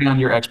 Especially on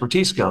your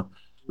expertise skill.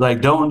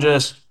 Like don't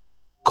just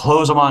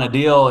close them on a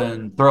deal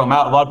and throw them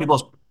out. A lot of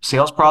people's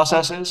sales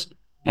processes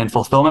and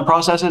fulfillment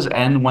processes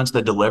end once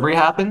the delivery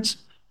happens,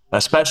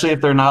 especially if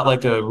they're not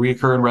like a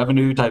recurring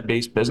revenue type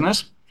based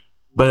business.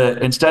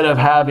 But instead of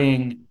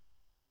having,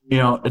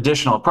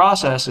 additional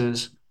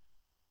processes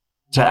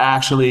to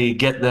actually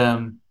get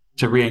them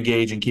to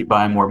re-engage and keep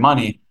buying more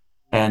money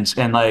and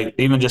like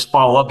even just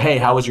follow up, hey,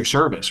 how was your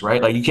service?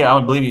 Right? Like you can't I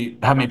don't believe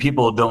how many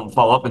people don't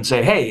follow up and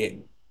say,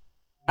 hey,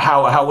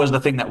 how was the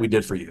thing that we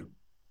did for you?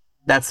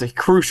 that's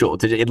crucial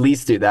to at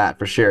least do that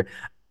for sure.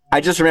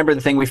 I just remember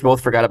the thing we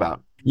both forgot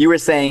about. You were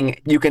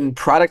saying you can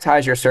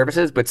productize your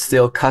services, but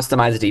still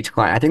customize it to each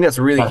client. I think that's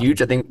really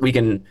huge. I think we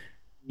can,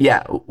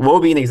 yeah, we'll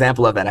be an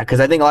example of that because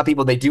I think a lot of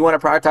people, they do want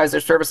to productize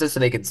their services so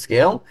they can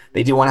scale.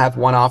 They do want to have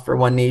one offer,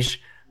 one niche,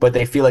 but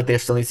they feel like there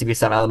still needs to be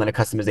some element of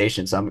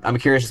customization. So I'm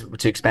curious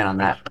to expand on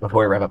that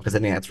before we wrap up because I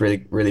think that's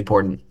really, really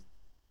important.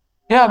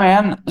 Yeah,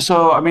 man.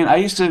 So I mean, I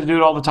used to do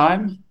it all the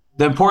time.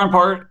 The important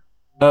part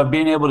of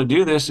being able to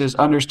do this is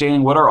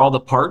understanding what are all the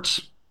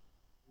parts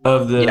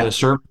of the Yeah,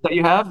 service that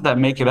you have that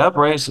make it up,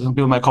 right? So some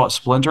people might call it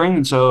splintering.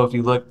 And so if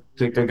you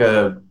take like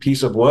a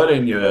piece of wood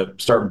and you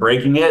start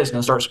breaking it, it's going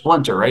to start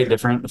splinter, right?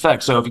 Different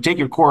effects. So if you take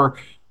your core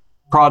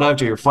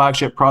product or your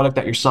flagship product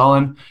that you're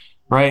selling,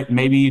 right?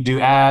 Maybe you do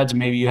ads,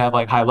 maybe you have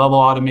like high level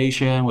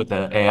automation with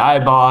the AI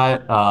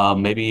bot,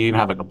 maybe you even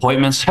have like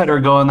appointment setter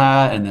going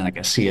that, and then like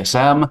a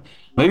CSM.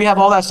 Maybe you have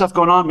all that stuff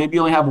going on. Maybe you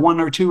only have one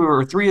or two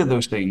or three of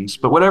those things,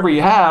 but whatever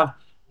you have,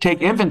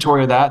 take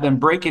inventory of that, then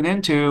break it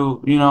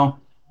into,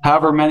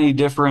 however many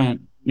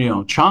different,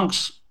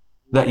 chunks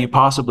that you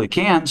possibly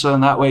can. So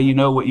in that way, you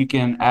know what you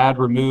can add,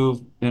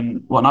 remove,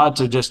 and whatnot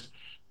to just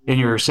in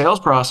your sales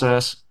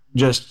process,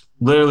 just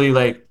literally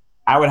like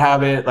I would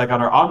have it like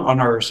on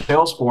our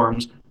sales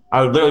forms.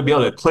 I would literally be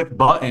able to click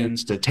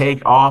buttons to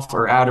take off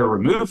or add or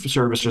remove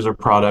services or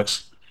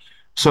products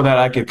so that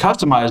I could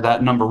customize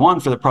that, number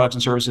one, for the products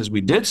and services we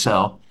did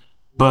sell.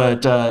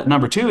 But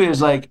number two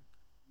is like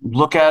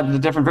look at the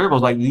different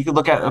variables. Like you could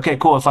look at, okay,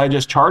 cool. If I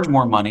just charge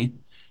more money,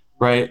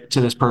 right, to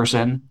this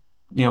person,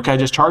 can I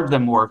just charge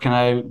them more? Can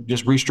I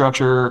just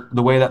restructure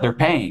the way that they're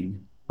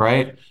paying,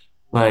 right?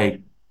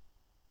 Like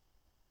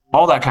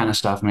all that kind of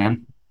stuff,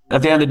 man.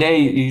 At the end of the day,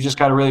 you just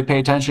got to really pay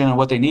attention to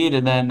what they need.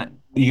 And then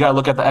you got to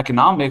look at the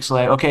economics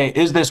like, okay,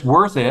 is this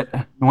worth it?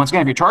 And once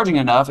again, if you're charging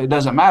enough, it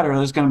doesn't matter.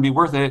 It's going to be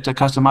worth it to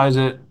customize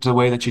it to the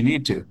way that you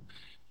need to.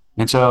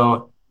 And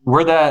so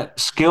where that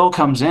skill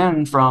comes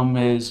in from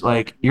is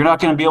like, you're not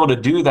going to be able to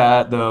do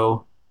that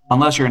though,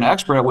 unless you're an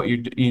expert at what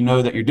you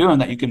know that you're doing,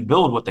 that you can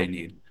build what they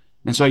need.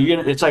 And so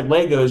it's like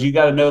Legos. You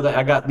got to know that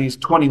I got these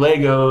 20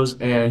 Legos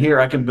and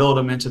here I can build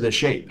them into this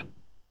shape.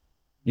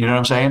 You know what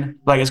I'm saying?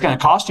 Like it's going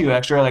to cost you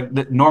extra.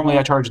 Like normally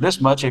I charge this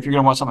much. If you're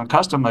going to want something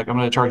custom, like I'm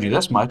going to charge you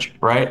this much,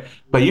 right?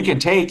 But you can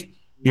take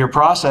your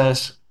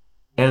process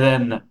and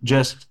then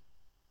just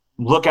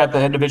look at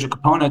the individual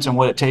components and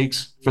what it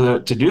takes to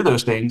do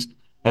those things,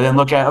 and then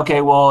look at,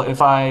 okay, well,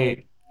 if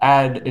I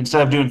add,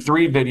 instead of doing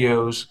 3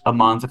 videos a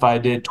month, if I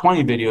did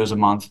 20 videos a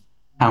month,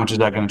 how much is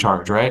that going to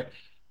charge, right?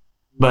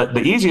 But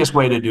the easiest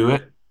way to do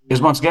it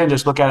is, once again,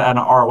 just look at it on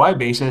an ROI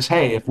basis.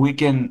 Hey, if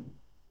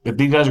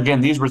these guys are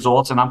getting these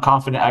results and I'm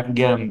confident I can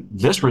get them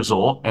this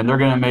result and they're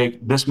going to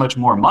make this much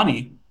more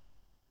money,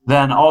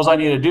 then all I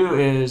need to do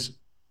is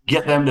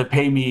get them to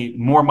pay me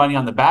more money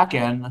on the back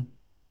end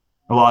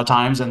a lot of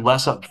times and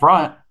less up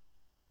front.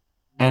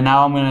 And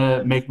now I'm going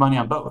to make money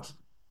on both.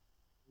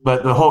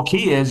 But the whole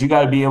key is you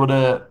got to be able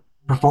to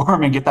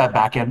perform and get that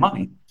back end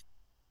money.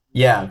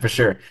 Yeah, for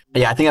sure.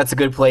 Yeah, I think that's a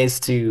good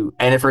place to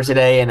end it for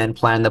today and then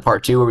plan the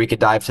part two where we could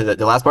dive to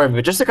the last part of it.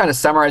 But just to kind of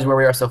summarize where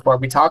we are so far,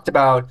 we talked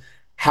about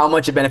how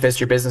much it benefits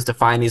your business to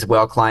find these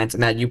whale clients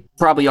and that you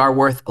probably are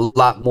worth a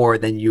lot more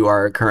than you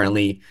are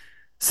currently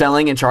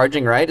selling and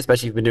charging, right?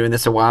 Especially if you've been doing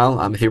this a while.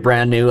 If you're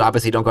brand new,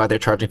 obviously don't go out there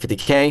charging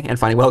 50K and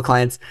finding whale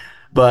clients.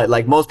 But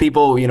like most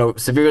people,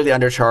 severely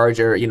undercharge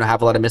or,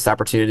 have a lot of missed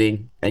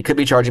opportunity and could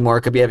be charging more,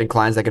 could be having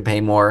clients that could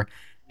pay more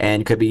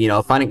and could be,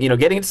 finding,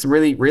 getting into some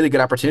really, really good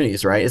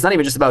opportunities, right? It's not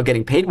even just about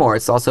getting paid more.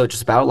 It's also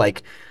just about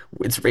like,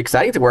 it's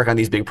exciting to work on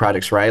these big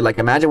projects, right? Like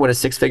imagine what a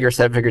 6-figure,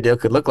 7-figure deal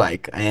could look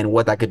like and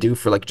what that could do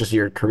for like just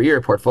your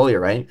career portfolio,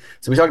 right?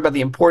 So we talked about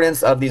the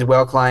importance of these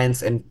whale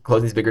clients and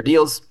closing these bigger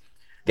deals,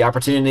 the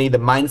opportunity, the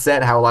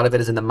mindset, how a lot of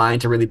it is in the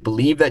mind to really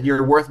believe that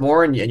you're worth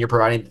more and you're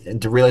providing,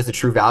 and to realize the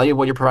true value of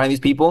what you're providing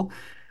these people.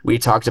 We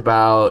talked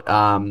about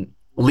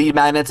lead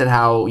magnets and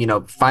how,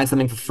 find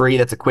something for free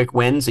that's a quick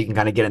win so you can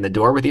kind of get in the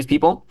door with these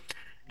people.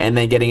 And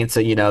then getting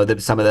into,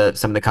 some of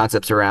the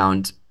concepts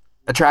around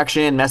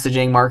attraction,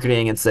 messaging,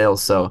 marketing, and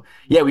sales. So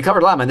yeah, we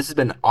covered a lot, man. This has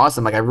been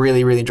awesome. Like I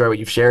really, really enjoy what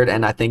you've shared.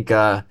 And I think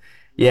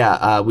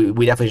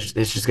we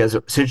definitely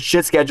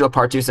should schedule a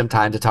part two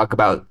sometime to talk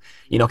about,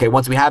 okay,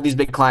 once we have these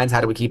big clients, how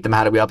do we keep them?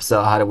 How do we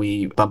upsell? How do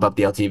we bump up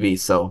the LTV?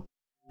 So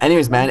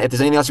anyways, man, if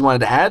there's anything else you wanted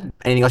to add,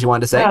 anything else you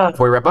wanted to say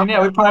before we wrap up?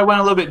 Yeah, we probably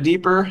went a little bit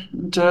deeper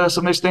into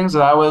some of these things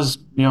that I was,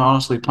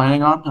 honestly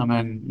planning on. I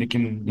mean, you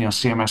can,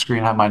 see on my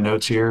screen, I have my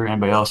notes here.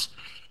 Anybody else?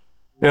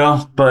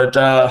 But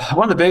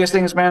one of the biggest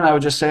things, man, I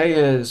would just say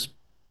is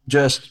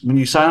just when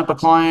you sign up a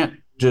client,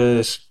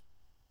 just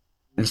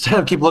instead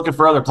of keep looking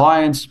for other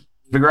clients,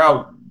 figure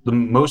out the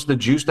most of the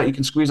juice that you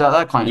can squeeze out of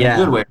that client in a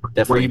good way,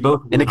 definitely. Where you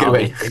both in a good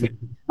way,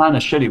 not in a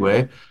shitty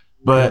way,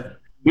 but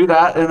do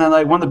that. And then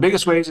like one of the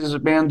biggest ways is,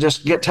 man,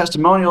 just get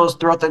testimonials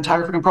throughout the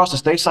entire freaking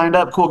process. They signed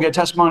up, cool, get a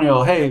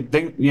testimonial. Hey,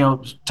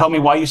 tell me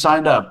why you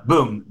signed up.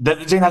 Boom. That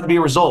doesn't have to be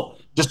a result.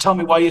 Just tell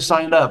me why you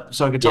signed up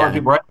so I can tell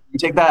people, right? You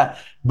take that,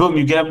 boom,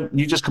 you get them,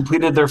 you just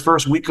completed their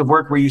first week of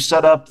work where you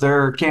set up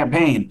their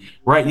campaign,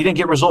 right? You didn't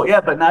get result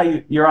yet, but now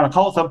you're on a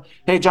call with them.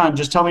 Hey, John,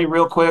 just tell me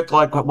real quick,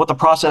 like what the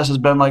process has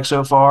been like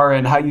so far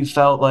and how you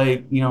felt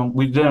like,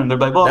 we did. And they're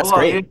like, well, that's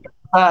great. You're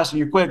fast and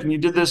you're quick and you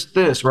did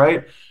this,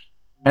 right?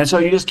 And so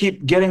you just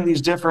keep getting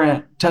these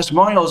different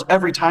testimonials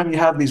every time you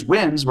have these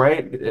wins,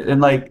 right?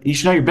 And like you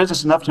should know your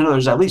business enough to know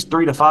there's at least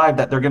 3 to 5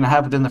 that they're going to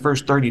have within the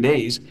first 30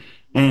 days.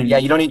 And yeah,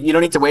 you don't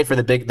need to wait for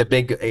the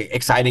big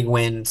exciting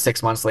win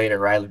 6 months later,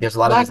 right? Like there's a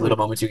lot of these little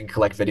moments you can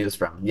collect videos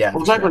from. Yeah,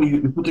 well, exactly. Sure.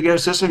 You put together a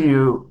system,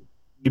 you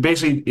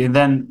basically, and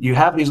then you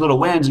have these little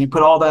wins and you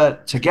put all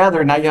that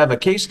together. Now you have a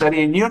case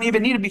study and you don't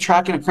even need to be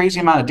tracking a crazy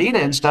amount of data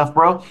and stuff,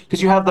 bro,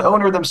 because you have the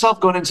owner themselves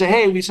going in and say,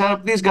 hey, we signed up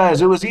with these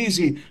guys. It was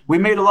easy. We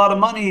made a lot of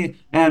money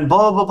and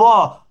blah, blah,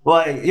 blah.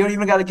 Like, you don't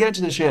even got to get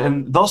into this shit.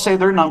 And they'll say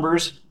their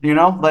numbers,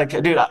 like,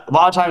 dude, a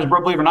lot of times,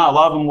 bro, believe it or not, a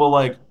lot of them will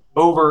like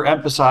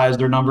overemphasize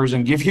their numbers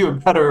and give you a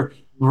better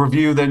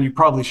review than you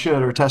probably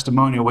should, or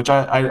testimonial, which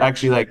I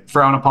actually like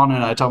frown upon.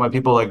 And I tell my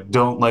people, like,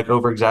 don't like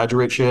over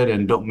exaggerate shit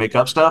and don't make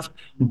up stuff.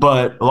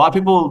 But a lot of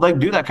people like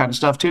do that kind of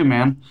stuff too,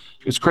 man.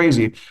 It's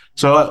crazy.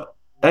 So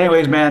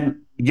anyways,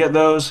 man, get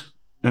those.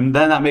 And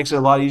then that makes it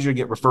a lot easier to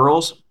get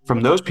referrals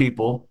from those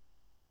people,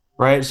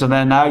 right? So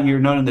then now you're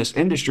known in this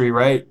industry,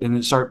 right?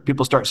 And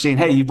people start seeing,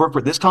 hey, you've worked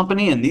with this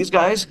company and these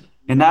guys,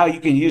 and now you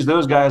can use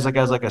those guys like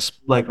as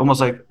like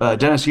almost like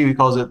Dennis Huey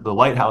calls it the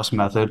lighthouse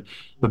method.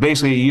 But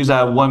basically, you use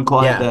that one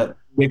client, Yeah. that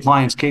big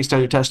client's case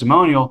study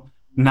testimonial,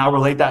 now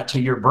relate that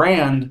to your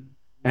brand,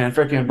 and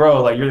freaking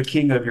bro, like you're the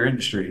king of your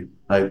industry.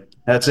 Like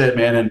that's it,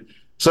 man. And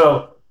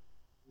so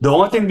the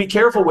only thing to be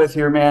careful with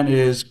here, man,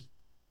 is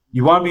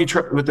you want to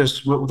be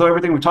with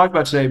everything we talked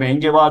about today, man. You can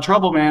get a lot of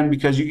trouble, man,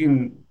 because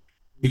you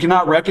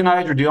cannot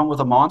recognize you're dealing with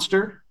a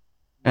monster.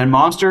 And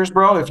monsters,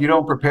 bro, if you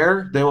don't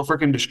prepare, they will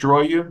freaking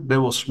destroy you. They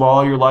will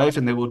swallow your life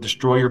and they will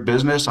destroy your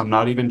business. I'm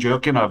not even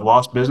joking. I've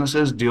lost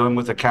businesses dealing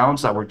with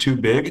accounts that were too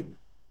big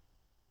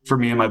for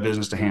me and my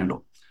business to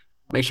handle.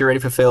 Make sure you're ready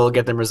to fulfill,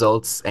 get them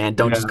results, and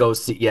don't just Yeah. go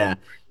see. Yeah,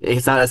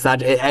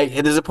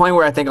 there's a point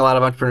where I think a lot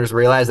of entrepreneurs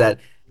realize that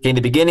in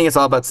the beginning, it's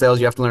all about sales.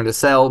 You have to learn to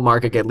sell,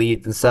 market, get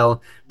leads, and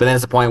sell. But then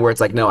it's a point where it's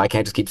like, no, I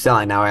can't just keep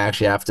selling. Now I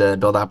actually have to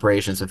build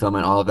operations,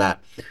 fulfillment, all of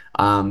that.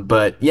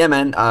 But yeah,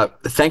 man,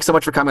 thanks so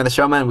much for coming on the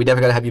show, man. We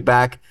definitely got to have you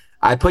back.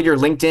 I put your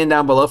LinkedIn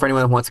down below for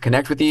anyone who wants to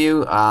connect with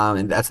you,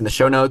 and that's in the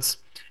show notes.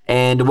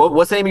 And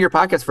what's the name of your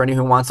podcast for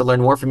anyone who wants to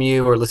learn more from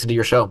you or listen to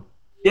your show?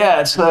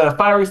 Yeah, it's the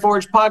Fiery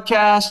Forge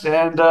podcast,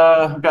 and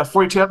we've got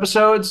 42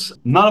 episodes,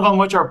 none of them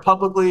which are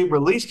publicly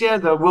released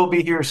yet. They will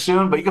be here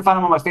soon, but you can find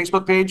them on my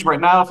Facebook page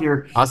right now if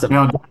you're Awesome.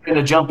 going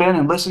to jump in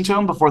and listen to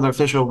them before the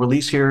official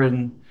release here,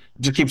 and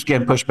it just keeps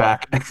getting pushed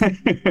back.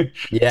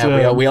 Yeah,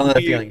 So, we all know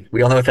that feeling.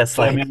 We all know what that's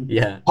like. man,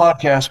 Yeah.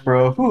 podcast,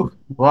 bro. Whew,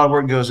 a lot of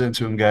work goes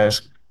into them,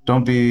 guys.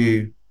 Don't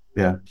be,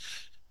 yeah.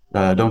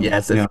 Don't, Yeah,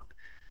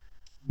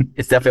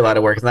 it's definitely a lot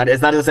of work. It's not as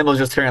simple as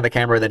just turning on the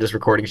camera and then just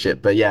recording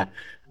shit. But yeah,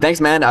 thanks,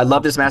 man. I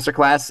love this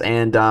masterclass,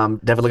 and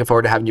definitely looking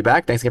forward to having you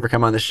back. Thanks again for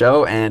coming on the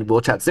show, and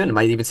we'll chat soon. I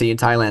might even see you in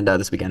Thailand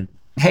this weekend.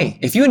 Hey,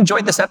 if you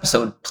enjoyed this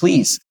episode,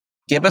 please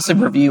give us a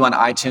review on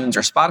iTunes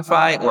or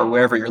Spotify or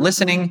wherever you're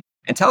listening,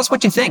 and tell us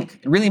what you think.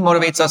 It really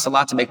motivates us a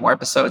lot to make more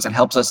episodes and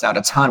helps us out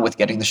a ton with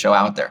getting the show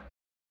out there.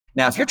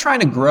 Now, if you're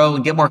trying to grow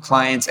and get more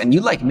clients, and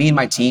you'd like me and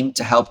my team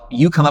to help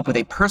you come up with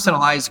a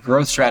personalized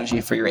growth strategy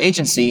for your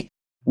agency,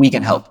 we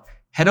can help.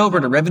 Head over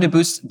to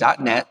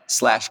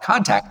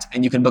revenueboost.net/contact,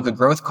 and you can book a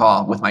growth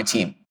call with my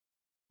team.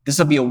 This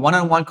will be a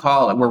one-on-one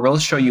call where we'll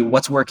show you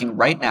what's working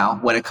right now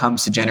when it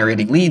comes to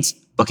generating leads,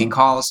 booking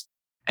calls,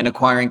 and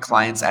acquiring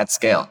clients at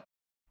scale.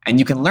 And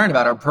you can learn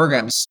about our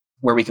programs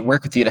where we can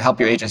work with you to help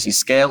your agency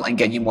scale and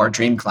get you more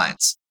dream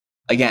clients.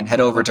 Again, head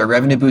over to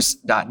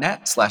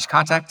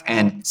revenueboost.net/contact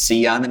and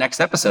see you on the next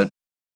episode.